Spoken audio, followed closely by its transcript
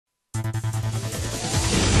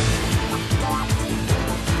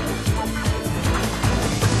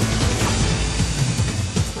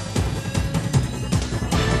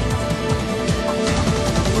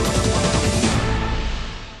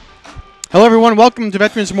Hello, everyone. Welcome to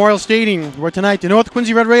Veterans Memorial Stadium, where tonight the North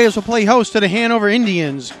Quincy Red Raiders will play host to the Hanover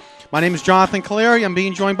Indians. My name is Jonathan Caleri. I'm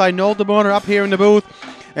being joined by Noel DeBoner up here in the booth.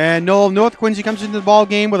 And Noel, North Quincy comes into the ball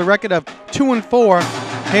game with a record of 2-4,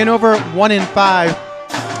 Hanover 1-5.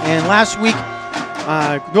 And last week,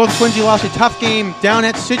 North Quincy lost a tough game down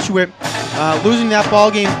at Scituate, losing that ball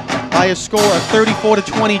game by a score of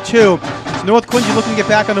 34-22. So North Quincy looking to get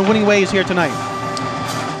back on the winning ways here tonight.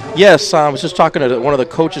 Yes, I was just talking to one of the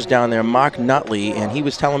coaches down there, Mark Nutley, and he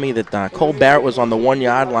was telling me that Cole Barrett was on the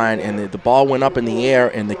 1-yard line, and the ball went up in the air,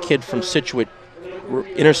 and the kid from Scituate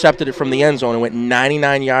intercepted it from the end zone and went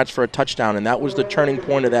 99 yards for a touchdown, and that was the turning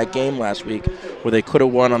point of that game last week, where they could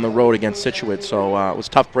have won on the road against Scituate. So it was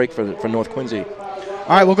a tough break for North Quincy. All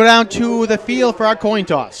right, we'll go down to the field for our coin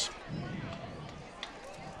toss.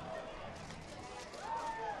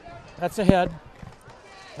 That's a head.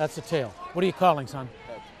 That's a tail. What are you calling, son?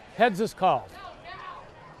 Heads is called.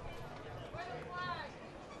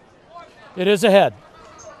 It is a head.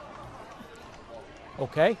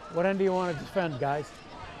 Okay, what end do you want to defend, guys?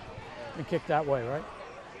 And kick that way, right?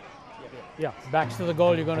 Yeah, backs to the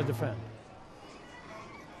goal, you're going to defend.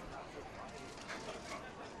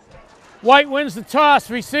 White wins the toss,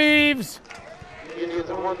 receives.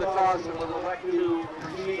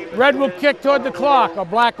 Red will kick toward the clock, or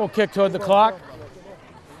black will kick toward the clock.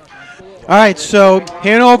 All right, so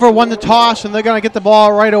Hanover won the toss, and they're going to get the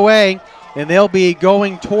ball right away, and they'll be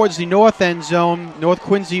going towards the north end zone. North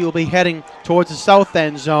Quincy will be heading towards the south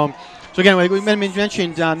end zone. So again, we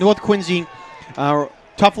mentioned North Quincy,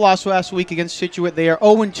 tough loss last week against Scituate. They are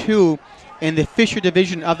 0-2 in the Fisher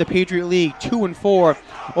division of the Patriot League, 2-4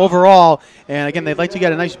 overall. And again, they'd like to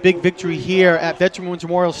get a nice big victory here at Veterans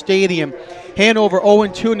Memorial Stadium. Hanover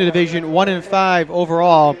 0-2 in the division, 1-5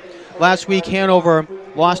 overall. Last week, Hanover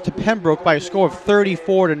lost to Pembroke by a score of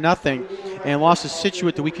 34-0, and lost to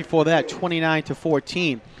Scituate the week before that,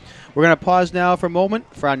 29-14. We're going to pause now for a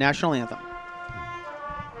moment for our national anthem.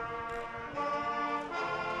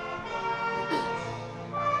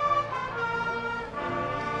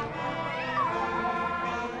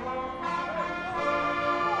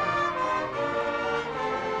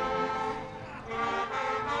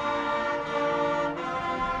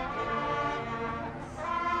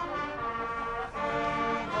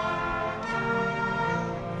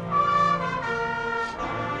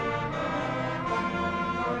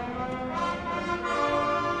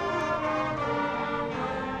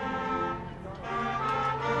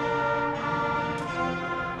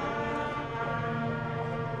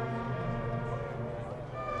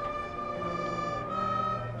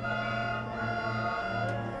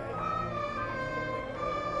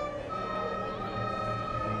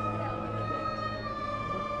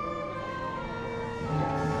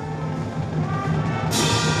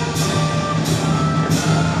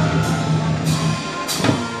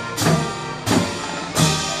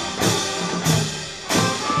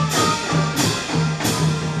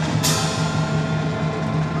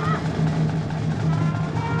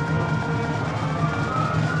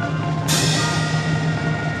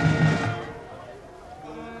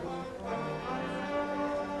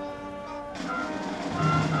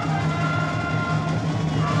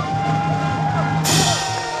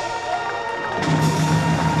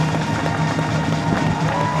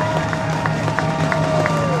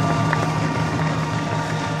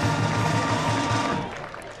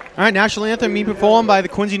 All right, national anthem being performed by the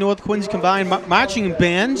Quincy North Quincy Combined Marching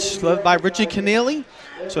Bands, led by Richard Keneally.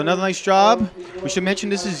 So another nice job. We should mention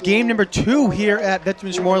this is game number 2 here at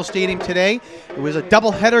Veterans Memorial Stadium today. It was a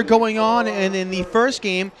doubleheader going on, and in the first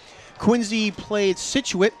game, Quincy played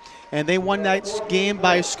Scituate, and they won that game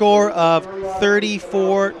by a score of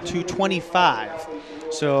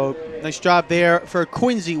 34-25. So nice job there for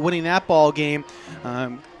Quincy winning that ball game.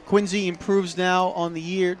 Quincy improves now on the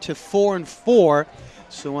year to 4-4.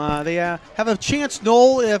 So they have a chance,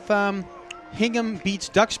 Noel, if Hingham beats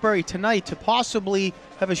Duxbury tonight, to possibly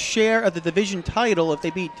have a share of the division title if they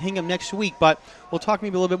beat Hingham next week. But we'll talk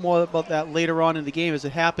maybe a little bit more about that later on in the game as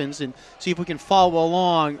it happens, and see if we can follow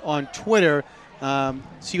along on Twitter,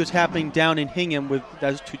 see what's happening down in Hingham with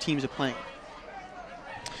those two teams are playing.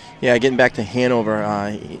 Yeah, getting back to Hanover,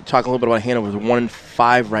 talk a little bit about Hanover. They're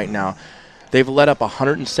 1-5 right now. They've let up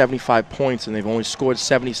 175 points, and they've only scored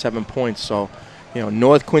 77 points. So, you know,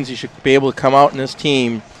 North Quincy should be able to come out in this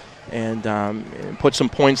team and put some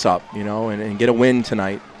points up, you know, and get a win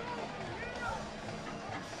tonight.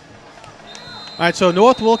 All right, so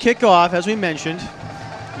North will kick off, as we mentioned.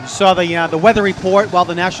 You saw the weather report while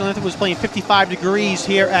the national anthem was playing 55 degrees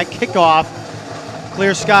here at kickoff.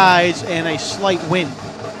 Clear skies and a slight wind.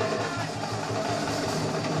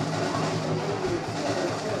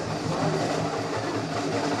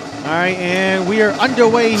 right, and we are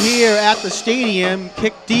underway here at the stadium.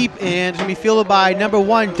 Kick deep, and it's going to be fielded by number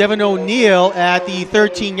 1, Devin O'Neill, at the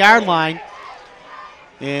 13-yard line.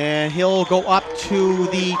 And he'll go up to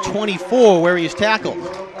the 24 where he is tackled.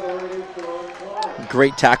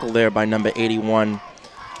 Great tackle there by number 81.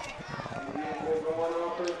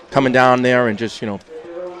 Coming down there and just,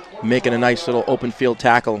 making a nice little open field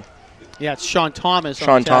tackle. Yeah, it's Sean Thomas.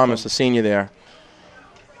 Sean Thomas, the senior there.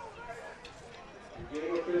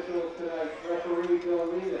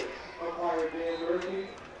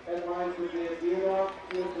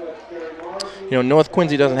 North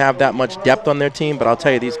Quincy doesn't have that much depth on their team, but I'll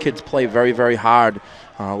tell you, these kids play very, very hard.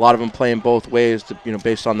 A lot of them playing both ways,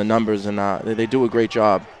 based on the numbers, and they do a great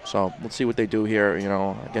job. So we'll see what they do here,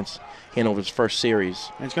 against Hanover's first series.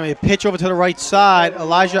 And it's going to be a pitch over to the right side,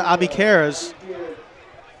 Elijah Abiqueras.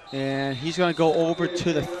 And he's going to go over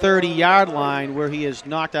to the 30-yard line where he is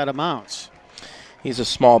knocked out of bounds. He's a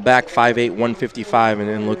small back, 5'8", 155,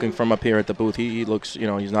 and looking from up here at the booth, he looks,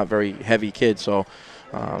 he's not a very heavy kid. So,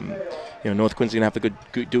 North Quincy going to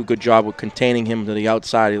have to do a good job with containing him to the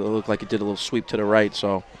outside. It looked like he did a little sweep to the right,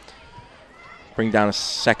 so bring down a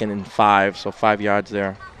 2nd and 5, so 5 yards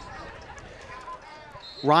there.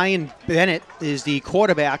 Ryan Bennett is the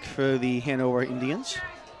quarterback for the Hanover Indians.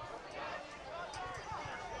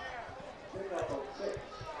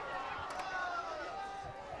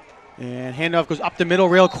 And handoff goes up the middle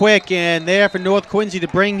real quick, and there for North Quincy to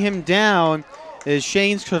bring him down is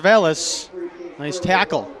Shane Trevellis. Nice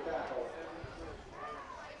tackle.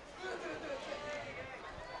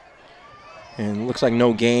 And it looks like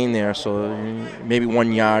no gain there, so maybe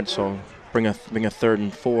 1 yard, so bring a 3rd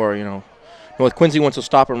and 4, North Quincy wants to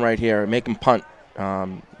stop him right here, make him punt. They're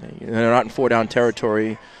not in 4-down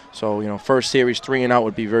territory, so, first series 3 and out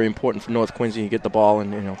would be very important for North Quincy to get the ball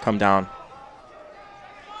and, come down.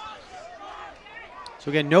 So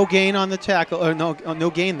again, no gain on the tackle, or no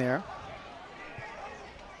gain there.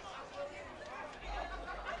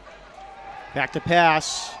 Back to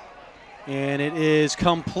pass, and it is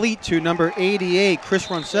complete to number 88, Chris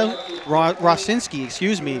Rosinski,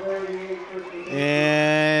 excuse me.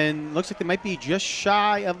 And looks like they might be just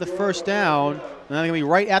shy of the first down. And they're going to be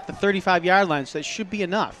right at the 35-yard line, so that should be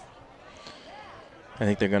enough. I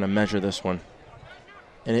think they're going to measure this one.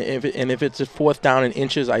 And if it's a 4th down in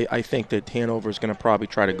inches, I think that Hanover is going to probably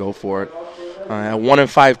try to go for it. A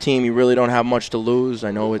 1-5 team, you really don't have much to lose.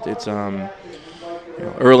 I know it's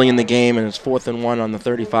early in the game and it's 4th and 1 on the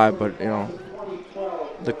 35, but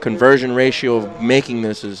the conversion ratio of making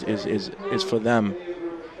this is for them.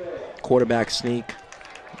 Quarterback sneak,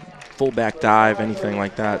 fullback dive, anything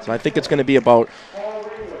like that. So I think it's going to be about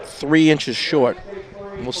 3 inches short.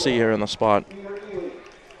 We'll see here on the spot.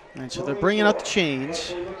 And so they're bringing out the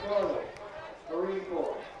chains.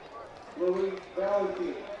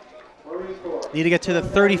 Need to get to the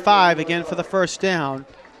 35 again for the first down.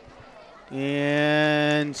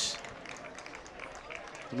 And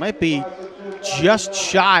it might be just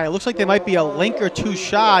shy. It looks like they might be a link or two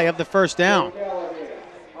shy of the first down.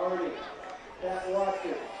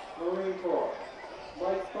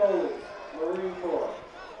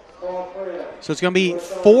 So it's going to be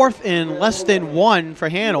 4th and less than 1 for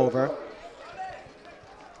Hanover. All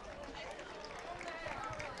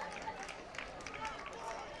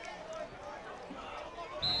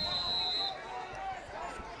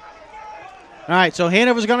right, so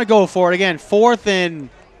Hanover's going to go for it again. 4th and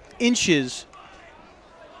inches.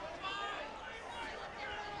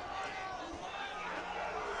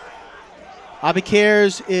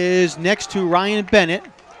 Abiqueras is next to Ryan Bennett.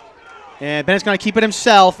 And Bennett's going to keep it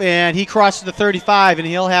himself, and he crosses the 35, and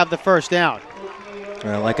he'll have the first down.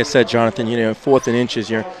 Like I said, Jonathan, 4th and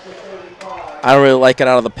inches. I don't really like it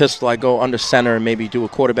out of the pistol. I go under center and maybe do a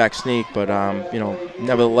quarterback sneak, but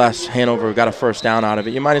nevertheless, Hanover got a first down out of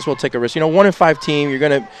it. You might as well take a risk. 1-5 team,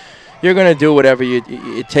 you're gonna do whatever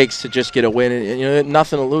it takes to just get a win. And,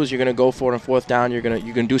 nothing to lose. You're gonna go for it on 4th down. You're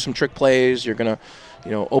gonna do some trick plays. You're gonna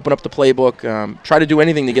open up the playbook, try to do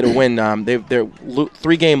anything to get a win. They're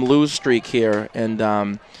 3-game lose streak here, and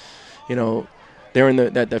they're in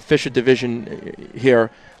the Fisher division here.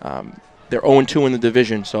 They're 0-2 in the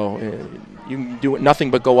division, so you can do nothing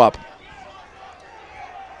but go up.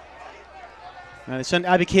 They send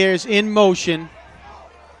Abiqueras in motion.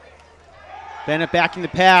 Bennett backing the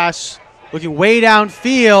pass, looking way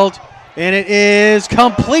downfield, and it is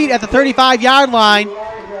complete at the 35-yard line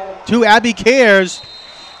to Abiqueras.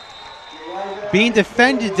 Being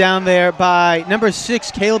defended down there by number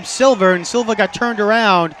 6, Caleb Silver, and Silver got turned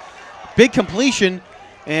around. Big completion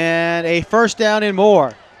and a first down and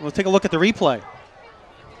more. We'll take a look at the replay.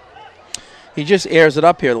 He just airs it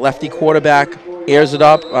up here. The lefty quarterback airs it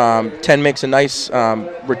up. 10 makes a nice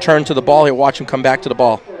return to the ball. Here, watch him come back to the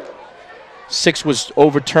ball. 6 was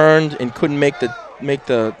overturned and couldn't make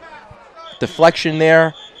the deflection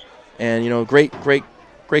there. And, great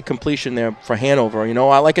completion there for Hanover.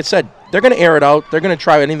 Like I said, they're going to air it out. They're going to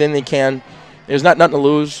try anything they can. There's nothing to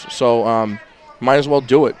lose, so might as well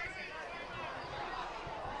do it.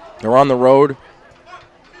 They're on the road.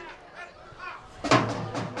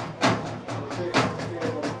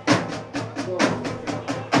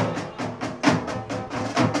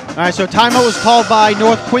 All right, so timeout was called by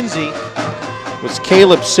North Quincy. It was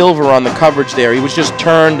Caleb Silver on the coverage there. He was just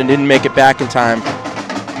turned and didn't make it back in time.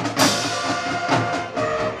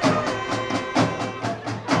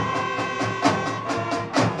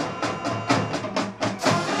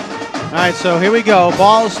 All right, so here we go.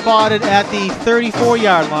 Ball is spotted at the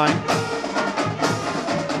 34-yard line.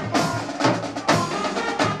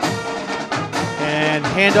 And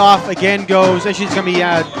handoff again goes, actually it's going to be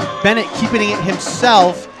Bennett keeping it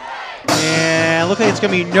himself. And looks like it's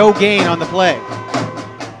going to be no gain on the play.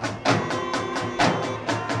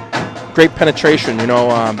 Great penetration,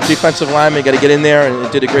 defensive lineman got to get in there, and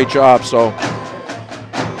it did a great job. So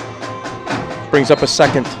brings up a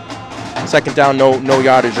second down, no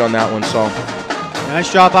yardage on that one. So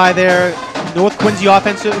nice job by their North Quincy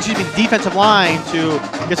defensive line to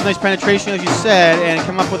get some nice penetration, as you said, and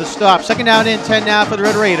come up with a stop. 2nd down and 10 now for the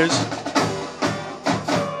Red Raiders.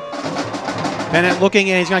 Bennett looking,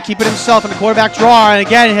 and he's going to keep it himself in the quarterback draw. And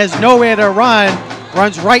again, he has nowhere to run.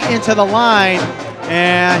 Runs right into the line,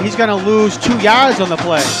 and he's going to lose 2 yards on the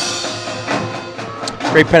play.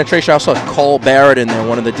 Great penetration. I also had Cole Barrett in there,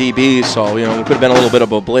 one of the DBs. So, it could have been a little bit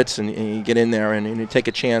of a blitz, and you get in there and you take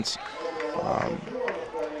a chance.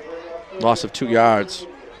 Loss of 2 yards.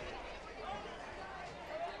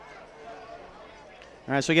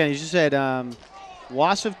 All right, so again, you just said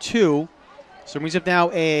loss of 2. So it brings up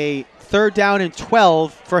now a 3rd down and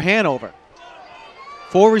 12 for Hanover.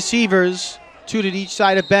 4 receivers, 2 to each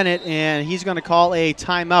side of Bennett, and he's going to call a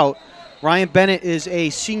timeout. Ryan Bennett is a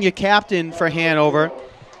senior captain for Hanover.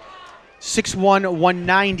 6'1",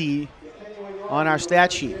 190 on our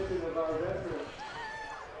stat sheet.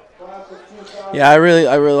 Yeah, I really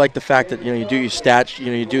like the fact that you do your stats,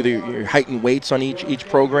 you do your height and weights on each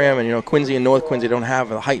program, and Quincy and North Quincy don't have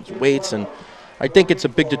the height and weights, and I think it's a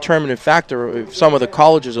big determinant factor if some of the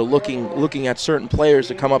colleges are looking at certain players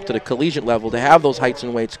to come up to the collegiate level to have those heights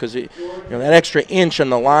and weights, because that extra inch on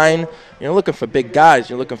the line, you're looking for big guys.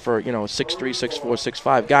 You're looking for a 6'3", 6'4",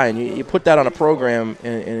 6'5" guy, and you put that on a program,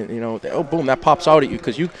 and oh boom, that pops out at you,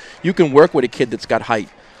 because you can work with a kid that's got height.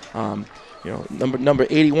 Number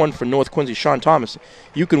 81 for North Quincy, Sean Thomas.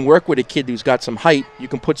 You can work with a kid who's got some height. You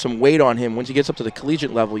can put some weight on him. Once he gets up to the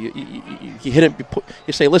collegiate level, you hit him.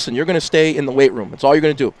 You say, listen, you're going to stay in the weight room. That's all you're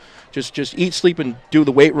going to do. Just eat, sleep, and do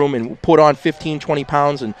the weight room, and we'll put on 15, 20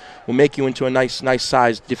 pounds, and we'll make you into a nice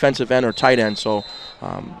sized defensive end or tight end. So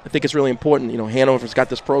I think it's really important. Hanover's got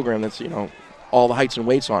this program that's all the heights and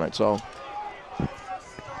weights on it. So. All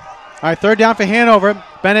right, 3rd down for Hanover.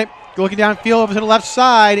 Bennett looking downfield over to the left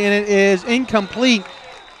side, and it is incomplete.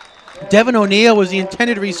 Devin O'Neill was the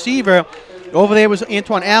intended receiver. Over there was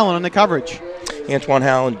Antoine Allen on the coverage. Antoine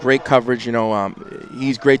Allen, great coverage.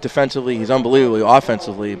 He's great defensively. He's unbelievably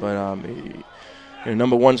offensively, but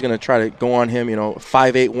number one's going to try to go on him.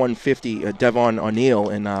 5'8", 150, Devon O'Neill,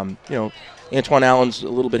 and Antoine Allen's a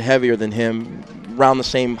little bit heavier than him, around the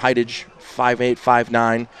same heightage, 5'8",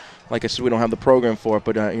 5'9". Like I said, we don't have the program for it,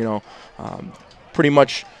 but pretty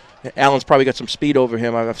much. Allen's probably got some speed over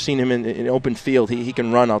him. I've seen him in open field. He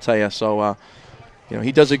can run, I'll tell you. So,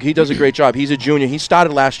 he does a great job. He's a junior. He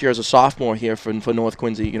started last year as a sophomore here for North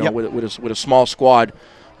Quincy. Yep. with a small squad.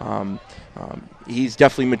 He's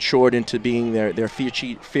definitely matured into being their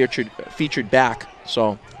featured back. So.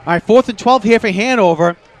 All right, 4th and 12 here for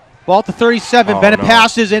Hanover. Ball at the 37. Bennett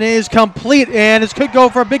passes and it is complete, and this could go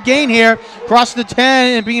for a big gain here. Across the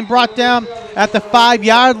 10 and being brought down at the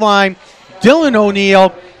 5-yard line. Dylan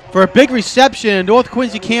O'Neill for a big reception. North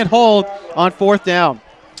Quincy can't hold on 4th down.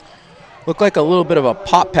 Looked like a little bit of a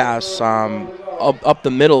pop pass up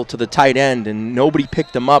the middle to the tight end, and nobody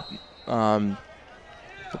picked him up.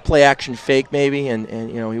 A play action fake maybe, and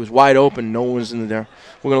he was wide open. No one was in there.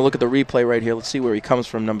 We're going to look at the replay right here. Let's see where he comes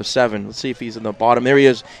from, number 7. Let's see if he's in the bottom. There he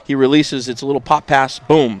is. He releases. It's a little pop pass.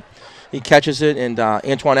 Boom. He catches it, and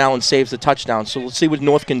Antoine Allen saves the touchdown. So let's see what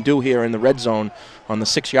North can do here in the red zone on the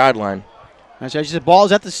 6-yard line. As you said, ball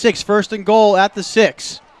is at the 6. 1st and goal at the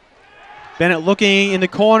 6. Bennett looking in the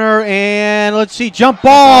corner, and let's see, jump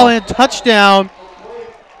ball and touchdown.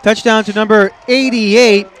 Touchdown to number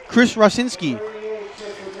 88, Chris Rosinski.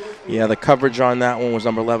 Yeah, the coverage on that one was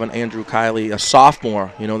number 11, Andrew Kiley, a sophomore.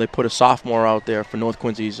 You know, they put a sophomore out there for North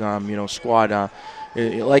Quincy's, squad.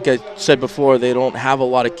 Like I said before, they don't have a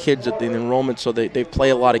lot of kids at the enrollment, so they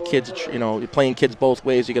play a lot of kids. You know, you're playing kids both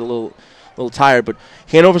ways. You get a little tired. But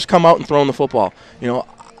Hanover's come out and thrown the football. You know,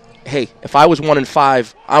 hey, if I was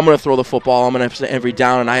 1-5, I'm going to throw the football. I'm going to have every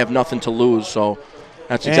down, and I have nothing to lose. So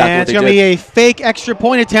that's exactly what they did. And it's going to be a fake extra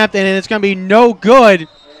point attempt, and it's going to be no good.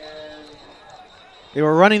 They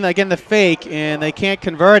were running, again, the fake, and they can't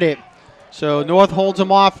convert it. So North holds them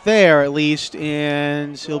off there, at least,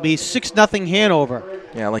 and it'll be 6-0 Hanover.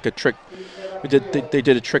 Yeah, like a trick. They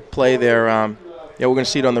did a trick play there. Yeah, we're going to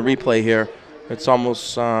see it on the replay here. It's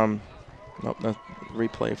almost nope, not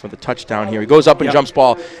replay for the touchdown here. He goes up and jumps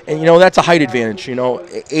ball, and you know that's a height advantage. You know,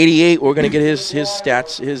 88. We're going to get his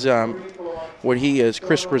stats. His what he is,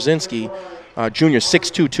 Chris Brzezinski, junior,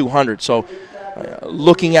 6'2", 200. So.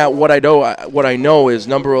 Looking at what I know is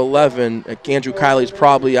number 11, Andrew Kiley's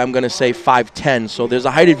probably, I'm going to say 5'10". So there's a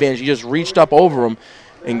height advantage. He just reached up over him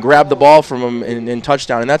and grabbed the ball from him and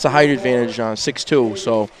touchdown, and that's a height advantage, 6'2".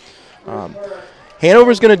 So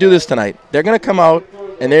Hanover's going to do this tonight. They're going to come out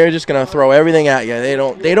and they're just going to throw everything at you.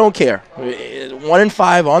 They don't care.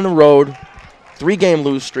 1-5 on the road, 3-game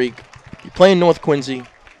lose streak. You're playing North Quincy.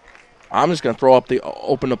 I'm just going to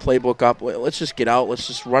open the playbook up. Let's just get out. Let's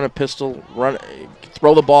just run a pistol,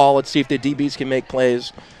 throw the ball. Let's see if the DBs can make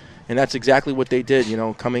plays. And that's exactly what they did, you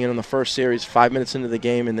know, coming in the first series, 5 minutes into the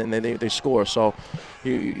game, and then they score. So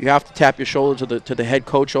you have to tap your shoulder to the head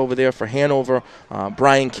coach over there for Hanover,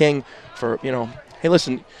 Brian King, for, you know, hey,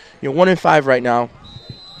 listen, you're 1-5 right now.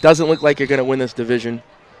 Doesn't look like you're going to win this division.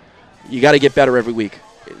 You got to get better every week.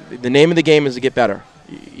 The name of the game is to get better.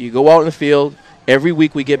 You go out in the field. Every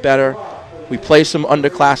week we get better. We play some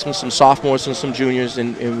underclassmen, some sophomores, and some juniors,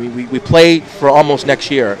 and we play for almost next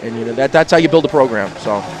year. And you know that's how you build a program.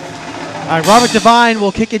 So, Robert Devine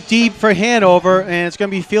will kick it deep for Hanover, and it's going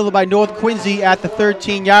to be fielded by North Quincy at the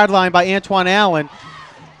 13-yard line by Antoine Allen.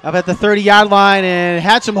 Up at the 30-yard line and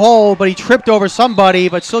had some hole, but he tripped over somebody,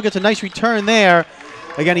 but still gets a nice return there.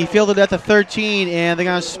 Again, he fielded at the 13, and they're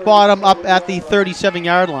going to spot him up at the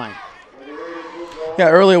 37-yard line. Yeah,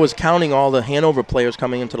 earlier I was counting all the Hanover players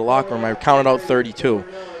coming into the locker room. I counted out 32,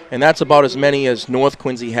 and that's about as many as North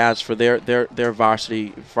Quincy has for their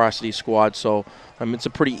varsity squad. So it's a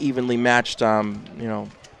pretty evenly matched,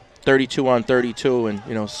 32 on 32, and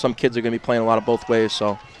you know some kids are going to be playing a lot of both ways.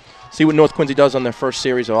 So see what North Quincy does on their first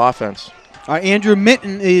series of offense. Andrew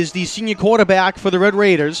Minton is the senior quarterback for the Red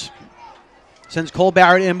Raiders. Sends Cole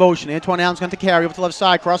Barrett in motion. Antoine Allen's going to carry over to the left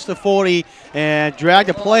side, cross the 40, and drag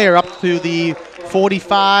the player up to the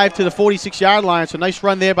 45 to the 46-yard line. So nice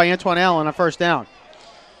run there by Antoine Allen on first down.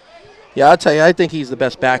 Yeah, I'll tell you, I think he's the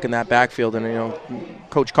best back in that backfield. And, you know,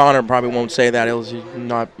 Coach Connor probably won't say that. He's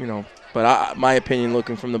not, you know. But my opinion,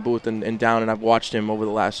 looking from the booth and down, and I've watched him over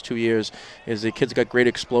the last 2 years, is the kid's got great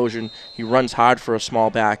explosion. He runs hard for a small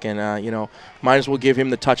back, and, might as well give him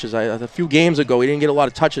the touches. A few games ago, he didn't get a lot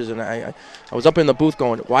of touches, and I was up in the booth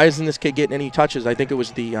going, why isn't this kid getting any touches? I think it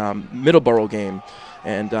was the Middleborough game.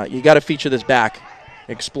 And you got to feature this back,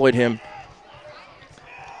 exploit him.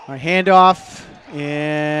 A handoff,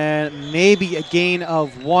 and maybe a gain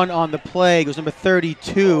of 1 on the play. It goes number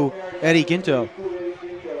 32, Eddie Ginto.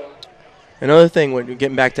 Another thing, when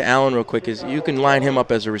getting back to Allen real quick, is you can line him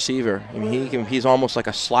up as a receiver. I mean, he's almost like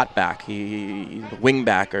a slot back, he's a wing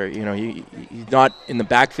back, or he's not in the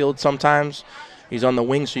backfield sometimes. He's on the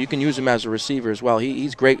wing, so you can use him as a receiver as well.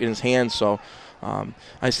 He's great in his hands. So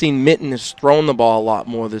I've seen Minton has thrown the ball a lot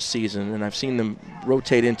more this season, and I've seen them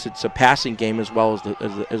rotate into a passing game as well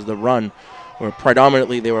as the run, where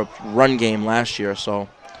predominantly they were a run game last year. So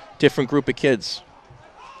different group of kids.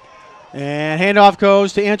 And handoff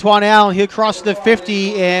goes to Antoine Allen. He'll cross the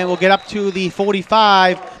 50 and we'll get up to the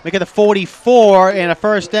 45, make it the 44, and a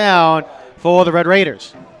first down for the Red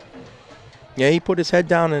Raiders. Yeah, he put his head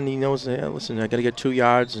down and he knows, listen, I got to get 2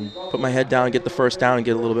 yards and put my head down and get the first down and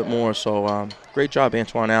get a little bit more. So great job,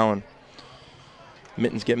 Antoine Allen.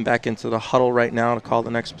 Mitten's getting back into the huddle right now to call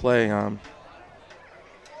the next play.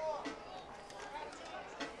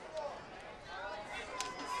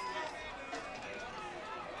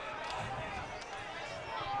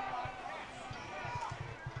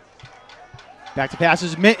 Back to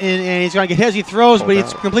passes Minton, and he's going to get his. He throws, but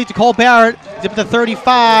it's complete to Cole Barrett. He's up to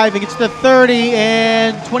 35, and gets to 30,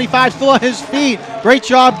 and 25 still on his feet. Great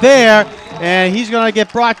job there, and he's going to get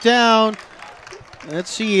brought down, let's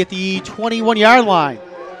see, at the 21-yard line.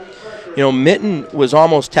 You know, Minton was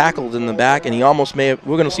almost tackled in the back, and he almost may have,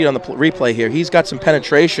 we're going to see it on the replay here. He's got some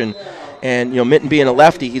penetration, and, Minton being a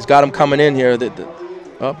lefty, he's got him coming in here.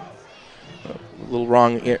 little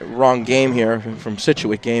wrong game here from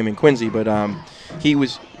Situate game in Quincy, but he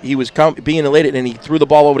was being elated, and he threw the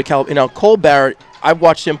ball over to Cal. You know, Cole Barrett, I've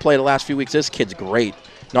watched him play the last few weeks. This kid's great.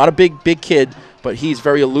 Not a big kid, but he's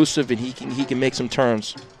very elusive, and he can make some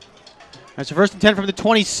turns. That's the first and 10 from the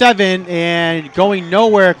 27, and going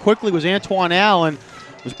nowhere quickly was Antoine Allen.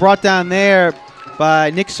 Was brought down there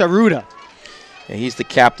by Nick Saruda. Yeah, he's the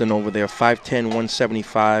captain over there, 5'10",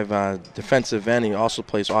 175, defensive end. He also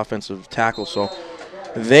plays offensive tackle, so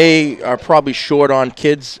they are probably short on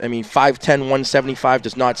kids. I mean, 5'10", 175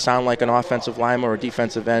 does not sound like an offensive lineman or a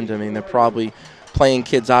defensive end. I mean, they're probably playing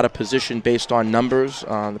kids out of position based on numbers.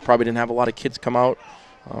 They probably didn't have a lot of kids come out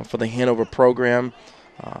for the Hanover program.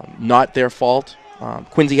 Not their fault.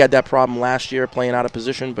 Quincy had that problem last year, playing out of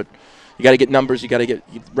position, but you got to get numbers. You got to get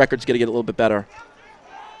records. Got to get a little bit better.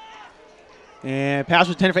 And pass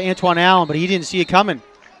was intended for Antoine Allen, but he didn't see it coming.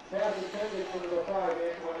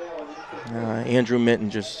 Andrew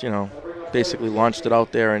Minton just, basically launched it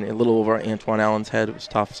out there and a little over Antoine Allen's head. It was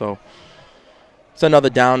tough. So it's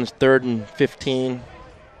another down. It's 3rd and 15.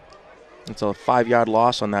 It's a 5-yard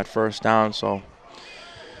loss on that first down. So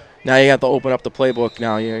now you have to open up the playbook.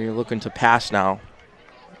 Now you're looking to pass now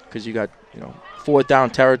because you got 4th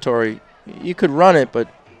down territory. You could run it, but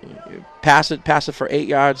pass it for 8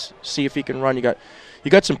 yards. See if he can run. You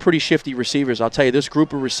got some pretty shifty receivers. I'll tell you, this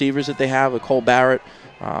group of receivers that they have, with Cole Barrett,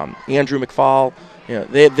 Andrew McFall,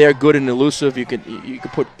 they're good and elusive. You could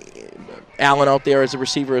put Allen out there as a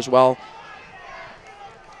receiver as well.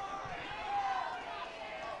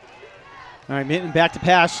 All right, Minton back to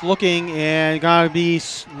pass, looking, and going to be, I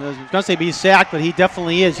was going to say be sacked, but he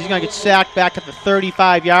definitely is. He's going to get sacked back at the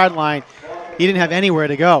 35-yard line. He didn't have anywhere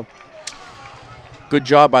to go. Good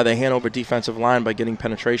job by the Hanover defensive line by getting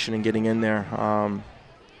penetration and getting in there.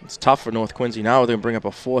 It's tough for North Quincy. Now they're going to bring up a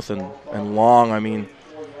 4th and long. I mean,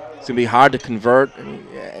 it's going to be hard to convert. I mean,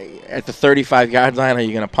 at the 35-yard line, are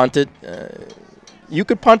you going to punt it? You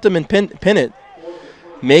could punt them and pin it.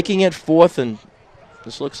 Making it 4th and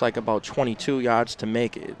this looks like about 22 yards to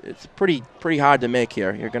make. It's pretty hard to make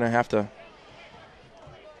here. You're going to have to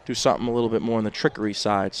do something a little bit more on the trickery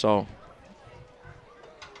side. So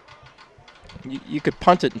you could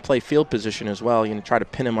punt it and play field position as well. You can try to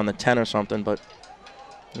pin him on the 10 or something, but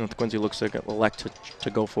North Quincy looks like it'll elect to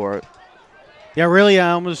go for it. Yeah, really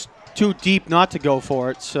almost too deep not to go for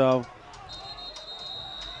it. So,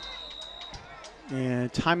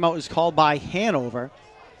 and timeout is called by Hanover.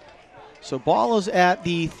 So ball is at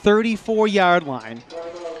the 34-yard line.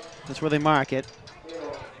 That's where they mark it.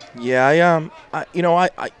 Yeah, I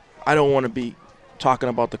don't want to be talking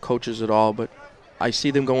about the coaches at all, but I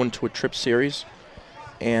see them going to a trip series,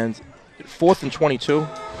 and 4th and 22,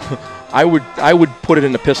 I would put it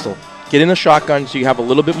in the pistol. Get in the shotgun so you have a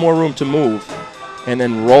little bit more room to move, and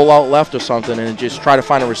then roll out left or something, and just try to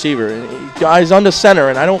find a receiver. And guys under center,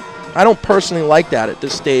 and I don't personally like that at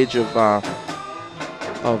this stage of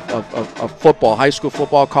football, high school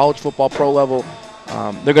football, college football, pro level.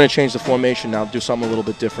 They're going to change the formation now, do something a little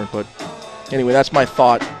bit different. But anyway, that's my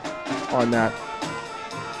thought on that.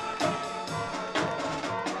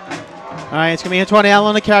 All right, it's going to be Antoine Allen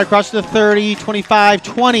on the carry across to the 30, 25,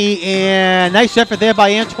 20, and nice effort there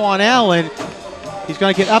by Antoine Allen. He's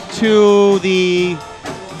going to get up to the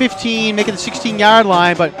 15, making the 16-yard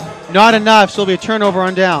line, but not enough, so it'll be a turnover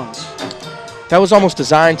on downs. That was almost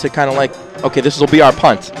designed to kind of like, okay, this will be our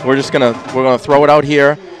punt. We're gonna throw it out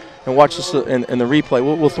here, and watch this in the replay.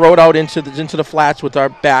 We'll throw it out into the flats with our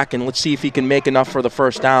back, and let's see if he can make enough for the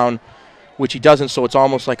first down, which he doesn't. So it's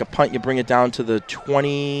almost like a punt. You bring it down to the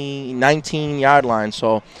 19-yard line.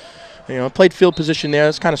 So, played field position there.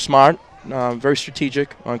 That's kind of smart, very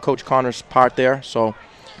strategic on Coach Connor's part there. So.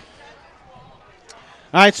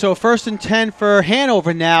 All right, so 1st and 10 for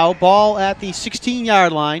Hanover now. Ball at the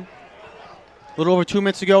 16-yard line. A little over 2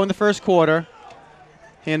 minutes to go in the first quarter.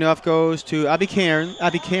 Handoff goes to Abby Cares,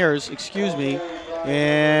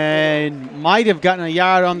 and might have gotten a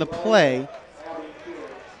yard on the play.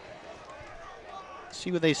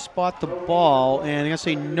 See where they spot the ball, and they're going to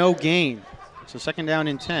say no gain. So 2nd down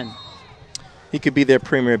and 10. He could be their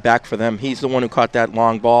premier back for them. He's the one who caught that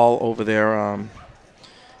long ball over there.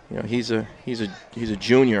 He's a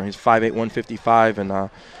junior. He's 5'8", 155, and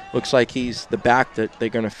looks like he's the back that they're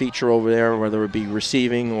going to feature over there, whether it be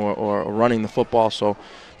receiving or running the football. So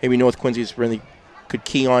maybe North Quincy's really could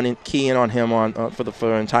key in on him for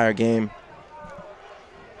the entire game.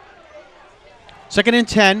 2nd and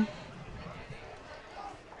 10.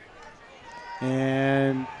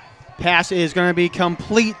 And pass is going to be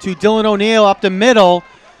complete to Dylan O'Neill up the middle.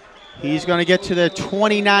 He's going to get to the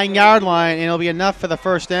 29-yard line, and it'll be enough for the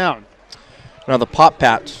first down. Now the pop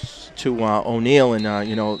pass to O'Neal, and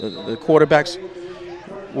you know, the quarterbacks.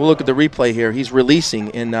 We'll look at the replay here. He's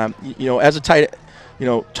releasing, and you know, as a tight, you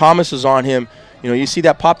know, Thomas is on him. You know, you see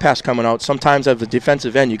that pop pass coming out. Sometimes at the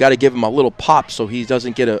defensive end, you got to give him a little pop so he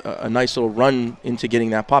doesn't get a nice little run into getting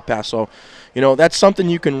that pop pass. So, you know, that's something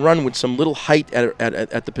you can run with some little height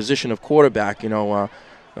at the position of quarterback. You know,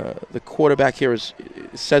 the quarterback here it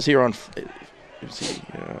says here on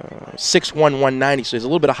 6'1", 190, so there's a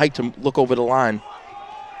little bit of height to look over the line.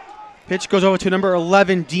 Pitch goes over to number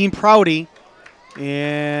 11, Dean Prouty,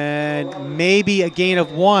 and maybe a gain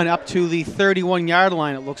of 1 up to the 31-yard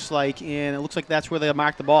line, it looks like, and it looks like that's where they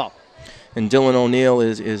mark the ball. And Dylan O'Neal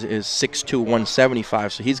is 6'2",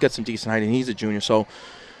 175, so he's got some decent height, and he's a junior. So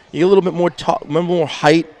you get a little bit more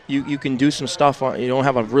height. You can do some stuff. You don't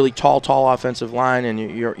have a really tall offensive line, and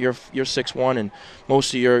you're 6'1", and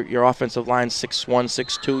most of your offensive line 6'1",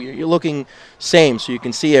 6'2". You're looking same, so you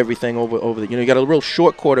can see everything over the. You know, you got a real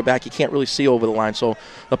short quarterback. You can't really see over the line. So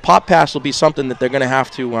the pop pass will be something that they're going to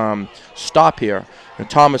have to stop here. And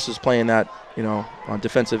Thomas is playing that, you know, on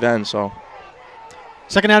defensive end. So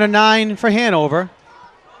 2nd out of 9 for Hanover.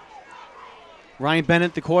 Ryan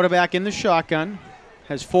Bennett, the quarterback, in the shotgun,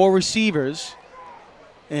 has 4 receivers.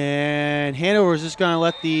 And Hanover is just going to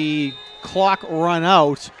let the clock run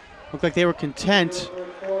out. Looked like they were content.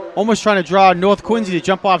 Almost trying to draw North Quincy to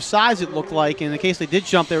jump off sides, it looked like. In the case they did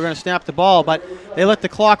jump, they were going to snap the ball. But they let the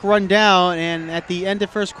clock run down. And at the end of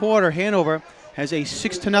first quarter, Hanover has a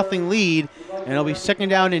 6-0 lead. And it'll be 2nd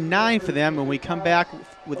down and 9 for them when we come back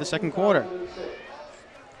with the second quarter.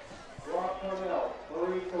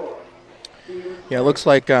 Yeah, it looks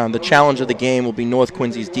like the challenge of the game will be North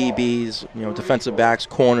Quincy's DBs, you know, defensive backs,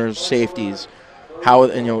 corners, safeties,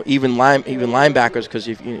 even linebackers, because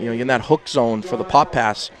you're in that hook zone for the pop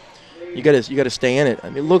pass. You got to stay in it. I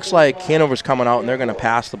mean, it looks like Hanover's coming out and they're going to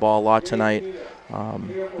pass the ball a lot tonight.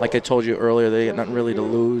 Like I told you earlier, they got nothing really to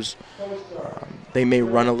lose. They may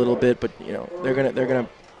run a little bit, but you know they're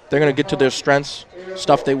gonna get to their strengths,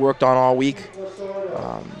 stuff they worked on all week.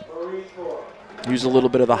 Use a little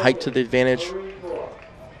bit of the height to the advantage.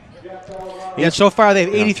 Yeah, so far they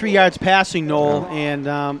have 83 yards passing, Noel, and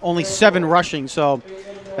only 7 rushing. So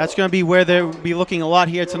that's going to be where they'll be looking a lot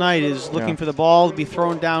here tonight, is looking for the ball to be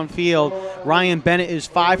thrown downfield. Ryan Bennett is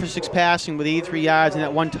 5 for 6 passing with 83 yards and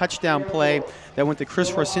that 1 touchdown play that went to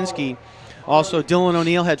Chris Rosinski. Also, Dylan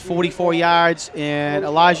O'Neal had 44 yards, and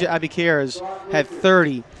Elijah Abikares had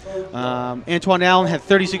 30. Antoine Allen had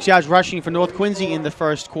 36 yards rushing for North Quincy in the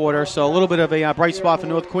first quarter, so a little bit of a bright spot for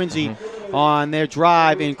North Quincy on their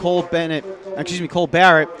drive. And Cole Barrett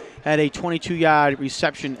had a 22-yard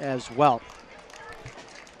reception as well.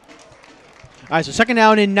 All right, so 2nd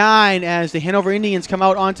down and 9 as the Hanover Indians come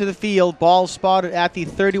out onto the field. Ball spotted at the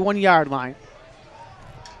 31-yard line.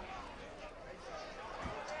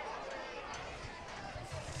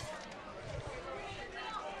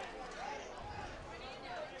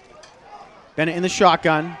 Bennett in the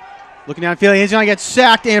shotgun, looking downfield. He's going to get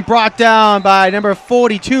sacked and brought down by number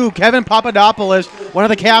 42, Kevin Papadopoulos, one of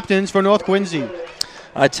the captains for North Quincy.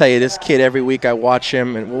 I tell you, this kid, every week I watch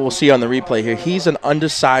him, and we'll see on the replay here, he's an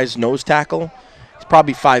undersized nose tackle. He's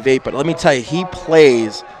probably 5'8", but let me tell you, he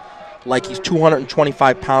plays like he's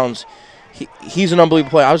 225 pounds. He's an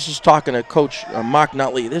unbelievable player. I was just talking to Coach Mark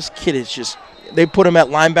Nutley. This kid is just, they put him at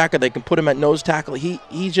linebacker, they can put him at nose tackle.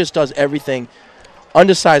 He just does everything.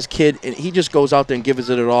 Undersized kid, and he just goes out there and gives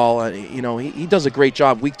it all. You know, he does a great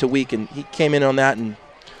job week to week, and he came in on that and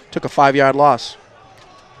took a 5-yard loss.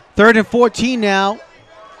 3rd and 14 now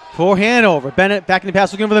for Hanover. Bennett back in the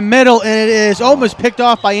pass, looking over the middle, and it is almost picked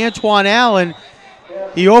off by Antoine Allen.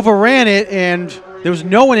 He overran it, and there was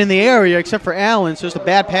no one in the area except for Allen, so it's a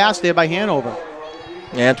bad pass there by Hanover.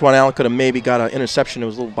 Yeah, Antoine Allen could have maybe got an interception. It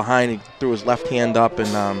was a little behind. He threw his left hand up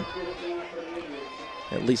and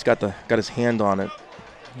at least got his hand on it.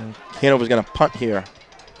 Hanover's going to punt here.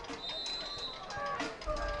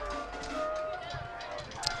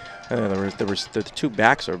 The 2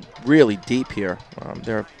 backs are really deep here.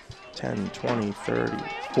 They're 10, 20, 30,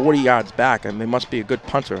 40 yards back, and they must be a good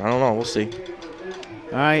punter. I don't know. We'll see.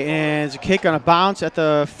 All right, and it's a kick on a bounce at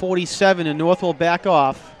the 47, and North will back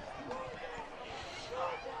off.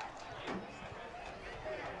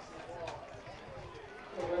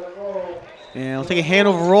 And we'll take a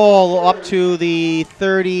Hanover roll up to the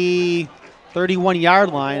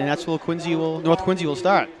 31-yard line, and that's where North Quincy will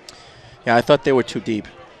start. Yeah, I thought they were too deep.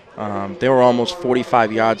 They were almost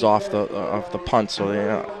 45 yards off the punt, so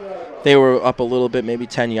they were up a little bit, maybe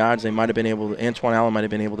 10 yards. They might have been able to, Antoine Allen might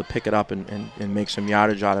have been able to pick it up and make some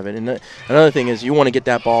yardage out of it. And another thing is you want to get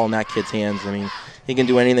that ball in that kid's hands. I mean, he can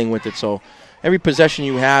do anything with it. So, every possession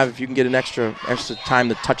you have, if you can get an extra time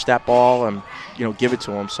to touch that ball, and give it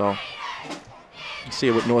to them. So you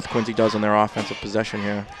see what North Quincy does on their offensive possession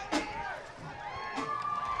here. All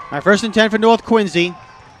right, 1st and 10 for North Quincy.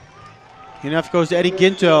 Enough goes to Eddie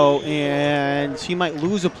Ginto, and he might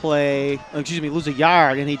lose lose a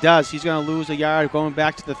yard, and he does. He's going to lose a yard going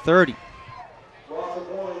back to the 30.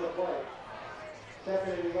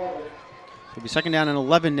 It'll be 2nd down and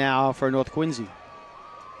 11 now for North Quincy.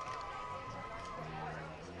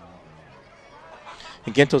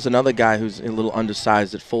 And Ginto's another guy who's a little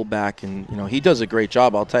undersized at fullback, and he does a great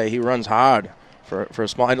job. I'll tell you, he runs hard for a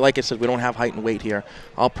small. And like I said, we don't have height and weight here.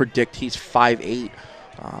 I'll predict he's 5'8".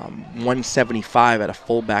 175 at a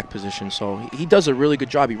fullback position, so he does a really good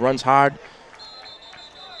job. He runs hard.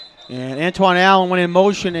 And Antoine Allen went in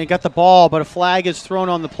motion and got the ball, but a flag is thrown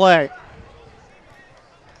on the play.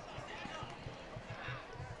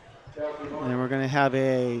 And we're going to have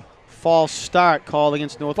a false start called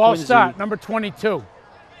against North Quincy. False start, number 22.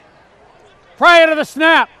 Prior to the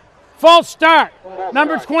snap, false start,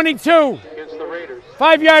 number 22.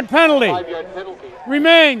 5-yard penalty.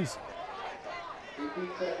 Remains.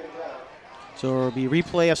 So it'll be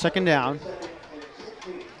replay of 2nd down.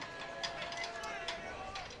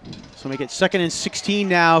 So make it 2nd and 16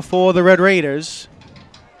 now for the Red Raiders,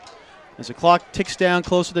 as the clock ticks down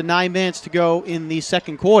closer to 9 minutes to go in the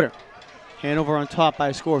 2nd quarter. Hanover on top by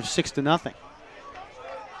a score of 6-0.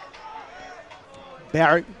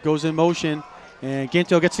 Barrett goes in motion, and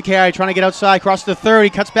Ginto gets the carry, trying to get outside, across the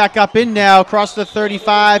 30, cuts back up in now, across the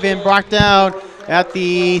 35, and brought down at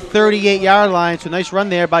the 38-yard line. So nice run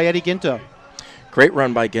there by Eddie Ginto. Great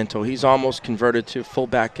run by Ginto. He's almost converted to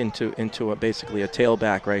fullback into basically a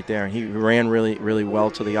tailback right there. And he ran really, really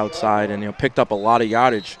well to the outside, and picked up a lot of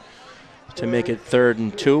yardage to make it 3rd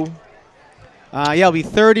and 2. Yeah, it'll be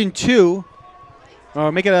 3rd and 2,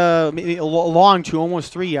 or make it maybe a long 2,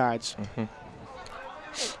 almost 3 yards.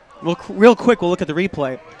 Real quick, we'll look at the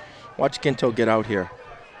replay. Watch Ginto get out here.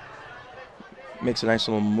 Makes a nice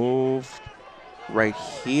little move right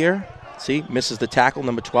here. See, misses the tackle,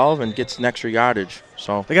 number 12, and gets an extra yardage.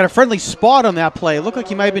 So they got a friendly spot on that play. It looked like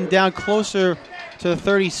he might have been down closer to the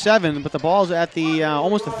 37, but the ball's at the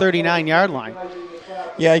almost the 39-yard line.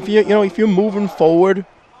 Yeah, if you're moving forward,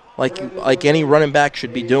 like any running back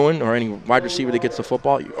should be doing, or any wide receiver that gets the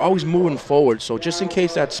football, you're always moving forward. So just in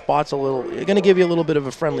case that spot's you're going to give you a little bit of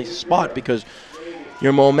a friendly spot, because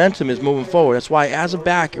your momentum is moving forward. That's why, as a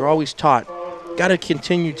back, you're always taught, got to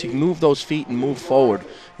continue to move those feet and move forward.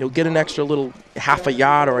 You'll get an extra little half a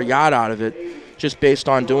yard or a yard out of it just based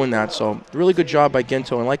on doing that. So really good job by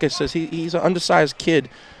Ginto. And like I said, he's an undersized kid,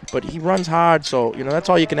 but he runs hard. So, that's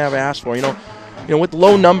all you can ever ask for. With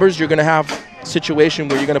low numbers, you're going to have a situation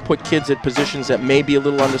where you're going to put kids at positions that may be a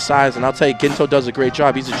little undersized. And I'll tell you, Ginto does a great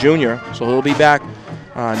job. He's a junior, so he'll be back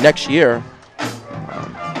next year.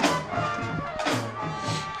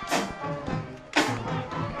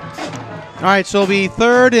 All right, so it'll be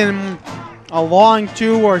 3rd and a long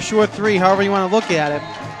 2 or a short 3, however you want to look at it.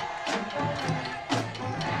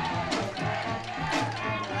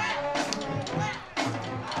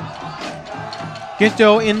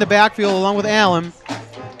 Ginto in the backfield along with Allen.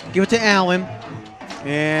 Give it to Allen,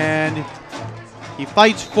 and he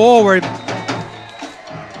fights forward.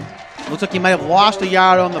 Looks like he might have lost a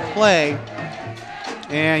yard on the play,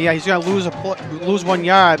 and yeah, he's going to lose 1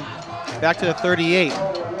 yard back to the 38.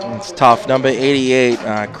 It's tough. Number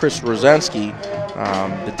 88, Chris Rosensky,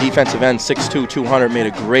 the defensive end, 6'2", 200, made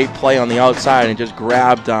a great play on the outside and just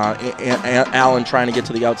grabbed Allen trying to get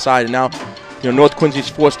to the outside. And now, North Quincy's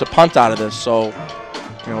forced to punt out of this. So,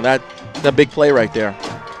 that big play right there.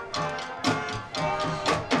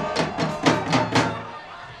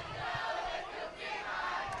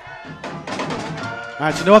 All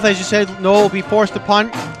right, so North, as you said, Noel will be forced to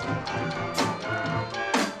punt.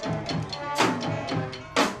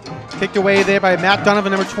 Kicked away there by Matt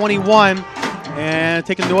Donovan, number 21. And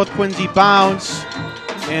taking North Quincy bounce.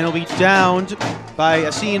 And it'll be downed by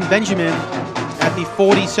Asim Benjamin at the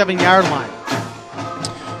 47-yard line.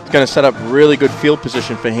 It's going to set up really good field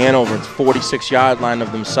position for Hanover. It's 46-yard line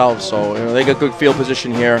of themselves. So, they got good field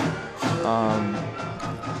position here.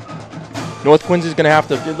 North Quincy's going to have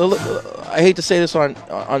to... I hate to say this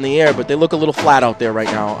on the air, but they look a little flat out there right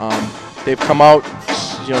now. They've come out,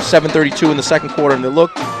 7:32 in the 2nd quarter, and they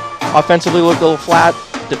look offensively a little flat.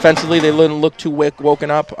 Defensively, they didn't look too woken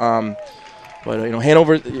up. But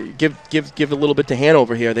Hanover, give a little bit to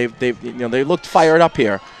Hanover here. They looked fired up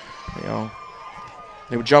here.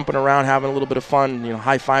 They were jumping around, having a little bit of fun.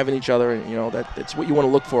 High-fiving each other, and that's what you want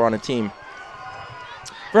to look for on a team.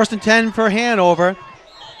 1st and 10 for Hanover,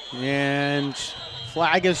 and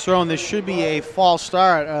Flag is thrown. This should be a false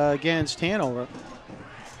start against Hanover.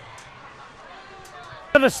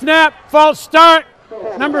 The snap, false start.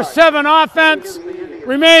 Number 7 offense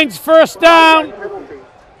remains first down. All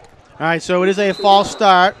right, so it is a false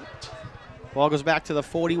start. Ball goes back to the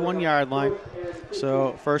 41-yard line.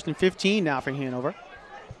 So 1st and 15 now for Hanover.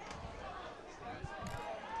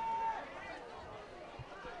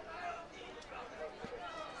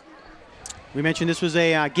 We mentioned this was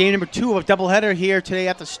a game number 2 of a doubleheader here today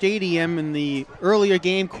at the stadium. In the earlier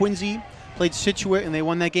game, Quincy played Scituate, and they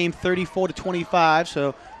won that game 34-25.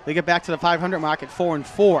 So they get back to the 500 mark at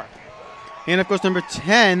 4-4. And of course, number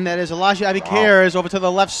 10, that is Elijah Abicares, over to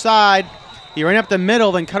the left side. He ran up the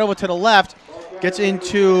middle, then cut over to the left, gets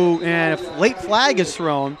into, and a late flag is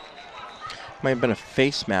thrown. Might have been a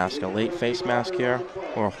face mask, a late face mask here,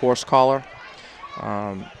 or a horse collar.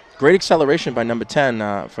 Great acceleration by number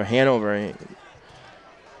 10 for Hanover.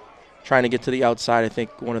 Trying to get to the outside. I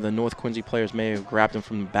think one of the North Quincy players may have grabbed him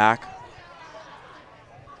from the back.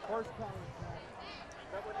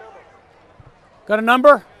 Got a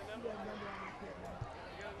number?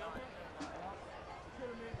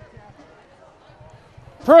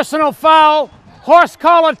 Personal foul, horse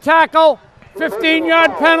collar tackle,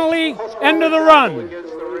 15-yard penalty, end of the run.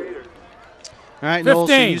 All right, Noel,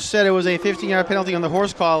 so you said it was a 15-yard penalty on the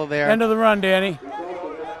horse collar there. End of the run, Danny.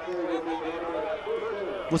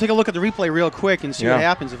 We'll take a look at the replay real quick and see what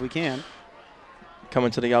happens if we can.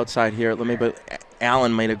 Coming to the outside here. But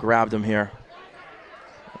Allen might have grabbed him here.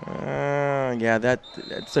 Yeah,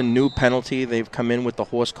 that's a new penalty. They've come in with the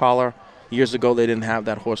horse collar. Years ago, they didn't have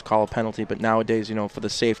that horse collar penalty, but nowadays, you know, for the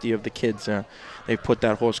safety of the kids, they've put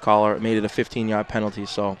that horse collar. It made it a 15-yard penalty,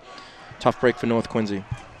 so tough break for North Quincy. All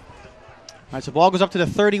right, so ball goes up to the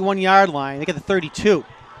 31-yard line. They get the 32.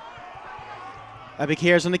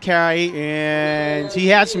 Abicares on the carry, and he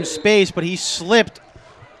had some space, but he slipped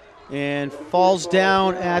and falls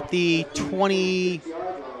down at the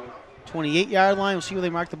 28-yard line. We'll see where they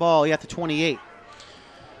mark the ball. Yeah, at the 28.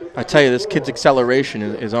 I tell you, this kid's acceleration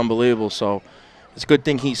is unbelievable, so it's a good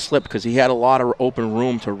thing he slipped because he had a lot of open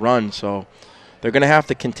room to run, so they're going to have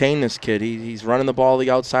to contain this kid. He's running the ball to the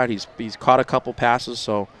outside. He's caught a couple passes,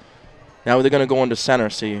 so now they're going to go into center,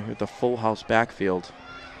 see, with the full house backfield.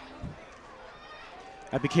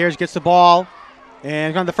 Abicares gets the ball,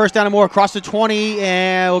 and on the first down and more across the 20,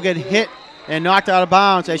 and will get hit and knocked out of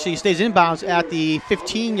bounds. Actually, he stays in bounds at the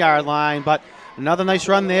 15-yard line, but another nice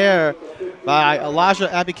run there by Elijah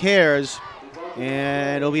Abicares,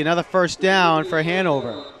 and it'll be another first down for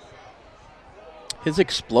Hanover. His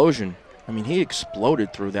explosion, I mean, he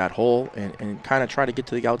exploded through that hole and kind of tried to get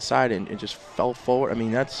to the outside and just fell forward. I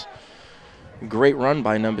mean, that's a great run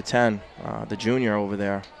by number 10, the junior over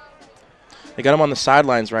there. They got him on the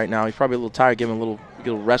sidelines right now. He's probably a little tired. Give him a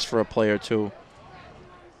little rest for a play or two.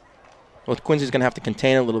 Well, Quincy's going to have to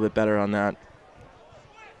contain a little bit better on that.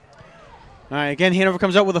 All right, again, Hanover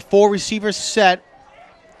comes out with a 4-receiver set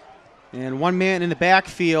and one man in the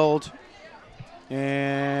backfield.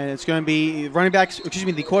 And it's going to be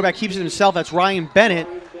the quarterback keeps it himself. That's Ryan Bennett.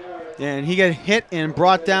 And he got hit and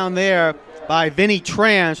brought down there by Vinny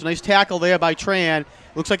Tran. So nice tackle there by Tran.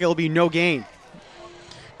 Looks like it'll be no gain.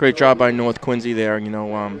 Great job by North Quincy there. You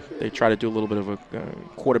know, they try to do a little bit of a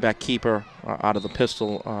quarterback keeper out of the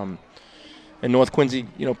pistol. And North Quincy,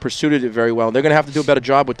 you know, pursued it very well. They're going to have to do a better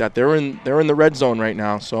job with that. They're in the red zone right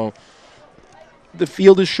now, so the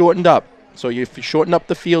field is shortened up. So if you shorten up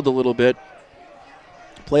the field a little bit,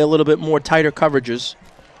 play a little bit more tighter coverages,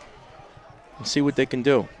 and see what they can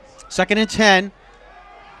do. 2nd and 10.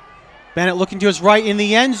 Bennett looking to his right in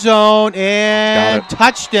the end zone, and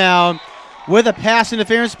touchdown with a pass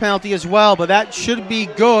interference penalty as well. But that should be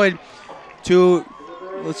good to,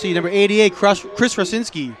 let's see, number 88, Chris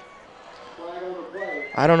Rasinski.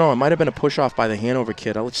 I don't know. It might have been a push-off by the Hanover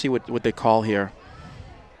kid. Let's see what they call here.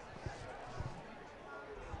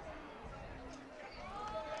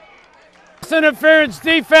 Interference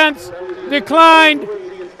defense declined.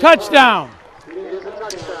 Touchdown.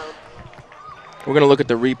 We're going to look at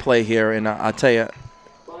the replay here, and I'll tell you,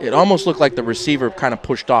 it almost looked like the receiver kind of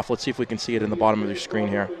pushed off. Let's see if we can see it in the bottom of the screen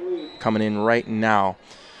here. Coming in right now.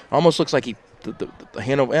 Almost looks like the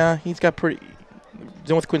Hanover, he's got pretty,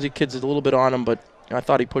 North Quincy kid's a little bit on him, but I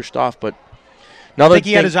thought he pushed off, but I think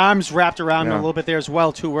he had his arms wrapped around him a little bit there as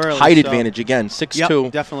well, too early. Height advantage again, 6'2".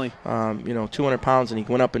 Yep, definitely. You know, 200 pounds, and he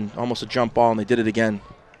went up and almost a jump ball, and they did it again.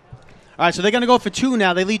 All right, so they're going to go for 2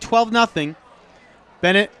 now. They lead 12-0.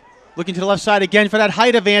 Bennett looking to the left side again for that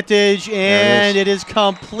height advantage, and it is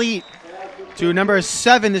complete to number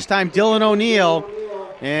 7 this time, Dylan O'Neill,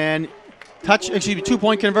 and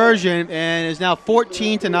 2-point conversion, and is now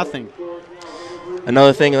 14-0.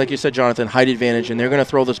 Another thing, like you said, Jonathan, height advantage, and they're going to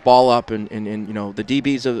throw this ball up, and you know, the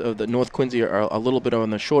DBs of the North Quincy are a little bit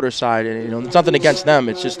on the shorter side, and you know, it's nothing against them.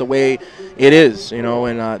 It's just the way it is, you know,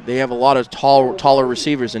 and they have a lot of taller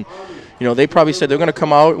receivers, and you know, they probably said they're going to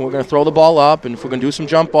come out and we're going to throw the ball up, and if we're going to do some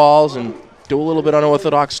jump balls and do a little bit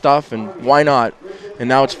unorthodox stuff, and why not? And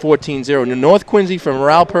now it's 14-0. And North Quincy, for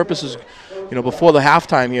morale purposes, you know, before the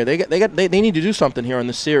halftime here, they need to do something here in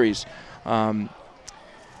this series.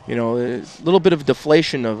 You know, a little bit of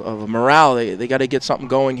deflation of morale. They got to get something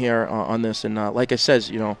going here on this. And like I says,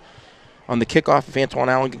 you know, on the kickoff, if Antoine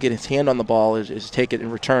Allen can get his hand on the ball, is take it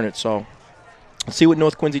and return it. So let's see what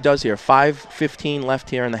North Quincy does here. 5:15 left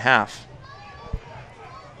here in the half.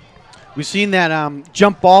 We've seen that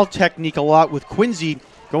jump ball technique a lot with Quincy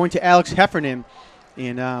going to Alex Heffernan.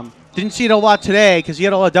 And didn't see it a lot today because he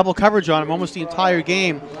had a lot of double coverage on him almost the entire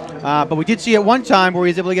game. But we did see it one time where he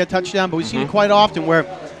was able to get a touchdown. But we've seen it quite often where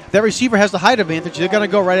that receiver has the height advantage. They're going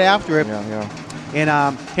to go right after it. Yeah.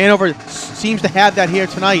 And Hanover seems to have that here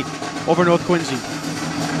tonight over North Quincy.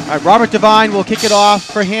 All right, Robert Devine will kick it off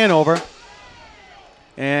for Hanover.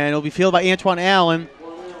 And it'll be fielded by Antoine Allen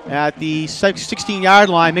at the 16-yard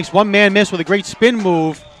line. Makes one man miss with a great spin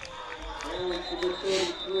move.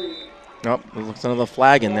 Oh, it looks another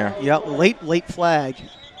flag in there. Yep, late flag.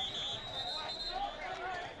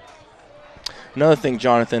 Another thing,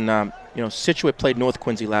 Jonathan, you know, Scituate played North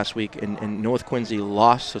Quincy last week, and North Quincy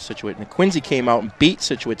lost to Scituate. And Quincy came out and beat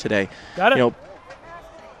Scituate today. Got it. You know,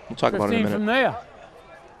 we'll talk about it in a minute. From there.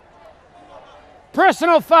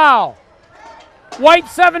 Personal foul. White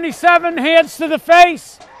 77, hands to the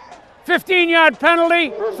face. 15-yard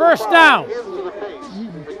penalty, first down.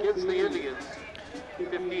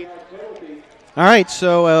 All right,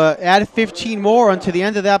 so add 15 more onto the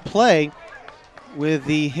end of that play with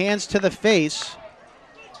the hands to the face.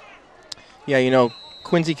 Yeah, you know,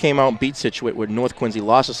 Quincy came out and beat Scituate where North Quincy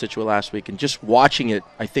lost to Scituate last week. And just watching it,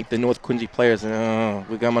 I think the North Quincy players,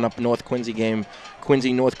 we're coming up North Quincy game,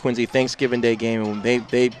 North Quincy Thanksgiving Day game, and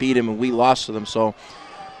they beat him and we lost to them. So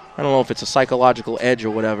I don't know if it's a psychological edge or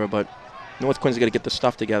whatever, but North Quincy got to get the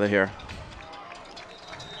stuff together here.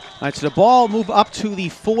 All right, so the ball move up to the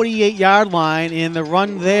 48-yard line, and the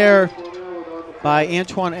run there by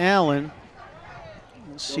Antoine Allen.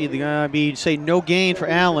 Let's see, they're going to be, say, no gain for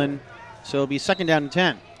Allen, so it'll be second down and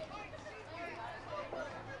 10.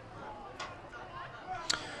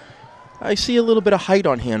 I see a little bit of height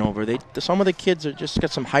on Hanover. Some of the kids are just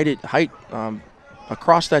got some height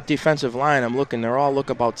across that defensive line. I'm looking; they're all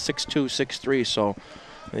look about 6'2", 6'3". So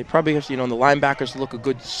they probably have, you know, the linebackers look a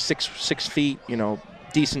good 6 feet. You know,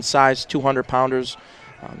 decent size, 200-pounders.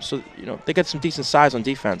 So you know they got some decent size on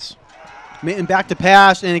defense. Mitten back to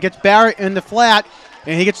pass, and it gets Barrett in the flat,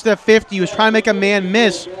 and he gets to the 50. He was trying to make a man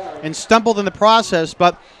miss and stumbled in the process,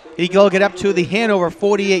 but he'll get up to the Hanover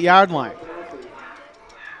 48-yard line.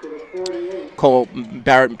 Cole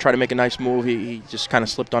Barrett tried to make a nice move. He just kind of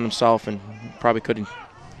slipped on himself and probably could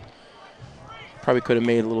have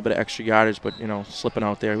made a little bit of extra yardage, but you know, slipping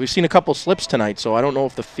out there. We've seen a couple slips tonight, so I don't know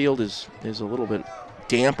if the field is a little bit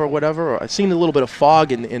damp or whatever. I've seen a little bit of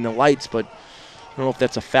fog in the lights, but I don't know if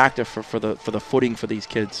that's a factor for the footing for these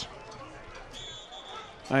kids.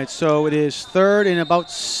 All right, so it is 3rd and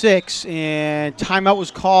about 6, and timeout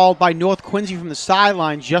was called by North Quincy from the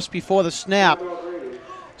sideline just before the snap.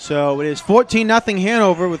 So it is 14-0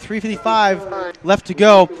 Hanover with 3:55 left to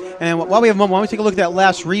go. And while we have a moment, why don't we take a look at that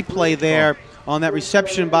last replay there on that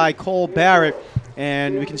reception by Cole Barrett,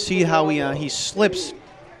 and we can see how he slips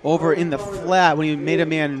over in the flat when he made a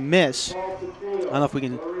man miss. I don't know if we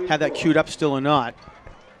can have that queued up still or not.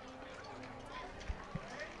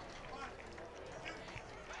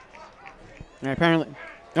 All right, apparently,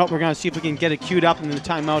 we're going to see if we can get it queued up in the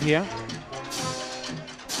timeout here.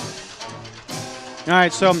 All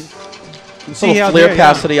right, so you can see how flare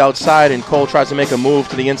pass to the outside, and Cole tries to make a move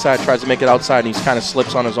to the inside, tries to make it outside, and he kind of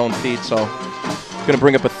slips on his own feet. So going to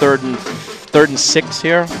bring up a third and 6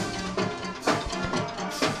 here.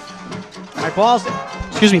 All right, ball's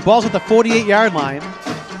at the 48-yard line.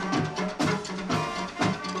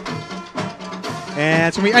 And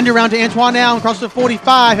it's going to be end around to Antoine Allen across the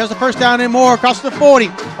 45. Has the first down and more across the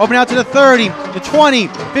 40. Open out to the 30, the 20,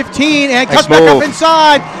 15, and cuts back up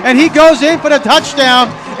inside. And he goes in for the touchdown.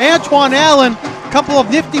 Antoine Allen, a couple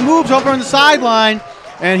of nifty moves over on the sideline,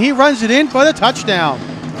 and he runs it in for the touchdown.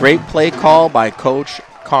 Great play call by Coach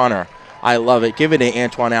Connor. I love it. Give it to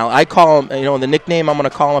Antoine Allen. I call him, you know, the nickname I'm going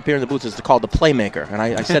to call him up here in the booth is called the Playmaker. And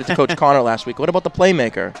I said it to Coach Connor last week. What about the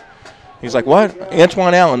Playmaker? He's like, what?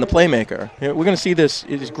 Antoine Allen, the Playmaker. We're going to see this.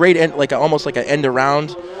 It's great, almost like an end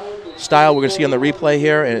around. style we're going to see on the replay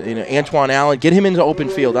here. And Antoine Allen, get him into open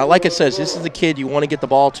field. Like it says, this is the kid you want to get the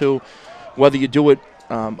ball to, whether you do it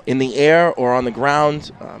in the air or on the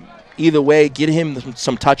ground. Either way, get him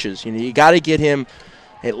some touches. You got to get him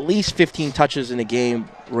at least 15 touches in a game,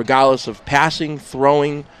 regardless of passing,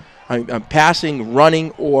 throwing, passing,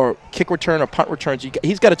 running, or kick return or punt returns.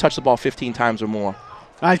 He's got to touch the ball 15 times or more.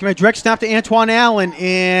 All right, he's going to direct snap to Antoine Allen,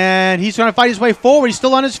 and he's going to fight his way forward. He's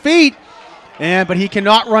still on his feet, but he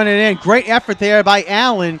cannot run it in. Great effort there by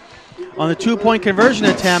Allen on the 2-point conversion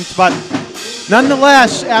attempt. But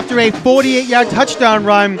nonetheless, after a 48-yard touchdown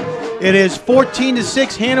run, it is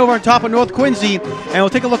 14-6, Hanover on top of North Quincy. And we'll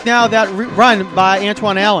take a look now at that run by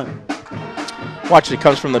Antoine Allen. Watch, it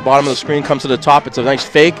comes from the bottom of the screen, comes to the top. It's a nice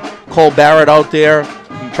fake. Cole Barrett out there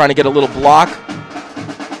trying to get a little block.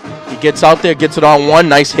 Gets out there, gets it on one.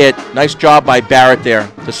 Nice hit. Nice job by Barrett there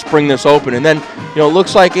to spring this open. And then, it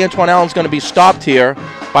looks like Antoine Allen's going to be stopped here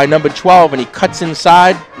by number 12, and he cuts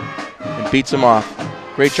inside and beats him off.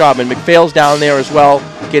 Great job. And McPhail's down there as well.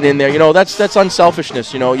 Get in there. That's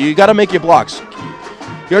unselfishness. You got to make your blocks.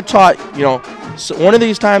 You're taught, so one of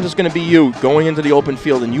these times it's going to be you going into the open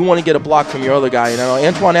field, and you want to get a block from your other guy.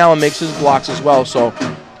 Antoine Allen makes his blocks as well. So,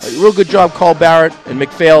 a real good job, Cole Barrett and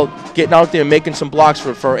McPhail, getting out there and making some blocks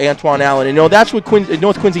for Antoine Allen. And, that's what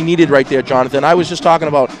North Quincy needed right there, Jonathan. I was just talking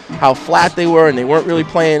about how flat they were, and they weren't really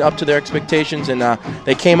playing up to their expectations, and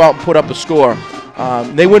they came out and put up a score.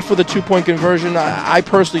 They went for the 2-point conversion. I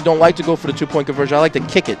personally don't like to go for the 2-point conversion. I like to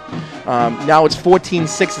kick it. Now it's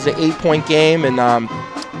 14-6. It's an 8-point game, and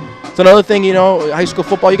it's another thing, high school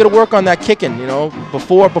football, you got to work on that kicking,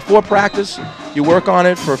 Before practice, you work on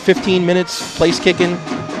it for 15 minutes, place kicking.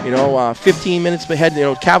 15 minutes ahead.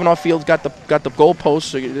 Kavanaugh Field's got the goalpost,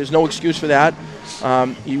 so there's no excuse for that.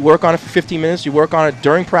 You work on it for 15 minutes. You work on it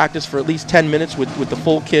during practice for at least 10 minutes with the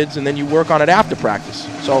full kids, and then you work on it after practice.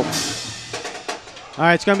 So, all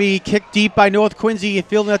right, it's going to be kicked deep by North Quincy,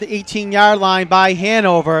 fielding at the 18-yard line by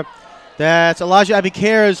Hanover. That's Elijah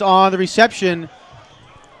Abicares on the reception,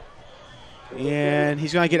 and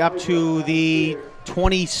he's going to get up to the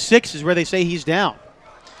 26 is where they say he's down.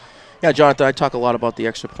 Yeah, Jonathan, I talk a lot about the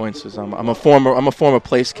extra points. I'm a former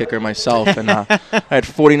place kicker myself, and I had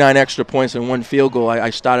 49 extra points and 1 field goal. I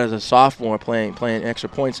started as a sophomore playing extra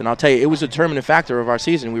points, and I'll tell you, it was a determining factor of our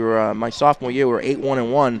season. We were my sophomore year, we were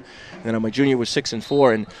 8-1-1, and then my junior was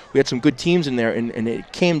 6-4, and we had some good teams in there, and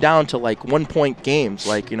it came down to like 1-point games.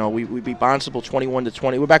 Like we beat Barnstable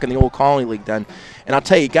 21-20. We're back in the old Colony League then, and I'll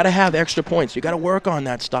tell you, got to have extra points. You got to work on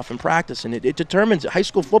that stuff in practice, and it determines. High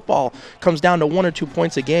school football comes down to 1 or 2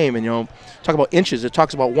 points a game, and talk about inches. It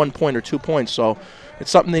talks about 1 point or 2 points. So it's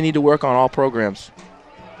something they need to work on all programs.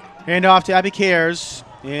 Hand off to Abicares,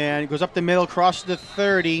 and it goes up the middle, crosses the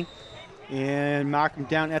 30, and mark him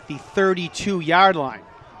down at the 32-yard line.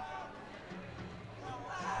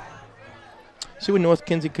 See what North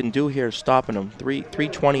Quincy can do here, stopping them.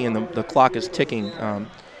 3:20 and the clock is ticking.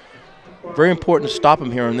 Very important to stop them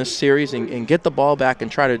here in this series and get the ball back and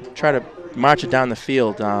try to march it down the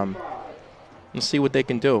field and see what they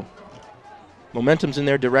can do. Momentum's in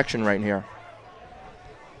their direction right here.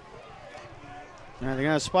 Now they're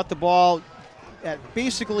going to spot the ball at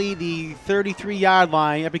basically the 33-yard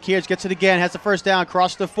line. Abicares gets it again, has the first down,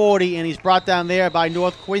 across the 40, and he's brought down there by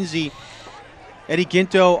North Quincy. Eddie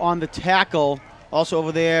Ginto on the tackle. Also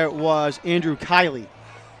over there was Andrew Kiley.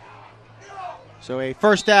 So a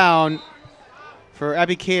first down for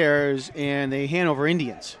Abicares and the Hanover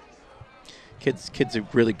Indians. Kid's a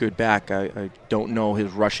really good back. I don't know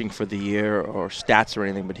his rushing for the year or stats or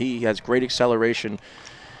anything, but he has great acceleration,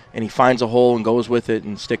 and he finds a hole and goes with it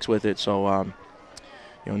and sticks with it. So,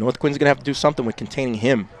 North Quincy's going to have to do something with containing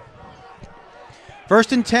him.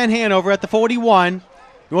 1st and 10 Hanover at the 41.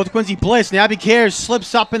 North Quincy blitz. Now Abicares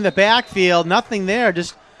slips up in the backfield. Nothing there,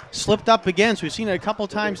 just slipped up again. So we've seen it a couple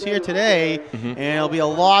times here today, and it'll be a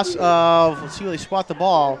loss of, let's see where they spot the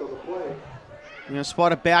ball.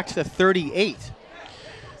 Spot it back to the 38.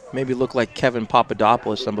 Maybe look like Kevin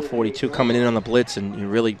Papadopoulos, number 42, coming in on the blitz, and he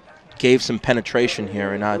really gave some penetration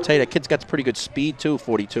here. And I'll tell you, that kid's got pretty good speed too,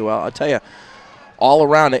 42. I'll tell you, all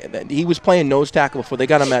around, he was playing nose tackle before. They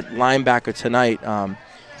got him at linebacker tonight.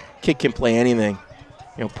 Kid can play anything.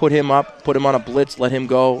 Put him up, put him on a blitz, let him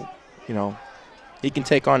go. He can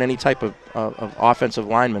take on any type of offensive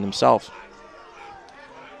lineman himself.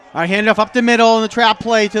 All right, handoff up the middle in the trap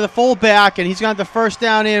play to the fullback, and he's got the first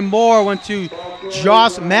down in. Moore went to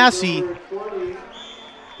Josh Massey.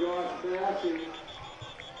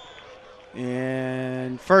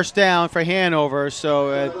 And first down for Hanover. So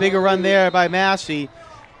a bigger run there by Massey.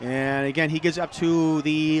 And again, he gets up to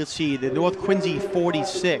the, the North Quincy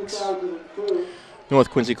 46. North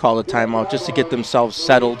Quincy called a timeout just to get themselves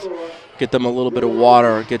settled, get them a little bit of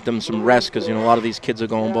water, get them some rest, because a lot of these kids are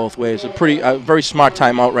going both ways. A very smart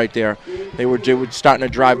timeout right there. They were starting to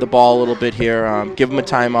drive the ball a little bit here. Give them a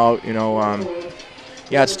timeout.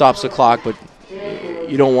 Yeah, it stops the clock, but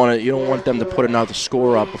you don't want them to put another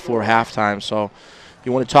score up before halftime. So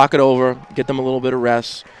you want to talk it over, get them a little bit of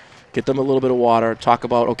rest, get them a little bit of water. Talk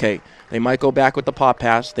about, okay, they might go back with the pop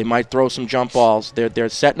pass, they might throw some jump balls. They're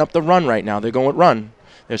setting up the run right now. They're going run.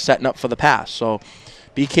 They're setting up for the pass. So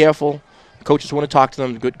be careful. Coaches want to talk to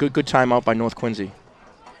them. Good timeout by North Quincy.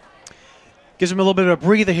 Gives them a little bit of a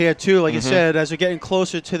breather here too. Like I said, as we're getting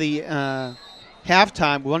closer to the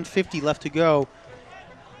halftime, 1:50 left to go.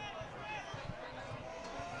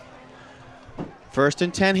 1st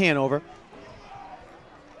and 10, Hanover.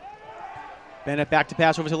 Bennett back to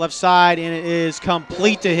pass over to the left side, and it is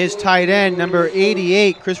complete to his tight end, number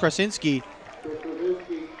 88, Chris Rosinski.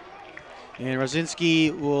 And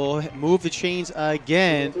Rosinski will move the chains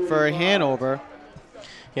again for Hanover.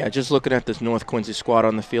 Yeah, just looking at this North Quincy squad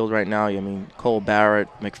on the field right now, Cole Barrett,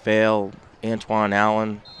 McPhail, Antoine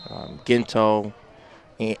Allen, Ginto,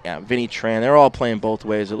 Vinny Tran, they're all playing both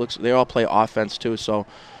ways. They all play offense too, so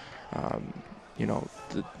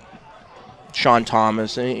Sean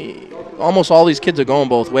Thomas, almost all these kids are going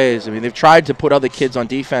both ways. They've tried to put other kids on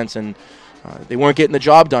defense, and they weren't getting the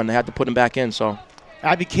job done. They had to put them back in. So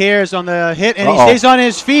Abby cares on the hit, and he stays on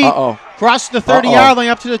his feet. Crossed the 30-yard line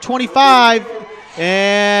up to the 25,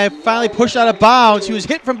 and finally pushed out of bounds. He was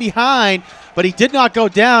hit from behind, but he did not go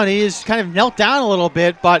down. He just kind of knelt down a little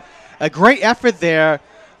bit, but a great effort there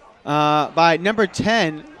by number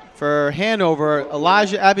 10 for Hanover,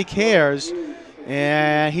 Elijah Abby cares.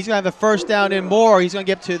 And he's going to have the first down and more. He's going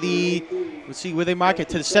to get to the, let's see where they mark it,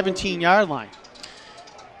 to the 17-yard line.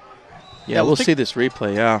 Yeah, we'll see this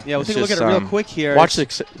replay, yeah. Yeah, we'll take a look at it real quick here. Watch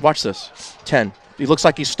this. 10. He looks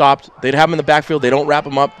like he stopped. They'd have him in the backfield. They don't wrap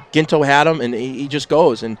him up. Ginto had him, and he just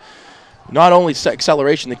goes. And not only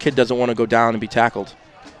acceleration, the kid doesn't want to go down and be tackled.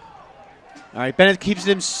 All right, Bennett keeps it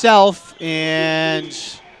himself,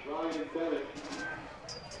 and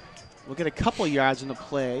we'll get a couple yards in the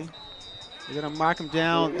play. They're going to mark him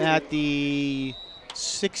down at the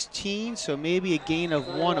 16, so maybe a gain of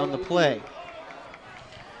 1 on the play.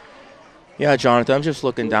 Yeah, Jonathan, I'm just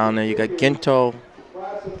looking down there. You got Ginto,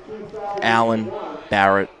 Allen,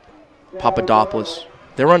 Barrett, Papadopoulos.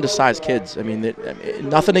 They're undersized kids.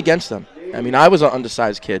 Nothing against them. I was an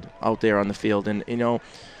undersized kid out there on the field, and,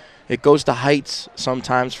 it goes to heights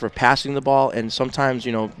sometimes for passing the ball, and sometimes,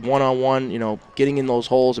 one-on-one, getting in those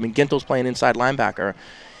holes. Ginto's playing inside linebacker.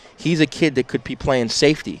 He's a kid that could be playing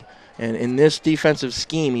safety. And in this defensive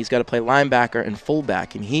scheme, he's got to play linebacker and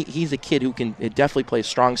fullback. And he's a kid who can definitely play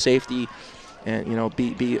strong safety and,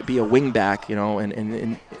 be a wing back,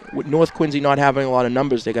 And with North Quincy not having a lot of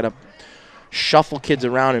numbers, they got to shuffle kids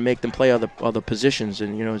around and make them play other positions.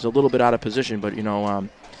 And, he's a little bit out of position. But,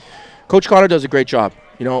 Coach Connor does a great job.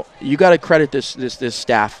 You got to credit this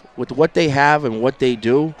staff with what they have and what they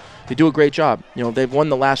do. They do a great job. They've won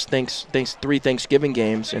the last 3 Thanksgiving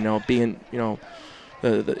games, being,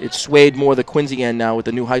 it's swayed more the Quincy end now with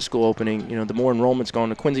the new high school opening. The more enrollments going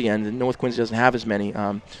to Quincy end, and North Quincy doesn't have as many.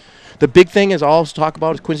 The big thing is I always talk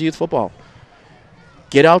about is Quincy youth football.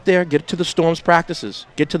 Get out there, get to the Storms practices,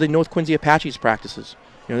 get to the North Quincy Apaches practices.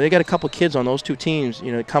 They got a couple kids on those two teams,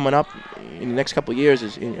 coming up in the next couple of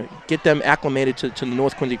years. Get them acclimated to the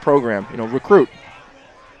North Quincy program. Recruit.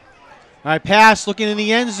 All right, pass looking in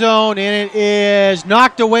the end zone, and it is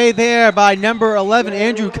knocked away there by number 11,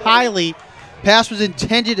 Andrew Kiley. Pass was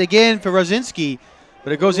intended again for Rosinski,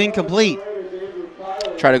 but it goes incomplete.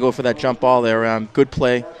 Try to go for that jump ball there. Good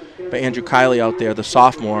play by Andrew Kiley out there, the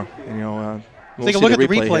sophomore. We'll take a look at the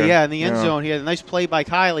replay. Here. In the end zone. He had a nice play by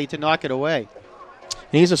Kiley to knock it away.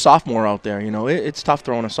 And he's a sophomore out there. It's tough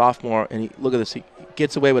throwing a sophomore. And look at this. He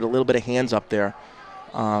gets away with a little bit of hands up there.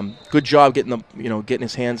 Good job getting getting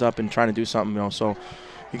his hands up and trying to do something. So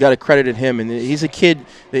you got to credit him. And he's a kid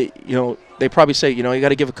that they probably say you got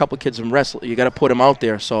to give a couple kids some rest. You got to put him out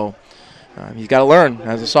there. So he's got to learn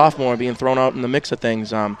as a sophomore, being thrown out in the mix of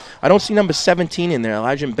things. I don't see number 17 in there,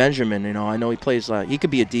 Elijah Benjamin. I know he plays. He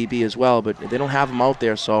could be a DB as well, but they don't have him out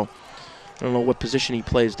there. So I don't know what position he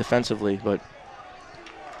plays defensively, but.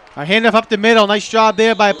 A handoff up the middle. Nice job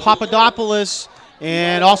there by Papadopoulos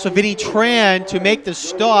and also Vinny Tran to make the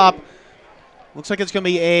stop. Looks like it's going to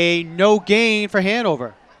be a no gain for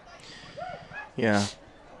Hanover. Yeah.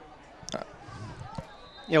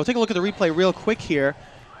 We'll take a look at the replay real quick here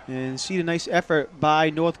and see the nice effort by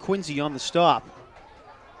North Quincy on the stop.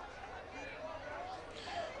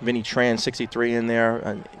 Vinny Tran, 63 in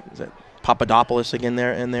there. Papadopoulos again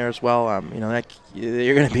in there as well. You know, that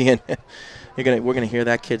you're going to be in. We're going to hear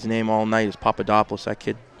that kid's name all night. Is Papadopoulos? That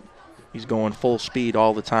kid, he's going full speed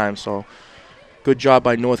all the time. So good job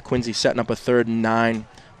by North Quincy setting up a 3rd and 9,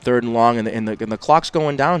 3rd and long, and the clock's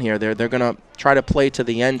going down here. They're going to try to play to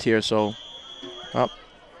the end here. So,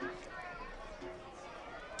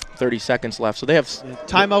 30 seconds left. So they have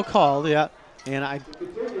timeout called. Yeah, and I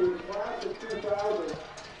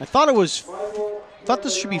thought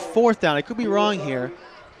this should be 4th down. I could be wrong here.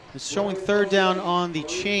 It's showing 3rd down on the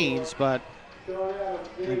chains, but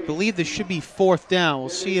I believe this should be 4th down. We'll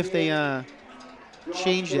see if they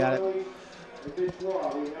change that.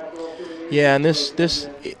 Yeah, and this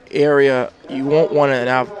area, you won't want to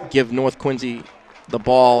now give North Quincy the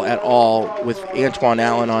ball at all with Antoine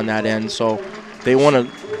Allen on that end. So they want to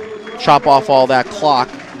chop off all that clock,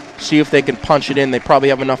 see if they can punch it in. They probably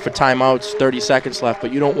have enough for timeouts, 30 seconds left,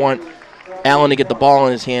 but you don't want Allen to get the ball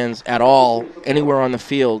in his hands at all anywhere on the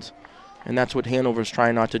field. And that's what Hanover's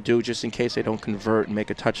trying not to do, just in case they don't convert and make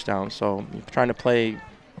a touchdown. So you're trying to play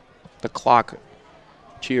the clock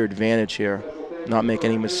to your advantage here, not make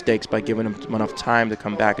any mistakes by giving them enough time to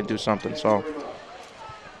come back and do something. So, all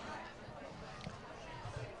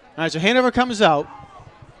right, so Hanover comes out.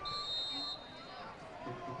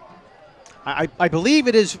 I believe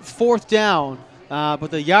it is 4th down, but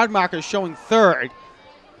the yard marker is showing 3rd.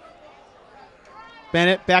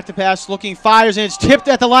 Bennett back to pass, looking, fires, and it's tipped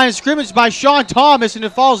at the line of scrimmage by Sean Thomas, and it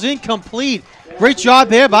falls incomplete. Great job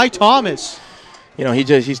there by Thomas. You know,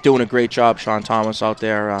 he's doing a great job, Sean Thomas, out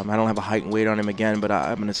there. I don't have a height and weight on him again, but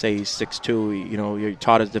I'm going to say he's 6'2". You know, you're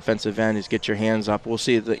taught as defensive end is get your hands up. We'll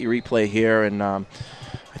see the replay here, and I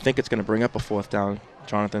think it's going to bring up a 4th down,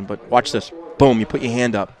 Jonathan. But watch this. Boom, you put your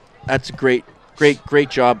hand up. That's a great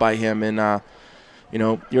job by him. And, you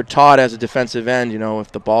know, you're taught as a defensive end, you know,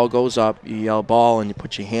 if the ball goes up, you yell ball and you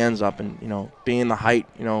put your hands up. And, you know, being the height,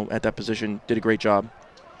 you know, at that position, did a great job.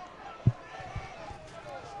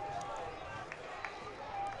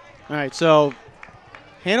 All right, so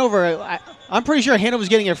Hanover, I'm pretty sure Hanover's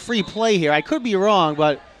getting a free play here. I could be wrong,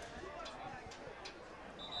 but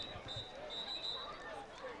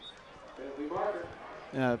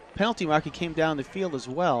penalty marker came down the field as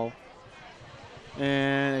well.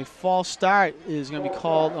 And a false start is going to be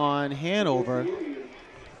called on Hanover.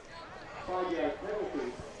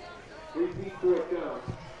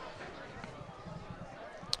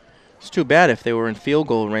 It's too bad. If they were in field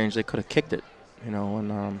goal range, they could have kicked it, you know,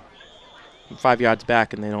 and 5 yards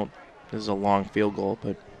back, and they don't. This is a long field goal,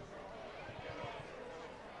 but.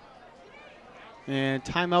 And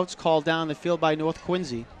timeouts called down the field by North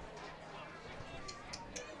Quincy.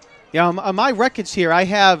 Yeah, on my records here, I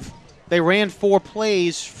have they ran 4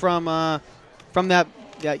 plays from that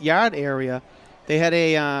yard area. They had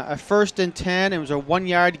a 1st and 10. It was a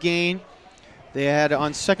 1-yard gain. They had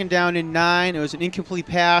on 2nd down and 9. It was an incomplete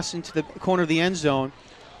pass into the corner of the end zone.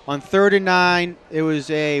 On 3rd and 9, it was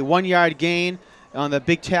a 1-yard gain on the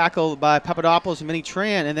big tackle by Papadopoulos and Minnie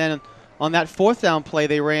Tran. And then on that 4th down play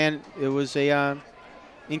they ran, it was a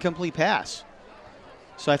incomplete pass.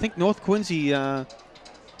 So I think North Quincy, I'm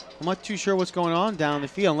not too sure what's going on down the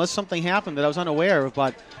field, unless something happened that I was unaware of.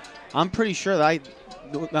 But I'm pretty sure that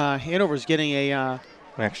Hanover's getting an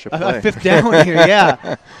extra play. A 5th down here,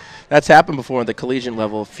 yeah. That's happened before at the collegiate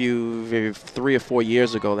level. 3 or 4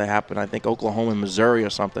 years ago that happened. I think Oklahoma and Missouri or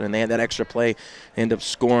something, and they had that extra play. They end up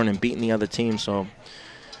scoring and beating the other team. So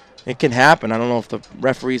it can happen. I don't know if the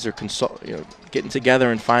referees are getting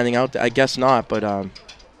together and finding out. I guess not, but I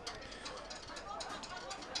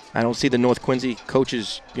don't see the North Quincy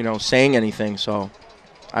coaches, saying anything. So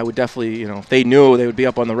I would definitely, if they knew, they would be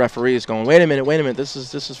up on the referees going, wait a minute, this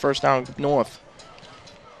is first down North.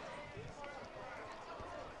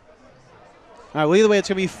 All right, well, either way, it's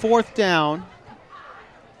going to be 4th down.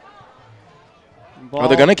 Ball,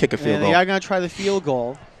 they're going to kick a field goal. They are going to try the field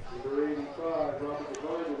goal.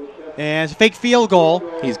 And it's a fake field goal.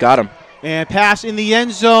 He's got him. And pass in the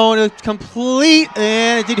end zone. It's complete.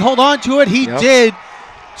 And did he hold on to it? He did,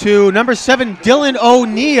 to number 7, Dylan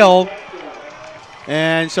O'Neill.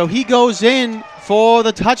 And so he goes in for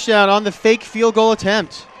the touchdown on the fake field goal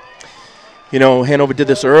attempt. Hanover did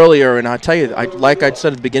this earlier, and I'll tell you, like I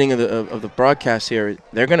said at the beginning of the broadcast here,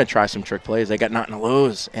 they're going to try some trick plays. They got nothing to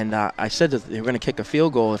lose. And I said that they were going to kick a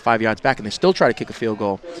field goal at 5 yards back, and they still try to kick a field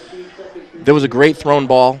goal. There was a great thrown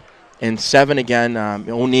ball, and 7 again,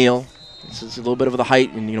 O'Neill. This is a little bit of the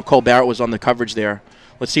height, and, Cole Barrett was on the coverage there.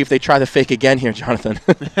 Let's see if they try the fake again here, Jonathan.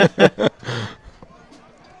 All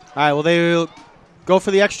right, well, they will go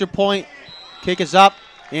for the extra point. Kick is up,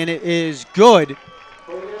 and it is good.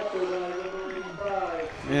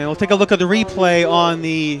 And we'll take a look at the replay on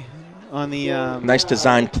the Nice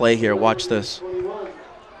design play here. Watch this.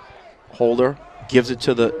 Holder gives it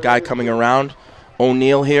to the guy coming around.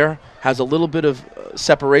 O'Neal here has a little bit of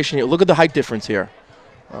separation here. Look at the height difference here.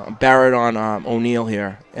 Barrett on O'Neal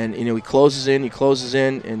here. And, he closes in,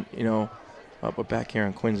 and, we're back here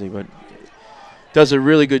on Quincy, but does a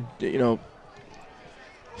really good,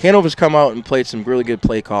 Hanover's come out and played some really good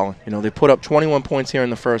play calling. They put up 21 points here in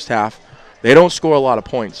the first half. They don't score a lot of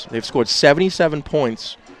points. They've scored 77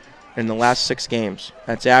 points in the last 6 games.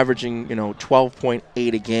 That's averaging, 12.8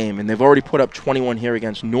 a game, and they've already put up 21 here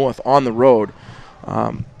against North on the road.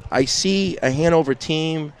 I see a Hanover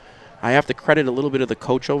team. I have to credit a little bit of the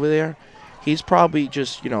coach over there. He's probably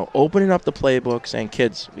just, opening up the playbook, saying,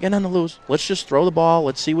 kids, we got nothing to lose. Let's just throw the ball.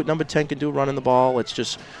 Let's see what number 10 can do running the ball. Let's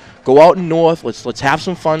just go out in North. Let's have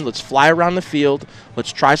some fun. Let's fly around the field.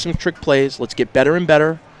 Let's try some trick plays. Let's get better and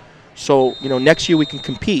better. So, next year we can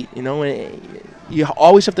compete. You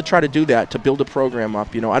always have to try to do that to build a program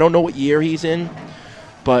up. I don't know what year he's in,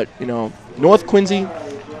 but, North Quincy,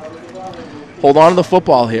 hold on to the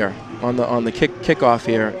football here on the kickoff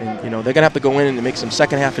here. And, they're going to have to go in and make some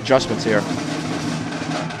second-half adjustments here.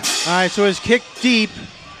 All right, so it's kicked deep,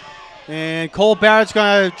 and Cole Barrett's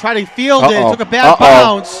going to try to field it. Took a bad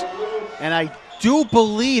bounce, and I do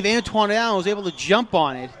believe Antoine Allen was able to jump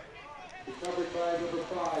on it.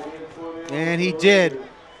 And he did.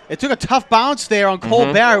 It took a tough bounce there on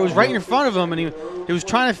Cole Barrett. It was right in front of him, and he was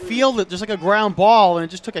trying to field it just like a ground ball, and it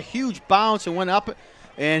just took a huge bounce and went up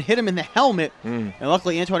and hit him in the helmet. And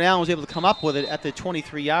luckily, Antoine Allen was able to come up with it at the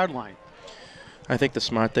 23-yard line. I think the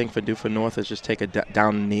smart thing for North is just take a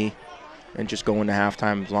down knee and just go into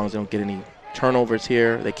halftime as long as they don't get any turnovers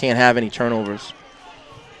here. They can't have any turnovers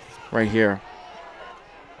right here.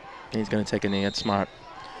 And he's going to take a knee. That's smart.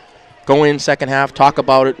 Go in second half, talk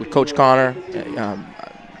about it with Coach Connor.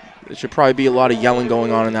 There should probably be a lot of yelling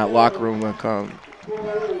going on in that locker room.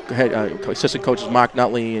 Assistant coaches Mark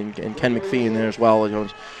Nutley and Ken McPhee in there as well.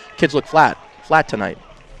 Kids look flat tonight.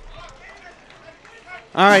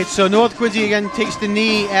 All right, so North Quincy again takes the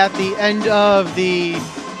knee at the end of the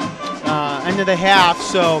half.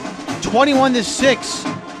 So 21-6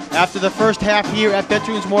 after the first half here at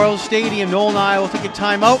Veterans Memorial Stadium. Noel and I will take a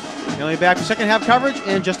timeout. We'll be back for second half coverage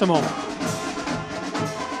in just a moment.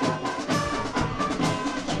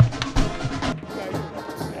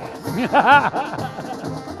 Look at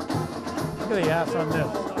the ass on this.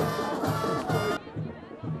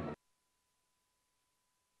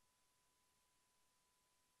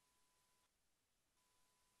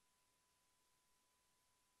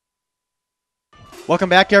 Welcome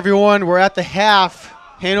back, everyone. We're at the half.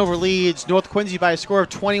 Hanover leads North Quincy by a score of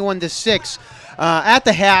 21-6. At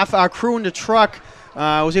the half, our crew in the truck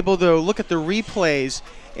was able to look at the replays,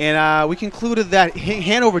 and we concluded that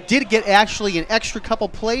Hanover did get actually an extra couple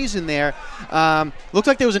plays in there. Looked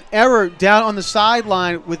like there was an error down on the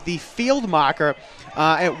sideline with the field marker.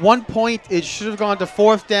 At one point, it should have gone to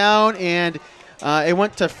fourth down, and it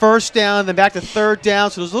went to first down, then back to third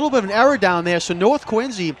down. So there's a little bit of an error down there. So North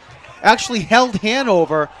Quincy actually held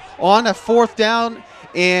Hanover on a fourth down,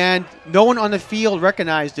 and no one on the field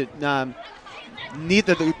recognized it.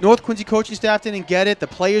 Neither the North Quincy coaching staff didn't get it, the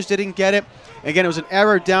players didn't get it. Again, it was an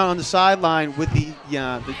error down on the sideline with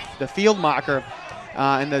the field marker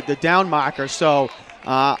and the down marker. So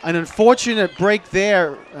an unfortunate break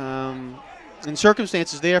there in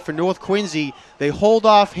circumstances there for North Quincy. They hold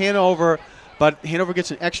off Hanover, but Hanover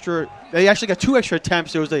gets an extra. They actually got 2 extra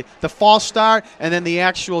attempts. There was the false start and then the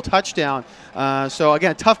actual touchdown. So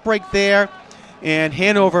again, a tough break there, and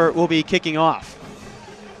Hanover will be kicking off.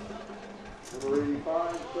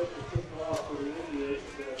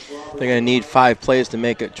 They're going to need 5 plays to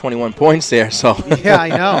make it 21 points there. So yeah, I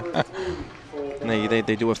know. And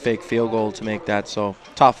they do a fake field goal to make that so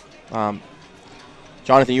tough.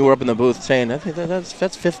 Jonathan, you were up in the booth saying, I think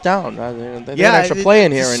that's fifth down. They got extra play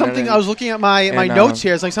in here. Something I was looking at my notes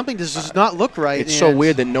here. It's like something does not look right. It's so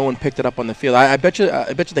weird that no one picked it up on the field. I bet you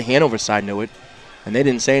the Hanover side knew it, and they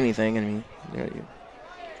didn't say anything. I mean,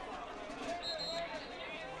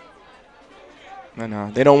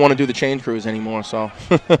 and they don't want to do the chain crews anymore. So.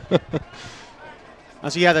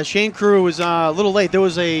 So yeah, the chain crew was a little late. There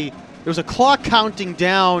was a clock counting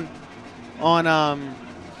down on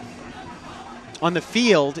the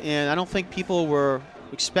field, and I don't think people were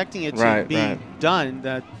expecting it to be done.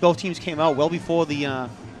 Both teams came out well before the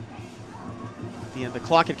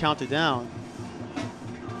clock had counted down.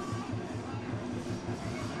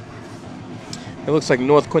 It looks like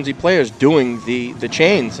North Quincy players doing the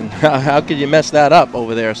chains, and how could you mess that up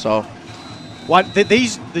over there? So,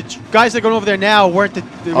 the guys that are going over there now weren't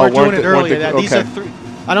doing it earlier. These are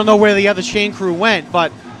I don't know where the other chain crew went,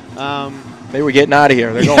 but They were getting out of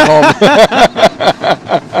here. They're going home.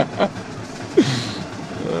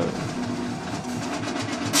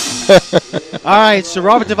 All right, so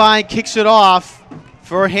Robert Devine kicks it off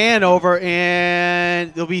for Hanover,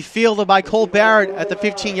 and it'll be fielded by Cole Barrett at the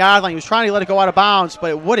 15-yard line. He was trying to let it go out of bounds, but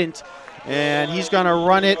it wouldn't, and he's going to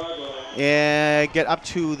run it and get up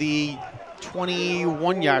to the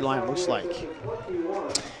 21-yard line, it looks like.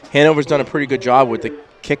 Hanover's done a pretty good job with the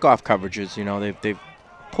kickoff coverages. You know, they've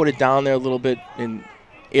put it down there a little bit in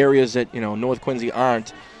areas that, you know, North Quincy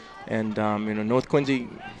aren't. And, you know, North Quincy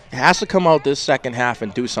has to come out this second half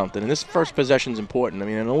and do something. And this first possession is important. I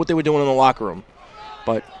mean, I know what they were doing in the locker room,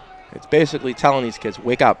 but it's basically telling these kids,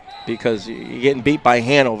 wake up, because you're getting beat by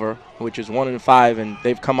Hanover, which is 1-5, and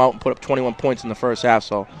they've come out and put up 21 points in the first half.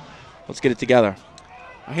 So let's get it together.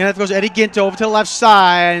 Here goes Eddie Ginto over to the left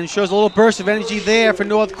side and shows a little burst of energy there for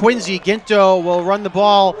North Quincy. Ginto will run the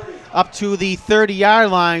ball up to the 30-yard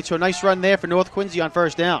line, so a nice run there for North Quincy on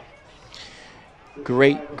first down.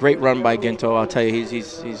 Great run by Ginto. I'll tell you,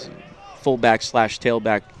 he's fullback /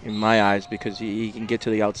 tailback in my eyes, because he can get to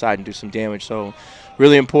the outside and do some damage. So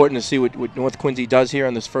really important to see what North Quincy does here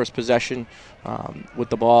on this first possession with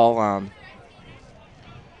the ball. You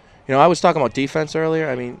know, I was talking about defense earlier.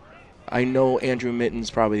 I mean, I know Andrew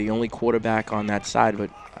Mitten's probably the only quarterback on that side, but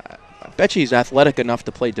I bet you he's athletic enough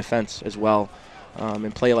to play defense as well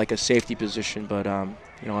and play like a safety position. But,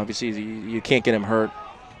 you know, obviously you can't get him hurt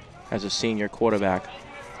as a senior quarterback.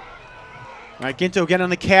 All right, Ginto again on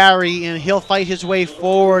the carry, and he'll fight his way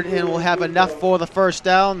forward, and will have enough for the first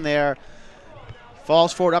down there.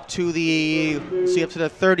 Falls forward up to the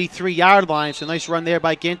 33-yard line. So nice run there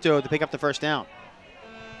by Ginto to pick up the first down.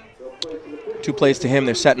 2 plays to him.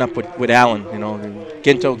 They're setting up with Allen. You know,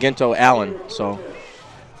 Ginto, Allen. So,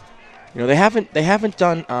 you know, they haven't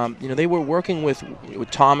done. You know, they were working with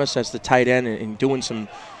Thomas as the tight end and doing some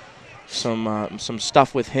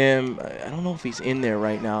stuff with him. I don't know if he's in there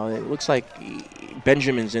right now. It looks like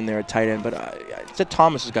Benjamin's in there at tight end, but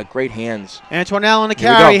Thomas has got great hands. Antoine Allen the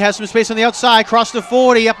carry, has some space on the outside, cross the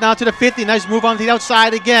 40, up now to the 50. Nice move on to the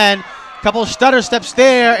outside again. Couple of stutter steps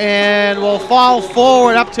there, and will fall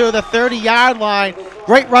forward up to the 30-yard line.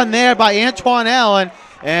 Great run there by Antoine Allen,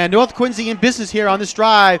 and North Quincy in business here on this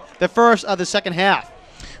drive, the first of the second half.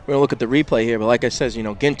 We're gonna look at the replay here, but like I said, you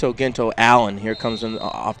know, Ginto, Allen here comes in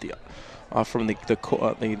from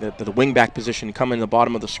the wing back position, come in the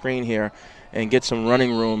bottom of the screen here and get some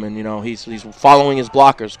running room. And, you know, he's following his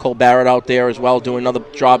blockers. Cole Barrett out there as well doing another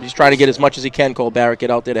job. He's trying to get as much as he can. Cole Barrett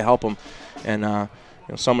get out there to help him, and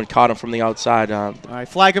you know, someone caught him from the outside. All right,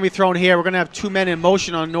 flag gonna be thrown here. We're gonna have 2 men in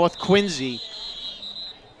motion on North Quincy.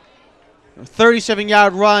 A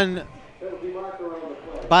 37-yard run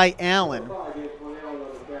by Allen.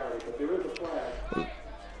 I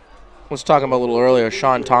was talking about a little earlier,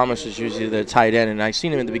 Sean Thomas is usually the tight end, and I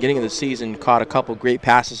seen him at the beginning of the season, caught a couple great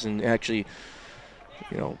passes and actually,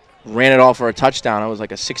 you know, ran it all for a touchdown. It was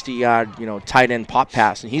like a 60-yard, you know, tight end pop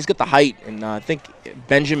pass, and he's got the height, and I think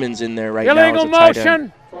Benjamin's in there right now as a tight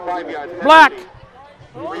end. Black.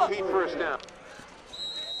 Repeat first down.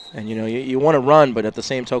 And, you know, you want to run, but at the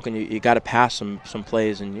same token, you got to pass some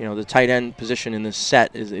plays, and, you know, the tight end position in this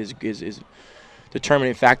set is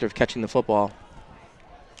determining factor of catching the football.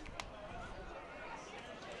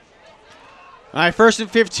 All right, 1st and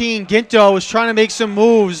 15. Ginto was trying to make some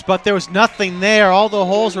moves, but there was nothing there. All the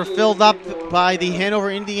holes were filled up by the Hanover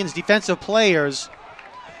Indians defensive players.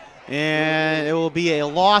 And it will be a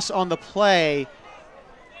loss on the play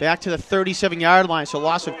back to the 37-yard line, so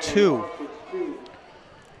loss of 2.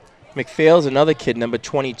 McPhail's another kid, number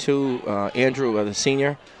 22, Andrew, the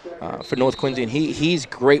senior for North Quincy, and he's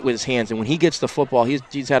great with his hands. And when he gets the football,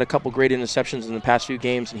 he's had a couple great interceptions in the past few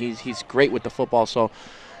games, and he's great with the football. So,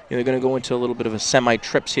 you know, they're going to go into a little bit of a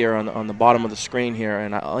semi-trips here on the bottom of the screen here,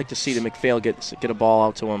 and I like to see the McPhail get a ball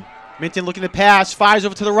out to him. Minton looking to pass, fires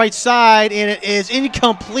over to the right side, and it is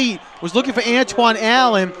incomplete. Was looking for Antoine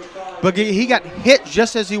Allen, but he got hit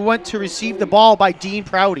just as he went to receive the ball by Dean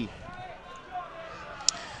Prouty.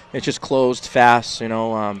 It just closed fast, you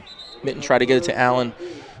know. Minton tried to get it to Allen.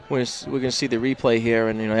 We're going to see the replay here,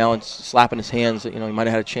 and, you know, Allen's slapping his hands. You know, he might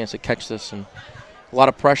have had a chance to catch this, and a lot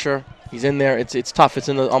of pressure. He's in there. It's tough. It's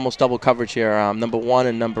in the almost double coverage here. Number 1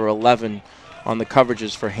 and number 11 on the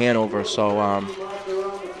coverages for Hanover. So, all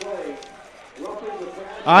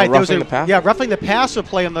right, roughing the pass. Yeah, roughing the passer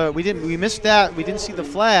play on the. We missed that. We didn't see the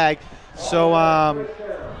flag. So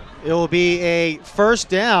it will be a first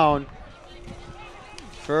down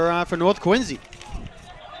for North Quincy.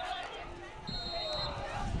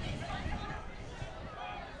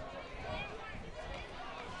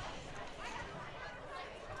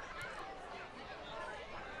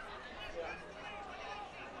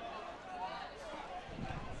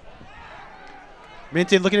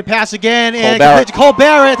 Minton looking to pass again, Cole and Barrett. Cole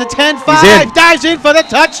Barrett at the 10-5, dives in for the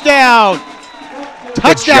touchdown.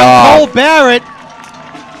 Touchdown, Cole Barrett.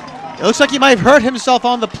 It looks like he might have hurt himself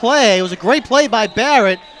on the play. It was a great play by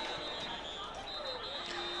Barrett.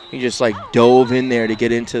 He just like dove in there to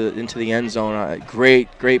get into the end zone. Great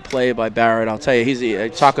play by Barrett. I'll tell you,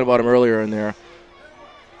 he's talking about him earlier in there.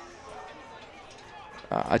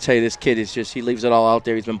 I tell you, this kid is he leaves it all out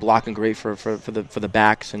there. He's been blocking great for the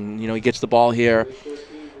backs, and he gets the ball here,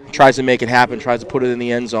 tries to make it happen, tries to put it in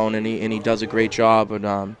the end zone, and he does a great job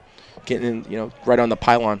of getting in, right on the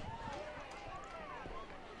pylon.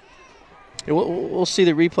 We'll see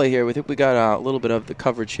the replay here. We think we got a little bit of the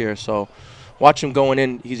coverage here, so watch him going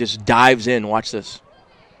in. He just dives in. Watch this.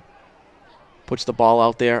 Puts the ball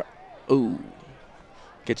out there. Ooh.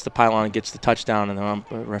 Gets the pylon and gets the touchdown, and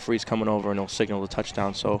the referee's coming over and he'll signal the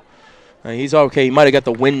touchdown. So he's okay. He might have got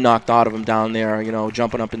the wind knocked out of him down there,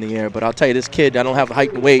 jumping up in the air. But I'll tell you, this kid, I don't have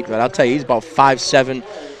height and weight, but I'll tell you, he's about 5'7",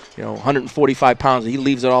 145 pounds. He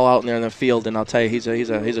leaves it all out in there in the field, and I'll tell you, he's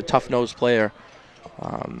a tough-nosed player.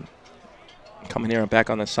 Coming here and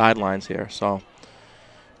back on the sidelines here. So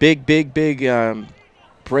big break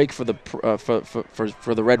for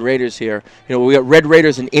the Red Raiders here. We got Red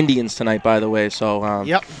Raiders and Indians tonight, by the way. So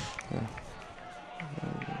yep.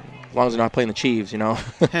 As long as they're not playing the Chiefs,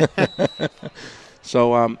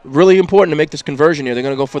 So really important to make this conversion here. They're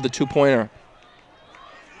going to go for the 2-pointer.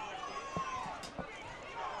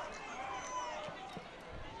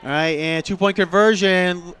 All right, and 2-point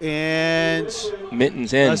conversion, and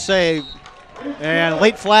Minton's in. Let's say, and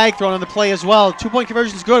late flag thrown on the play as well. 2-point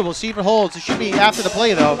conversion is good. We'll see if it holds. It should be after the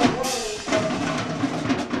play, though.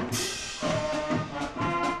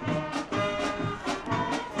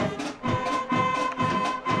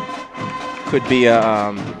 Could be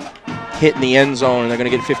a hit in the end zone, and they're going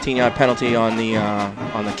to get a 15-yard penalty on the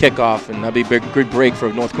kickoff, and that'd be a good break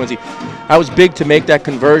for North Quincy. That was big to make that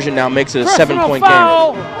conversion. Now makes it a 7-point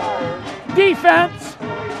game. Defense.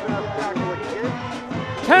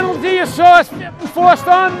 Penalty enforced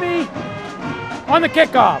on the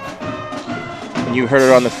kickoff. And you heard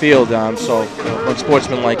it on the field, so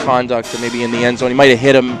unsportsmanlike conduct, maybe in the end zone. He might have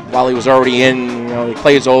hit him while he was already in. The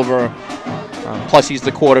play is over. Plus, he's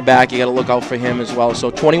the quarterback. You got to look out for him as well. So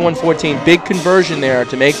 21-14, big conversion there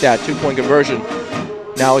to make that 2-point conversion.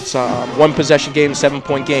 Now it's a one-possession game,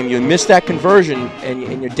 7-point game. You miss that conversion,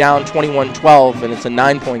 and you're down 21-12, and it's a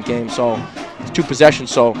 9-point game. So it's 2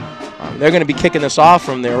 possessions. So they're going to be kicking this off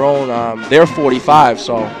from their own, their 45.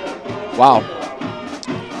 So, wow.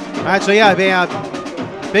 All right, so yeah,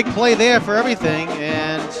 big play there for everything,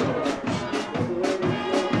 and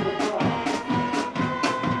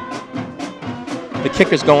the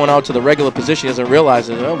kicker's going out to the regular position. He doesn't realize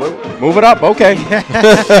it. Oh, move it up. Okay.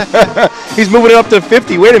 He's moving it up to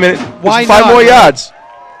 50. Wait a minute. Why 5 not, more right? yards.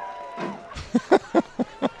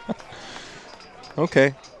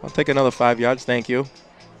 Okay. I'll take another 5 yards. Thank you.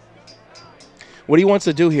 What he wants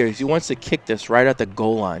to do here is he wants to kick this right at the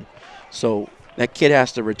goal line. So that kid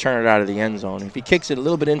has to return it out of the end zone. If he kicks it a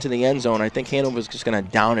little bit into the end zone, I think Hanover's just going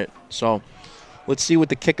to down it. So let's see what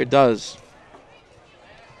the kicker does.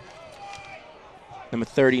 Number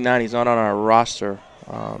 39, he's not on our roster.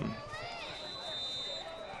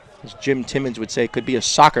 As Jim Timmons would say, could be a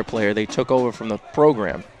soccer player they took over from the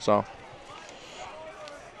program. So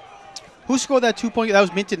who scored that 2-point? That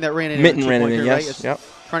was Minton that ran it in. Minton ran it in, yes. Right? Yep.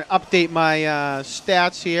 Trying to update my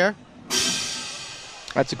stats here.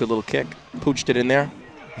 That's a good little kick. Pooched it in there.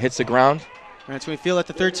 Hits the ground. And it's going to field at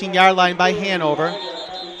the 13-yard line by Hanover.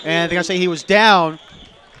 And they're going to say he was down.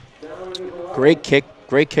 Great kick.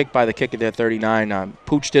 Great kick by the kicker there, 39.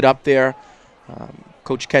 Pooched it up there.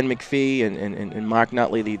 Coach Ken McPhee and Mark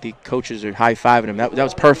Nutley, the coaches are high-fiving him. That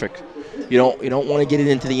was perfect. You don't want to get it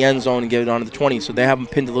into the end zone and get it onto the 20, so they have him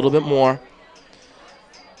pinned a little bit more.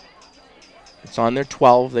 It's on their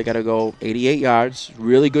 12. They got to go 88 yards.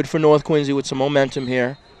 Really good for North Quincy with some momentum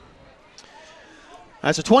here.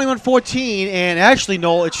 That's a 21-14, and actually,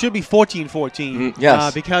 Noel, it should be 14-14.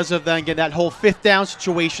 Yes. Because of again, that whole 5th down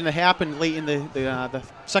situation that happened late in the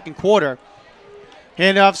second quarter.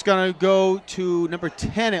 Handoff's going to go to number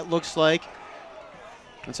 10, it looks like.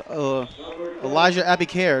 That's Elijah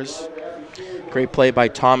Abikares. Great play by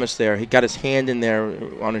Thomas there. He got his hand in there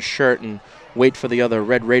on his shirt and wait for the other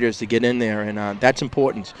Red Raiders to get in there, and that's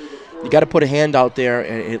important. You got to put a hand out there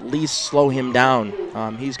and at least slow him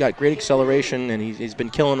down. He's got great acceleration, and he's been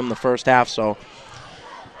killing them the first half, so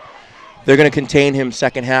they're going to contain him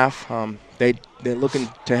second half. They're looking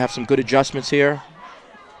to have some good adjustments here.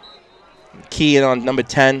 Key in on number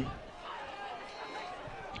 10.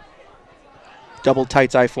 Double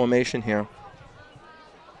tight eye formation here.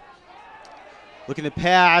 Looking to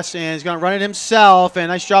pass, and he's going to run it himself. And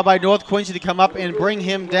nice job by North Quincy to come up and bring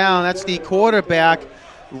him down. That's the quarterback,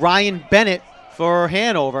 Ryan Bennett, for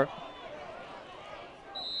Hanover.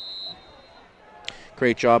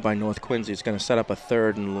 Great job by North Quincy. It's going to set up a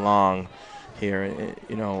 3rd and long here.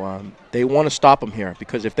 You know, they want to stop him here,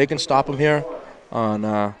 because if they can stop him here on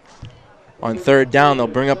 3rd down, they'll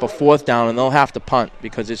bring up a 4th down, and they'll have to punt,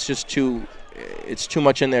 because it's just too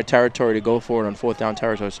much in their territory to go for it on 4th down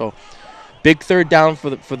territory. So big 3rd down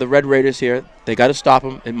for the Red Raiders here. They got to stop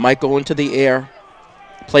him. It might go into the air.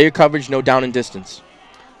 Play your coverage, no down and distance.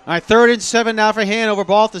 All right, 3rd and 7 now for Hanover.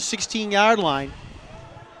 Ball at the 16-yard line.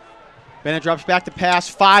 Bennett drops back to pass,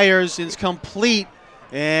 fires, and it's complete.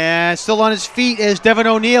 And still on his feet is Devin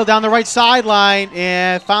O'Neill down the right sideline,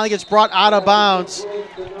 and finally gets brought out of bounds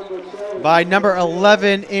by number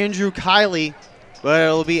 11, Andrew Kiley. But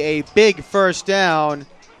it'll be a big 1st down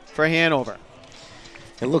for Hanover.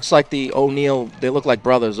 It looks like the O'Neill, they look like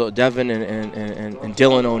brothers, Devin and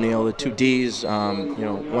Dylan O'Neill, the 2 Ds. You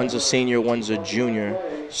know, one's a senior, one's a junior.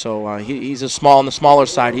 So he's on the smaller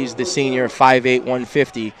side. He's the senior, 5'8",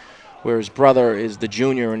 150. Where his brother is the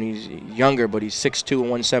junior, and he's younger, but he's 6'2", and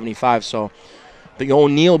 175. So the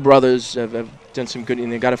O'Neill brothers have done some good,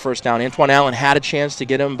 and they got a 1st down. Antoine Allen had a chance to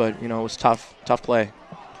get him, but, you know, it was tough play.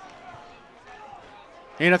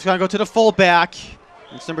 And it's going to go to the fullback.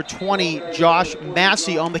 It's number 20, Josh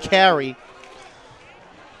Massey, on the carry.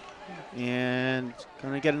 And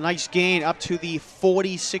going to get a nice gain up to the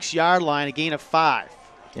 46-yard line, a gain of 5.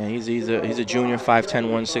 Yeah, he's a junior, 5'10",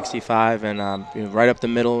 165, and you know, right up the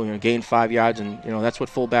middle. You know, gain 5 yards, and you know that's what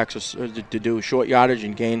fullbacks are to do: short yardage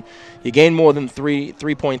and gain. You gain more than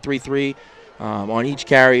 3.33 on each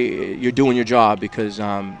carry. You're doing your job, because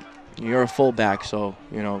you're a fullback. So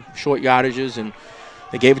you know, short yardages, and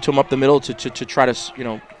they gave it to him up the middle to try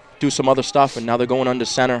to do some other stuff, and now they're going under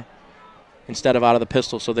center instead of out of the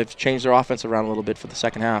pistol. So they've changed their offense around a little bit for the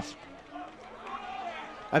second half.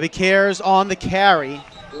 Cares on the carry.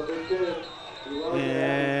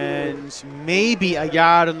 And maybe a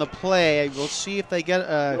yard on the play. We'll see if they get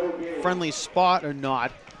a friendly spot or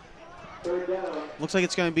not. Looks like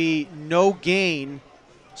it's going to be no gain.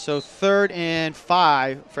 So 3rd and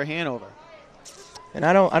 5 for Hanover. And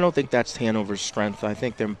I don't think that's Hanover's strength. I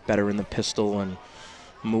think they're better in the pistol and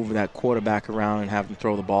move that quarterback around and have them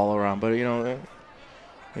throw the ball around. But you know,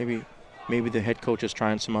 maybe the head coach is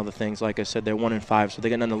trying some other things. Like I said, they're 1-5, so they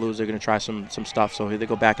got nothing to lose. They're going to try some stuff. So here they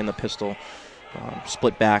go back in the pistol,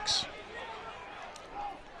 split backs.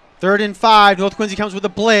 3rd and 5. North Quincy comes with a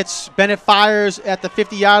blitz. Bennett fires at the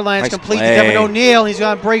 50-yard line. It's Nice complete play. to Devin O'Neill. He's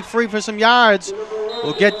going to break free for some yards.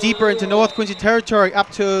 We'll get deeper into North Quincy territory,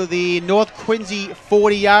 up to the North Quincy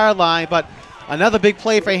 40-yard line. But another big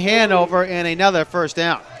play for Hanover and another 1st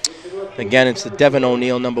down. Again, it's the Devin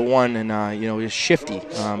O'Neill, number 1, and you know, he's shifty.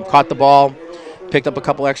 Caught the ball, picked up a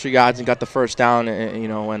couple extra yards, and got the 1st down.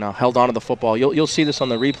 And held on to the football. You'll see this on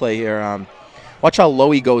the replay here. Watch how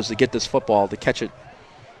low he goes to get this football, to catch it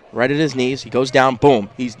right at his knees. He goes down, boom.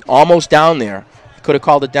 He's almost down there. He could have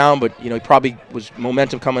called it down, but you know, he probably was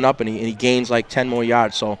momentum coming up, and he gains like 10 more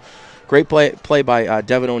yards. So great play by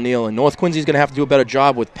Devin O'Neill. And North Quincy's going to have to do a better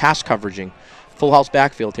job with pass coveraging. Full house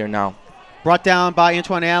backfield here now. Brought down by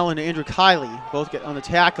Antoine Allen and Andrew Kiley. Both get on the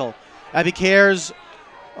tackle. Abby Cares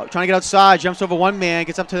trying to get outside, jumps over one man,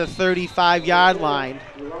 gets up to the 35-yard line.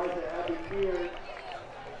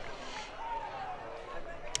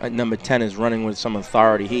 Number 10 is running with some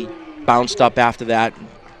authority. He bounced up after that.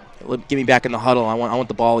 Get me back in the huddle. I want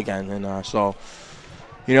the ball again. And so,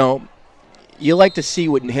 you know, you like to see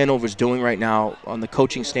what Hanover's doing right now on the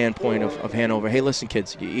coaching standpoint of Hanover. Hey, listen,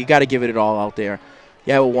 kids, you got to give it all out there.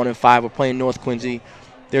 Yeah, we're 1-5. We're playing North Quincy.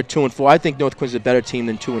 They're 2-4. I think North Quincy's a better team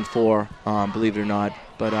than 2-4, believe it or not.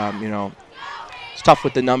 But, you know, it's tough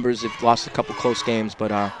with the numbers. They've lost a couple close games,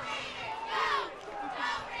 but all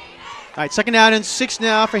right, 2nd down and 6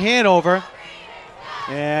 now for Hanover.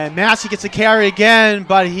 And Massey gets a carry again,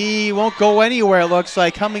 but he won't go anywhere, it looks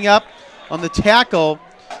like. Coming up on the tackle,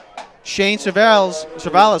 Shane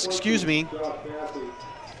Cervalis, excuse me.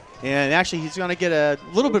 And actually, he's going to get a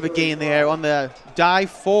little bit of a gain there on the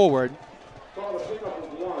dive forward.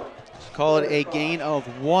 Let's call it a gain of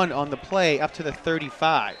 1 on the play, up to the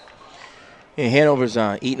 35. Yeah, Hanover's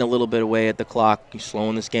eating a little bit away at the clock. He's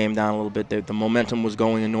slowing this game down a little bit. The momentum was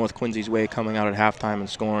going in North Quincy's way coming out at halftime and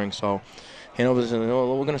scoring. So Hanover's, we're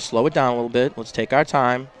going to slow it down a little bit. Let's take our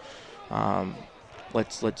time.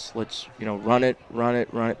 Let's you know, run it,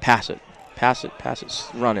 pass it,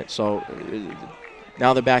 run it. So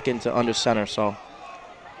now they're back into under center. So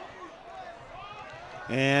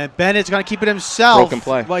And Bennett's going to keep it himself. Broken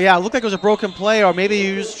play. Well, yeah, it looked like it was a broken play, or maybe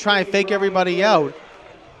he was trying to fake everybody out.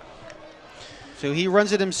 So he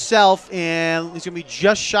runs it himself, and he's going to be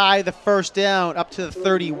just shy of the first down, up to the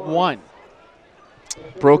 31.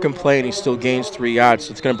 Broken play, and he still gains 3 yards.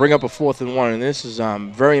 So it's going to bring up a 4th and 1, and this is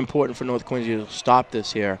very important for North Quincy to stop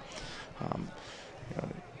this here.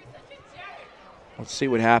 Let's see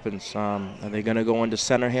what happens. Are they going to go into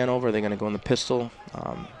center Hanover? Are they going to go in the pistol?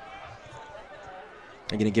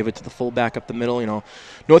 They're going to give it to the fullback up the middle. You know,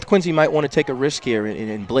 North Quincy might want to take a risk here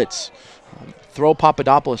in blitz. Throw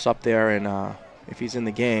Papadopoulos up there, and if he's in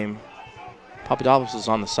the game, Papadopoulos is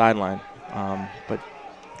on the sideline. But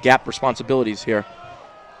gap responsibilities here.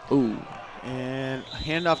 Ooh. And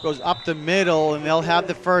handoff goes up the middle, and they'll have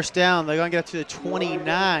the first down. They're going to get up to the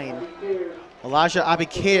 29. Elijah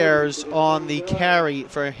Abikair's on the carry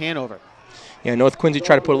for Hanover. Yeah, North Quincy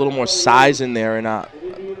tried to put a little more size in there, and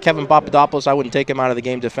Kevin Papadopoulos, I wouldn't take him out of the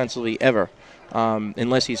game defensively ever,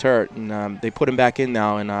 unless he's hurt. And they put him back in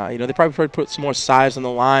now, and they probably put some more size on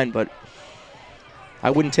the line, but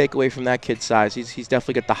I wouldn't take away from that kid's size. He's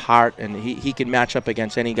definitely got the heart, and he can match up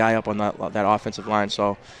against any guy up on that offensive line.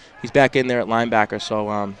 So he's back in there at linebacker.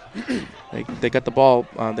 So they got the ball,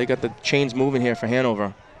 they got the chains moving here for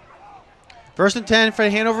Hanover. 1st and 10 for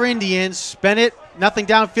the Hanover Indians. Bennett, nothing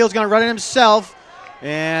downfield, going to run it himself.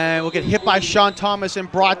 And will get hit by Sean Thomas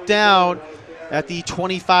and brought down at the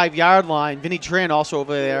 25-yard line. Vinny Tran also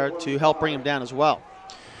over there to help bring him down as well.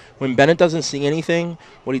 When Bennett doesn't see anything,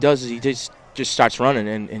 what he does is he just starts running,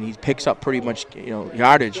 and he picks up pretty much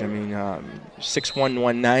yardage. I mean, 6'1",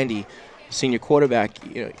 190, senior quarterback.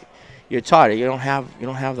 You're taught you don't have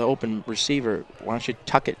the open receiver. Why don't you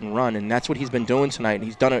tuck it and run? And that's what he's been doing tonight. And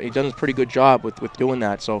he's done a pretty good job with doing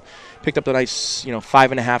that. So picked up the nice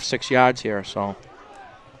 5.5, 6 yards here. So.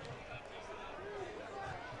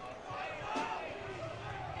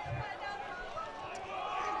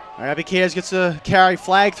 All right, Abikair gets a carry,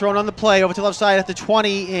 flag thrown on the play over to the left side at the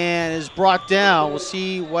 20 and is brought down. We'll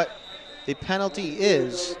see what the penalty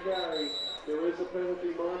is. There is a penalty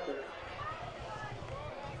marker.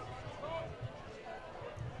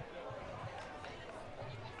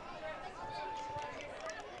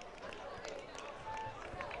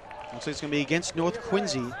 Looks like it's going to be against North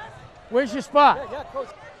Quincy. Where's your spot?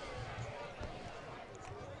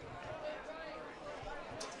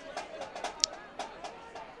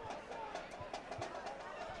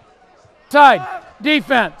 Side,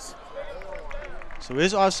 defense. So it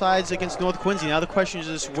is offsides against North Quincy. Now the question is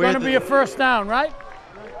It's where going to be a first down, right?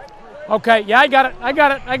 Okay, yeah, I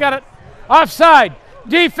got it. Offside,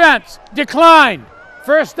 defense, decline,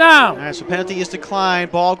 first down. All right, so penalty is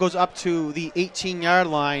declined. Ball goes up to the 18-yard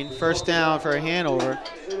line. First down for Hanover.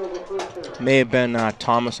 May have been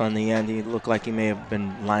Thomas on the end. He looked like he may have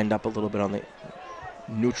been lined up a little bit on the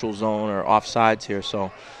neutral zone or offsides here.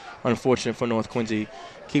 So unfortunate for North Quincy.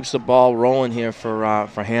 Keeps the ball rolling here for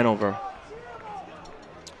Hanover.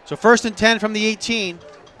 So 1st and 10 from the 18.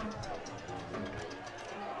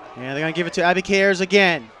 And they're going to give it to Abikair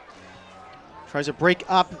again. Tries to break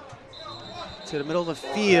up to the middle of the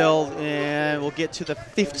field, and we'll get to the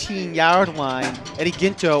 15-yard line. Eddie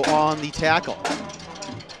Ginto on the tackle.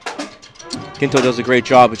 Ginto does a great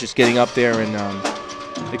job of just getting up there and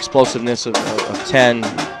explosiveness of 10.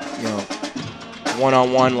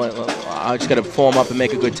 One-on-one. I just got to pull him up and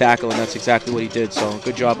make a good tackle, and that's exactly what he did. So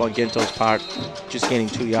good job on Ginto's part, just gaining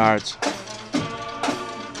 2 yards.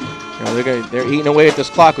 They're eating away at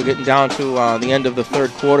this clock. We're getting down to the end of the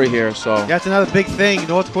 3rd quarter here. So that's another big thing.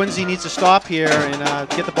 North Quincy needs to stop here and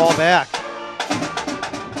get the ball back.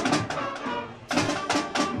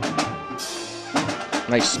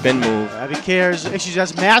 Nice spin move. Abikair's issues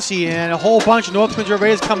as Massey, and a whole bunch of North Quincy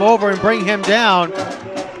Raiders come over and bring him down.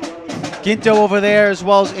 Ginto over there, as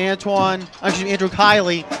well as Andrew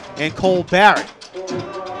Kiley and Cole Barrett.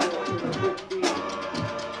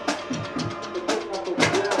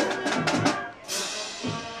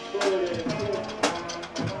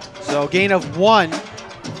 So gain of 1. It's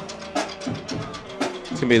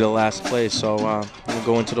going to be the last play, so we'll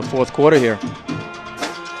go into the 4th quarter here.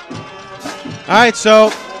 All right,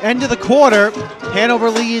 so end of the quarter.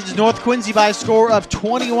 Hanover leads North Quincy by a score of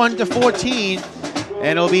 21-14.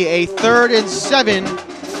 And it'll be a 3rd and 7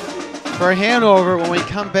 for Hanover when we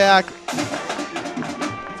come back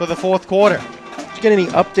for the 4th quarter. Did you get any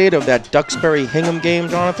update of that Duxbury-Hingham game,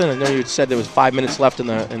 Jonathan? I know you said there was 5 minutes left in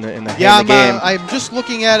the game. I'm just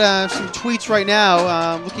looking at some tweets right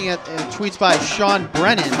now. Looking at tweets by Sean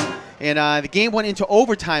Brennan, and the game went into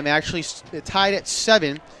overtime. Actually, tied at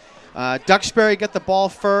 7. Duxbury got the ball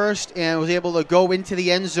first and was able to go into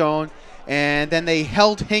the end zone. and then they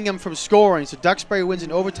held Hingham from scoring. So Duxbury wins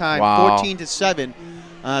in overtime, Wow. 14-7.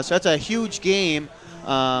 So that's a huge game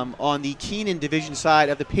on the Keenan division side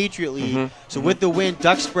of the Patriot League. So with the win,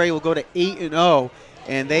 Duxbury will go to 8-0.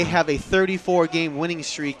 And they have a 34-game winning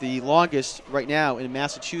streak, the longest right now in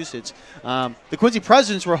Massachusetts. The Quincy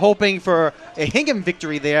Presidents were hoping for a Hingham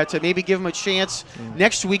victory there to maybe give them a chance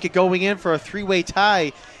next week at going in for a three-way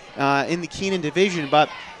tie in the Keenan division. But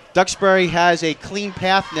Duxbury has a clean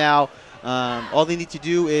path now. All they need to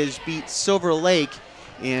do is beat Silver Lake,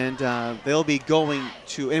 and they'll be going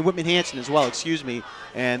to, and Whitman Hanson as well, excuse me,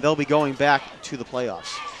 and they'll be going back to the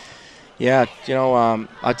playoffs. Yeah,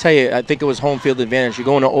 I'll tell you, I think it was home field advantage. You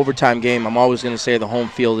go into overtime game, I'm always going to say the home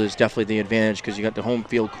field is definitely the advantage because you got the home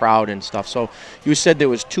field crowd and stuff. So you said there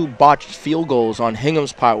was 2 botched field goals on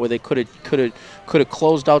Hingham's part where they could have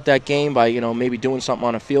closed out that game by maybe doing something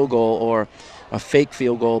on a field goal or a fake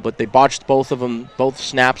field goal, but they botched both of them, both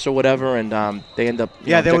snaps or whatever, and they end up.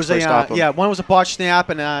 There was one was a botched snap,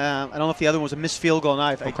 and I don't know if the other one was a missed field goal.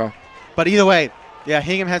 Okay. But either way,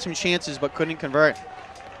 Hingham had some chances but couldn't convert.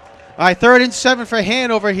 All right, 3rd and 7 for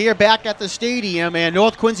Hanover here back at the stadium, and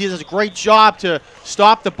North Quincy does a great job to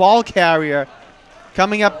stop the ball carrier.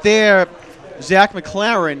 Coming up there, Zach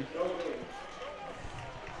McLaren.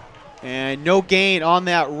 And no gain on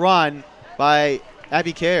that run by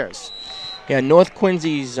Abby Cares. Yeah, North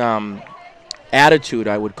Quincy's attitude,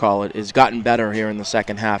 I would call it, has gotten better here in the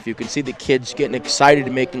second half. You can see the kids getting excited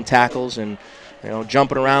and making tackles and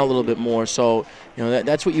jumping around a little bit more. So,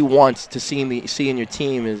 that's what you want to see in your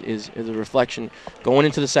team is a reflection going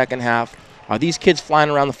into the second half. Are these kids flying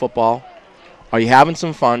around the football? Are you having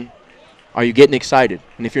some fun? Are you getting excited?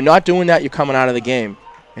 And if you're not doing that, you're coming out of the game.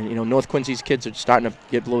 And, North Quincy's kids are starting to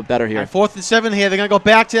get a little better here. Right, 4th and 7 here. They're going to go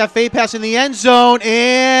back to that fade pass in the end zone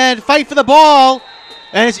and fight for the ball.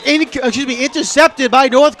 And it's intercepted by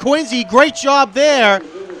North Quincy. Great job there.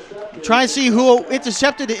 Trying to see who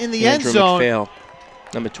intercepted it in the end zone. McPhail,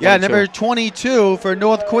 number 22. Yeah, number 22 for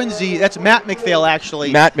North Quincy. That's Matt McPhail,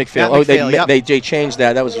 actually. Matt McPhail. They changed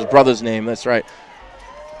that. That was his brother's name. That's right.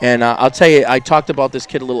 And I'll tell you, I talked about this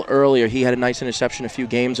kid a little earlier. He had a nice interception a few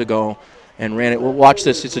games ago and ran it. Well, watch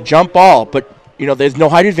this. It's a jump ball, but, there's no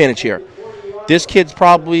height advantage here. This kid's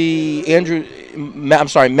probably,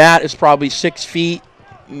 Matt is probably 6 feet.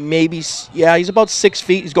 He's about 6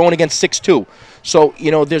 feet. He's going against 6'2". So,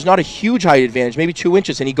 there's not a huge height advantage, maybe 2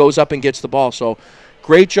 inches, and he goes up and gets the ball. So,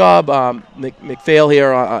 great job, McPhail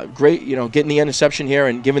here. Great, getting the interception here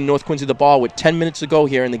and giving North Quincy the ball with 10 minutes to go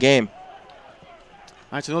here in the game.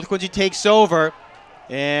 All right, so North Quincy takes over,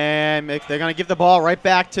 and they're going to give the ball right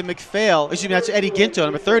back to McPhail. Excuse me, that's Eddie Ginto,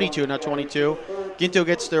 number 32, not 22. Ginto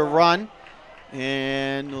gets their run,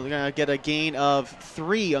 and they're going to get a gain of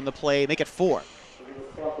 3 on the play, make it 4.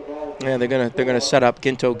 Yeah, they're gonna set up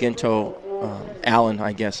Ginto, Allen,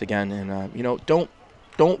 I guess, again, and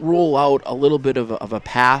don't rule out a little bit of a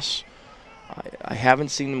pass. I haven't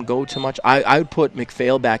seen them go too much. I would put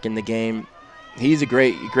McPhail back in the game. He's a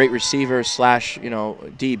great receiver /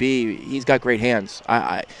 DB. He's got great hands.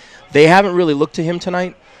 They haven't really looked to him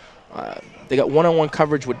tonight. They got one-on-one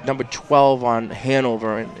coverage with number 12 on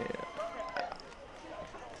Hanover, and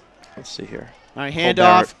let's see here. All right,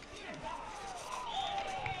 handoff.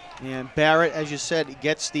 And Barrett, as you said,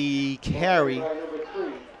 gets the carry.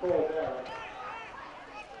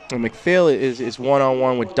 And McPhail is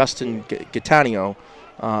one-on-one with Dustin Gatanio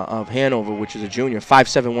of Hanover, which is a junior,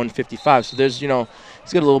 5'7", 155. So there's, he's got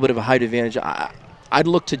a little bit of a height advantage. I'd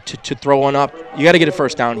look to throw one up. You got to get a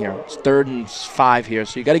first down here. It's 3rd and 5 here,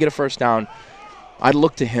 so you got to get a first down. I'd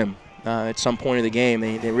look to him at some point of the game.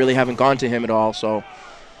 They really haven't gone to him at all, so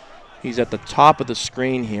he's at the top of the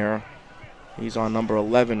screen here. He's on number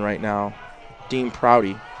 11 right now. Dean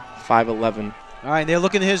Prouty, 5'11". All right, they're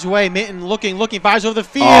looking his way. Mitten looking, fires over the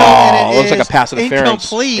field. Oh, and it looks like a pass interference.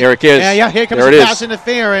 Incomplete. There it is. Yeah, here comes the pass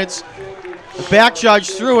interference. The back judge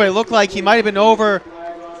threw it. It looked like he might have been over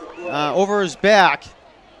his back.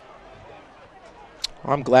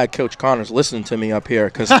 I'm glad Coach Connor's listening to me up here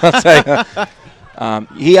because I'll tell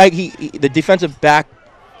you, the defensive back,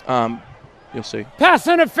 you'll see. Pass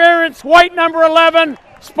interference, white number 11,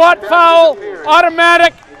 spot foul,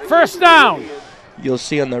 automatic, first down. You'll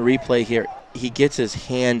see on the replay here, he gets his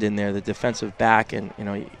hand in there, the defensive back, and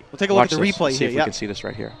we'll take a look at the replay here. See if we can see this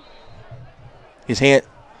right here. His hand,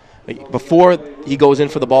 before he goes in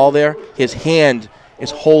for the ball there, his hand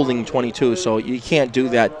is holding 22, so you can't do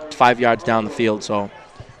that 5 yards down the field. So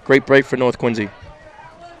great break for North Quincy.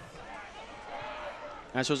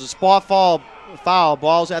 And so it's a spot foul.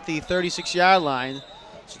 Ball's at the 36-yard line.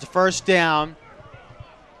 So it's a first down.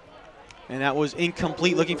 And that was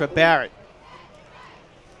incomplete, looking for Barrett.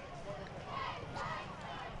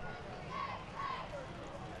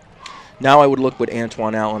 Now I would look with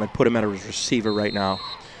Antoine Allen. I'd put him at a receiver right now.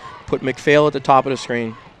 Put McPhail at the top of the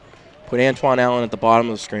screen. Put Antoine Allen at the bottom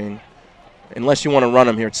of the screen. Unless you want to run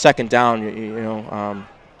him here, it's second down.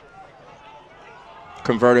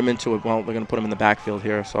 Convert him into it. Well, they're going to put him in the backfield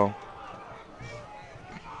here. So,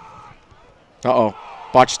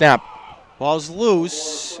 botch snap. Ball's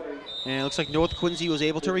loose, and it looks like North Quincy was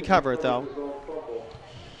able to recover it though.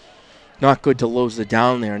 Not good to lose the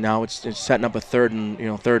down there. Now it's setting up a third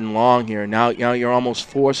and long here. Now you're almost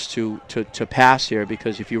forced to pass here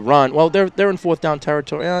because if you run, well, they're in fourth down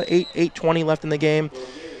territory. 8:20 left in the game.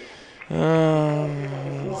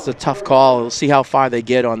 It's a tough call. We'll see how far they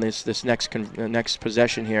get on this next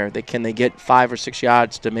possession here. Can they get 5 or 6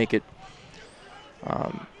 yards to make it?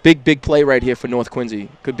 Big play right here for North Quincy.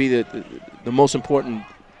 Could be the most important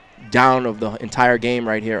down of the entire game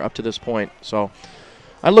right here up to this point. So.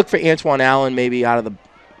 I'd look for Antoine Allen maybe out of the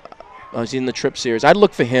he's in the trip series. I'd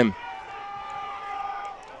look for him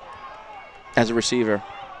as a receiver.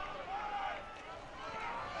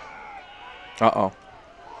 And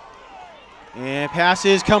pass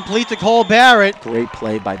is complete to Cole Barrett. Great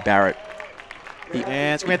play by Barrett.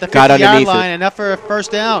 And it's going to be at the 50-yard line, enough for a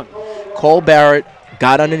first down. Cole Barrett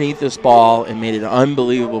got underneath this ball and made an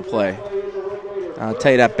unbelievable play. I'll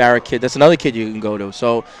tell you that Barrett kid, that's another kid you can go to.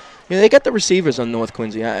 So, they got the receivers on North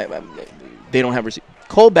Quincy. They don't have receivers.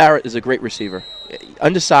 Cole Barrett is a great receiver.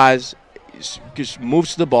 Undersized, just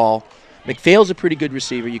moves to the ball. McPhail's a pretty good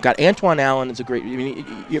receiver. You got Antoine Allen is a great.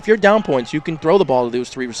 If you're down points, you can throw the ball to those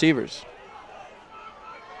 3 receivers.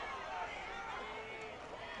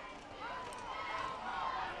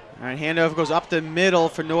 All right, handover goes up the middle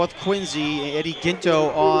for North Quincy. Eddie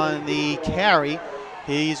Ginto on the carry.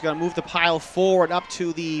 He's going to move the pile forward up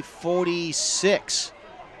to the 46.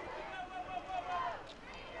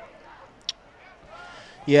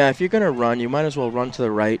 Yeah, if you're going to run, you might as well run to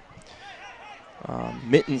the right.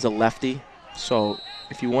 Mitten's a lefty, so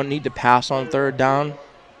if you need to pass on third down,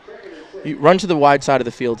 you run to the wide side of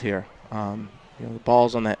the field here. The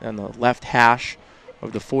ball's on the left hash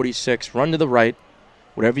of the 46. Run to the right,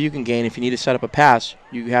 whatever you can gain. If you need to set up a pass,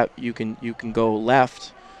 you can go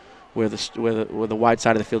left where the wide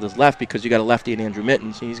side of the field is left because you got a lefty in Andrew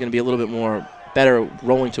Mitten. So he's going to be a little bit more better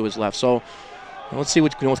rolling to his left. So let's see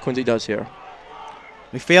what North Quincy does here.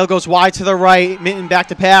 McPhail goes wide to the right. Mitten back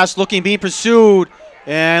to pass, being pursued,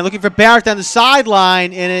 and looking for Barrett down the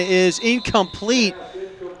sideline, and it is incomplete.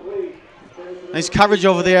 Nice coverage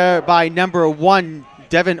over there by number 1,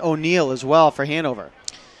 Devin O'Neill, as well for Hanover.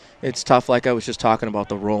 It's tough, like I was just talking about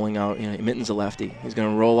the rolling out. Mitten's a lefty. He's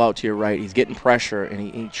going to roll out to your right. He's getting pressure,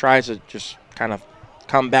 and he tries to just kind of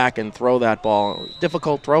come back and throw that ball.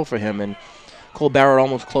 Difficult throw for him, and Cole Barrett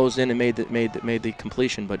almost closed in and made the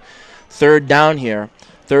completion, but. Third down here,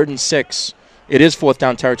 3rd and 6. It is fourth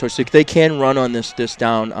down territory, so they can run on this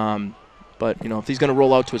down. But if he's going to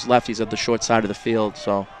roll out to his left, he's at the short side of the field.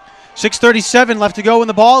 So 6:37 left to go in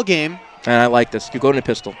the ball game. And I like this. You go in a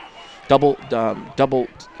pistol, double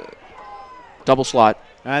slot.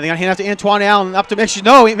 They're going to hand out to Antoine Allen up to Mitchell.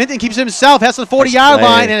 No, Minton keeps himself, has the 40-yard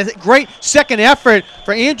line, and a great second effort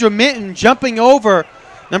for Andrew Minton jumping over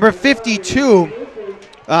number 52.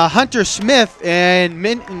 Hunter Smith, and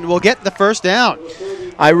Minton will get the first down.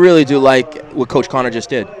 I really do like what Coach Connor just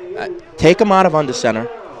did. Take him out of under center.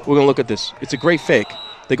 We're going to look at this. It's a great fake.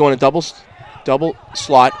 They go in a double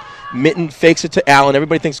slot. Minton fakes it to Allen.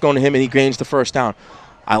 Everybody thinks it's going to him, and he gains the first down.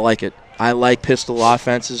 I like it. I like pistol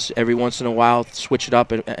offenses every once in a while. Switch it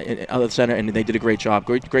up at other center, and they did a great job.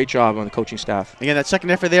 Great job on the coaching staff. Again, that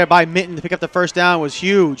second effort there by Minton to pick up the first down was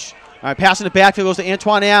huge. All right, passing the backfield goes to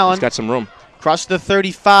Antoine Allen. He's got some room. Across the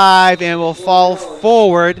 35 and will fall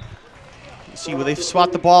forward. Let's see where they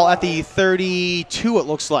swat the ball at the 32, it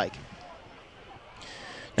looks like.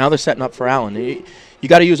 Now they're setting up for Allen. You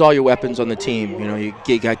got to use all your weapons on the team. You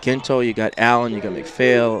got Ginto, you got Allen, you got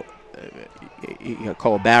McPhail, you got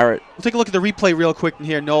Cole Barrett. We'll take a look at the replay real quick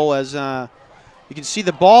here, Noel, as you can see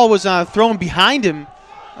the ball was thrown behind him.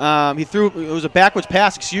 It was a backwards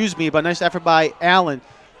pass, but nice effort by Allen.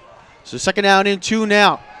 So second down and 2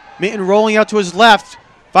 now. Minton rolling out to his left,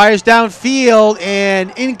 fires downfield,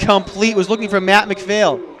 and incomplete. Was looking for Matt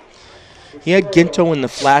McPhail. He had Ginto in the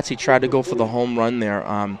flats. He tried to go for the home run there.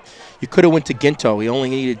 You could have went to Ginto. He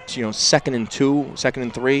only needed 2nd and 2, 2nd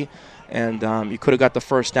and 3, and you could have got the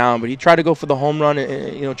first down. But he tried to go for the home run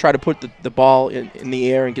and try to put the ball in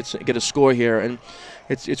the air and get a score here. And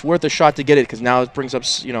it's worth a shot to get it because now it brings up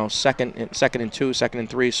 2nd and 2, 2nd and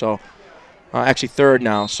 3. So actually 3rd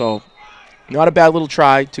now. So. Not a bad little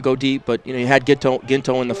try to go deep, but you had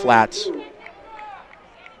Ginto in the flats.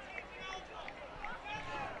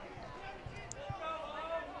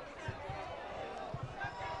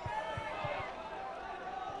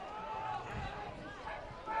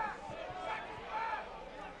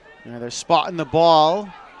 Now they're spotting the ball.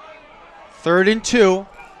 3rd and 2.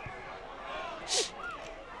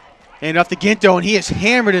 And off to Ginto, and he is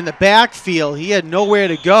hammered in the backfield. He had nowhere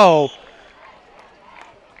to go.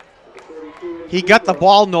 He got the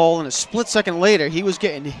ball, Noel, and a split second later, he was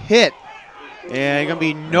getting hit. And going to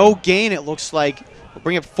be no gain, it looks like. We'll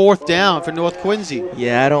bring up 4th down for North Quincy.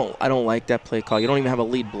 Yeah, I don't like that play call. You don't even have a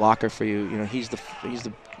lead blocker for you. You know, he's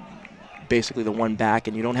the basically the one back,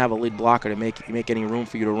 and you don't have a lead blocker to make any room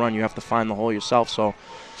for you to run. You have to find the hole yourself. So,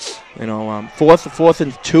 you know, 4th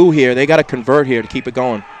and 2 here. They got to convert here to keep it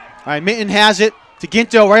going. All right, Minton has it to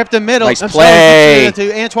Ginto right up the middle. Nice play.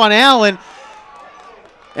 To Antoine Allen.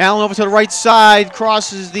 Allen over to the right side,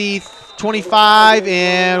 crosses the 25,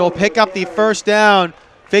 and will pick up the 1st down.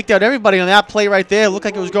 Faked out everybody on that play right there. Looked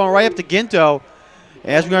like it was going right up to Ginto,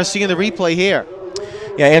 as we're going to see in the replay here.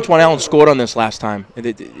 Yeah, Antoine Allen scored on this last time.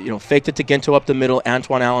 Faked it to Ginto up the middle,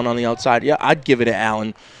 Antoine Allen on the outside. Yeah, I'd give it to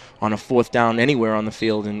Allen on a 4th down anywhere on the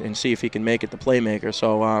field and see if he can make it the playmaker.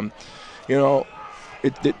 So,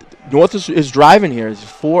 North is driving here. It's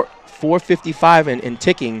 4:55 and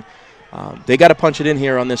ticking. They got to punch it in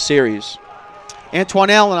here on this series. Antoine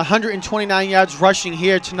Allen, 129 yards rushing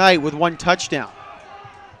here tonight with 1 touchdown.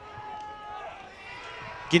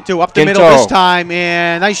 Ginto up the middle this time,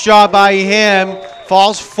 and nice job by him.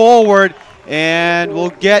 Falls forward, and will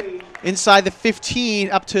get inside the 15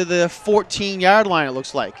 up to the 14-yard line, it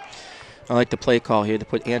looks like. I like the play call here to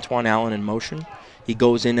put Antoine Allen in motion. He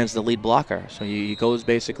goes in as the lead blocker, so he goes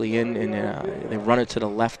basically in, and they run it to the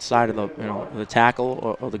left side of the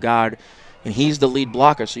tackle or the guard, and he's the lead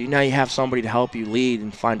blocker. So now you have somebody to help you lead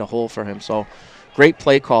and find a hole for him. So great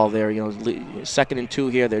play call there. 2nd and 2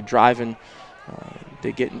 here. They're driving.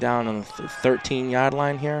 They're getting down on the 13-yard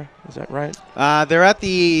line here. Is that right? They're at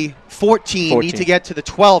the 14. Need to get to the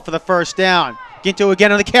 12 for the 1st down. Ginto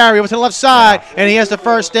again on the carry over to the left side, and he has the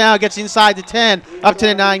 1st down. Gets inside the 10, up to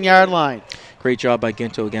the 9-yard line. Great job by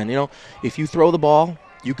Ginto again. If you throw the ball,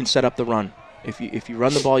 you can set up the run. If you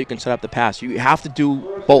run the ball, you can set up the pass. You have to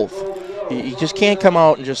do both. You just can't come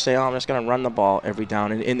out and just say, "Oh, I'm just going to run the ball every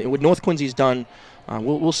down." And what North Quincy's done,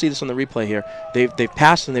 we'll see this on the replay here. They've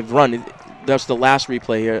passed and they've run. That's the last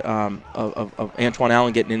replay here of Antoine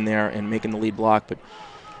Allen getting in there and making the lead block. But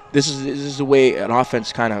this is the way an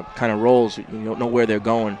offense kind of rolls. You don't know where they're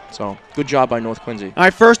going. So good job by North Quincy. All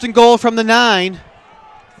right, 1st and goal from the 9.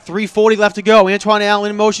 3:40 left to go. Antoine Allen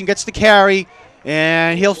in motion, gets the carry,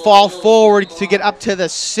 and he'll fall forward to get up to the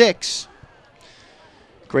 6.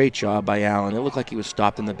 Great job by Allen. It looked like he was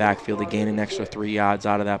stopped in the backfield to gain an extra 3 yards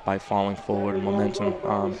out of that by falling forward and momentum.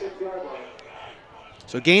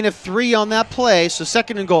 So gain of 3 on that play, so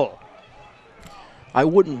 2nd and goal. I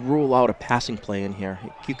wouldn't rule out a passing play in here.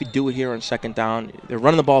 You could do it here on 2nd down. They're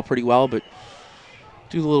running the ball pretty well, but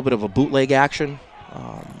do a little bit of a bootleg action.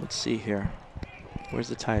 Let's see here. Where's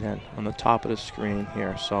the tight end? On the top of the screen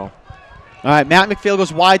here. So, all right, Matt McPhail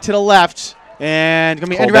goes wide to the left, and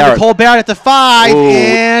going to be around to Cole Barrett at the 5,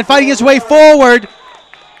 and fighting his way forward.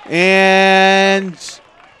 And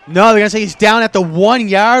no, they're going to say he's down at the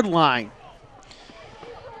 1-yard line.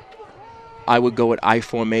 I would go with I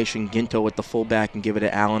formation, Ginto at the fullback, and give it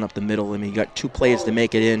to Allen up the middle. I mean, you got 2 plays to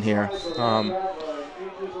make it in here.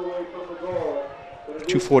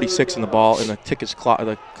 2:46 in the ball, and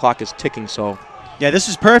the clock is ticking. So. Yeah, this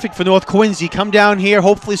is perfect for North Quincy. Come down here,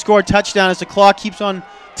 hopefully score a touchdown as the clock keeps on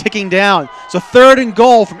ticking down. So 3rd and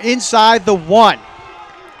goal from inside the 1.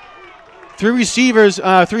 3 receivers,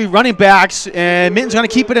 3 running backs, and Minton's going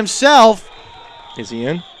to keep it himself. Is he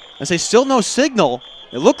in? I say still no signal.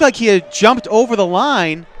 It looked like he had jumped over the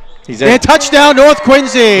line. He's in. And touchdown, North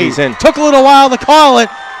Quincy. He's in. Took a little while to call it,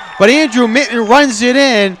 but Andrew Minton runs it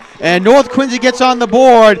in, and North Quincy gets on the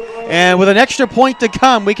board. And with an extra point to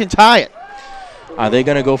come, we can tie it. Are they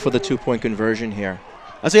going to go for the 2-point conversion here?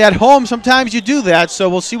 I say at home, sometimes you do that, so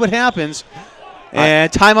we'll see what happens.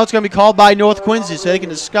 And timeout's going to be called by North Quincy so they can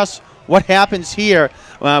discuss what happens here.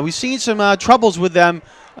 We've seen some troubles with them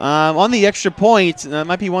on the extra point. That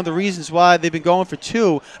might be one of the reasons why they've been going for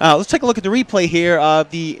 2. Let's take a look at the replay here of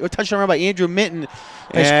the touchdown run by Andrew Minton.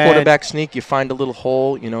 Nice quarterback sneak. You find a little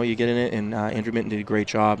hole, you get in it, and Andrew Minton did a great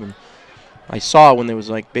job. And I saw when there was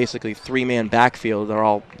like basically 3-man backfield, they're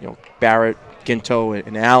all Barrett, Ginto,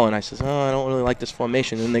 and Allen. I says, I don't really like this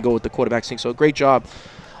formation. And then they go with the quarterback sneak. So great job.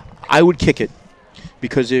 I would kick it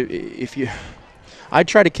because I'd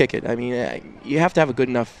try to kick it. I mean, you have to have a good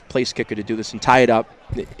enough place kicker to do this and tie it up.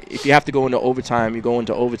 If you have to go into overtime, you go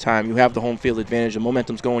into overtime. You have the home field advantage. The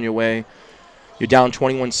momentum's going your way. You're down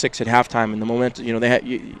 21-6 at halftime, and the momentum.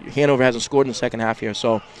 Hanover hasn't scored in the second half here.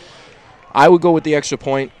 So I would go with the extra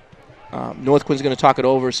point. North Quincy's going to talk it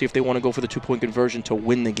over, see if they want to go for the 2-point conversion to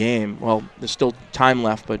win the game. Well, there's still time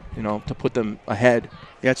left, but, to put them ahead.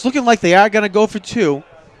 Yeah, it's looking like they are going to go for 2.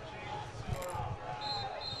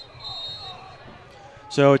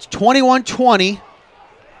 So it's 21-20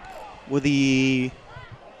 with the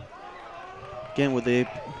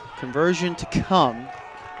conversion to come.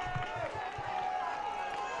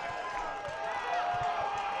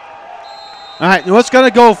 All right, North's going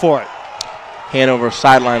to go for it. Hanover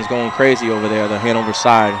sideline's going crazy over there, the Hanover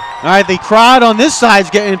side. All right, the crowd on this side's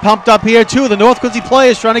getting pumped up here, too. The North Quincy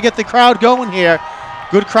players trying to get the crowd going here.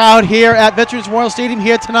 Good crowd here at Veterans Memorial Stadium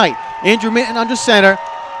here tonight. Andrew Minton under center.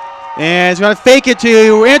 And he's going to fake it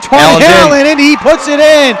to Antoine Allen, and he puts it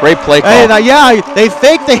in. Great play call. They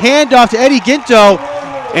faked the handoff to Eddie Ginto,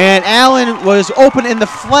 and Allen was open in the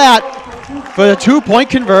flat for the 2-point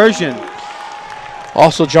conversion.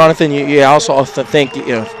 Also, Jonathan, you also think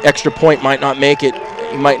extra point might not make it.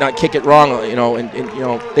 You might not kick it wrong, and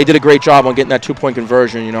they did a great job on getting that 2-point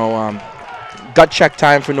conversion. Gut check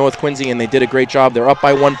time for North Quincy, and they did a great job. They're up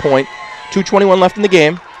by 1 point. 2:21 left in the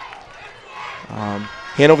game.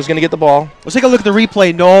 Hanover's going to get the ball. Let's take a look at the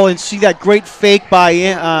replay, Noel, and see that great fake by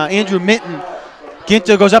Andrew Minton.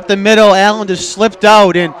 Ginto goes up the middle. Allen just slipped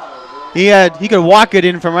out, and he could walk it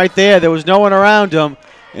in from right there. There was no one around him.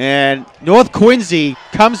 And North Quincy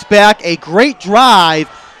comes back, a great drive,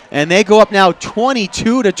 and they go up now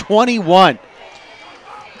 22-21.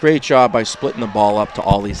 Great job by splitting the ball up to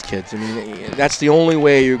all these kids. I mean, that's the only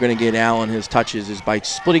way you're going to get Allen his touches is by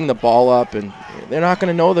splitting the ball up, and they're not going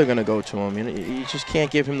to know they're going to go to him. You just can't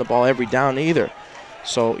give him the ball every down either.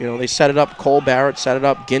 So, they set it up. Cole Barrett set it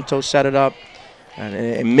up. Ginto set it up.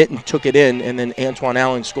 And Minton took it in, and then Antoine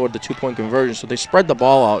Allen scored the 2-point conversion. So they spread the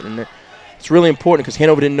ball out, and it's really important because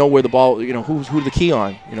Hanover didn't know where the ball, who the key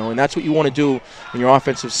on, and that's what you want to do in your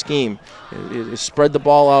offensive scheme is spread the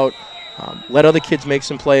ball out, let other kids make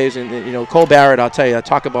some plays, and Cole Barrett, I'll tell you, I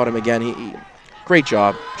talk about him again. He great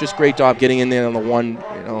job, just great job getting in there on the one,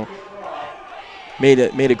 made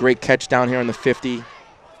a great catch down here on the 50,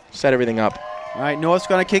 set everything up. All right, North's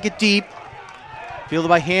going to kick it deep, fielded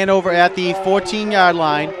by Hanover at the 14-yard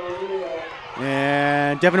line,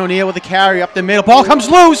 and Devin O'Neill with the carry up the middle. Ball comes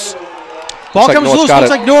loose. Ball comes loose. Looks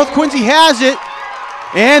like North Quincy has it.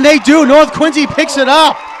 And they do. North Quincy picks it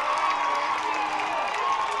up.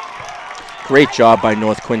 Great job by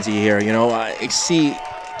North Quincy here. I see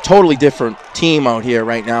totally different team out here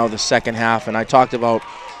right now, the second half. And I talked about,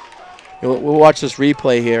 we'll watch this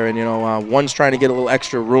replay here. And, one's trying to get a little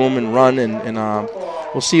extra room and run. And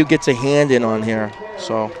we'll see who gets a hand in on here.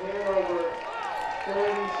 So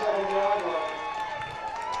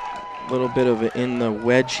a little bit of it in the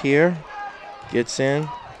wedge here. Gets in.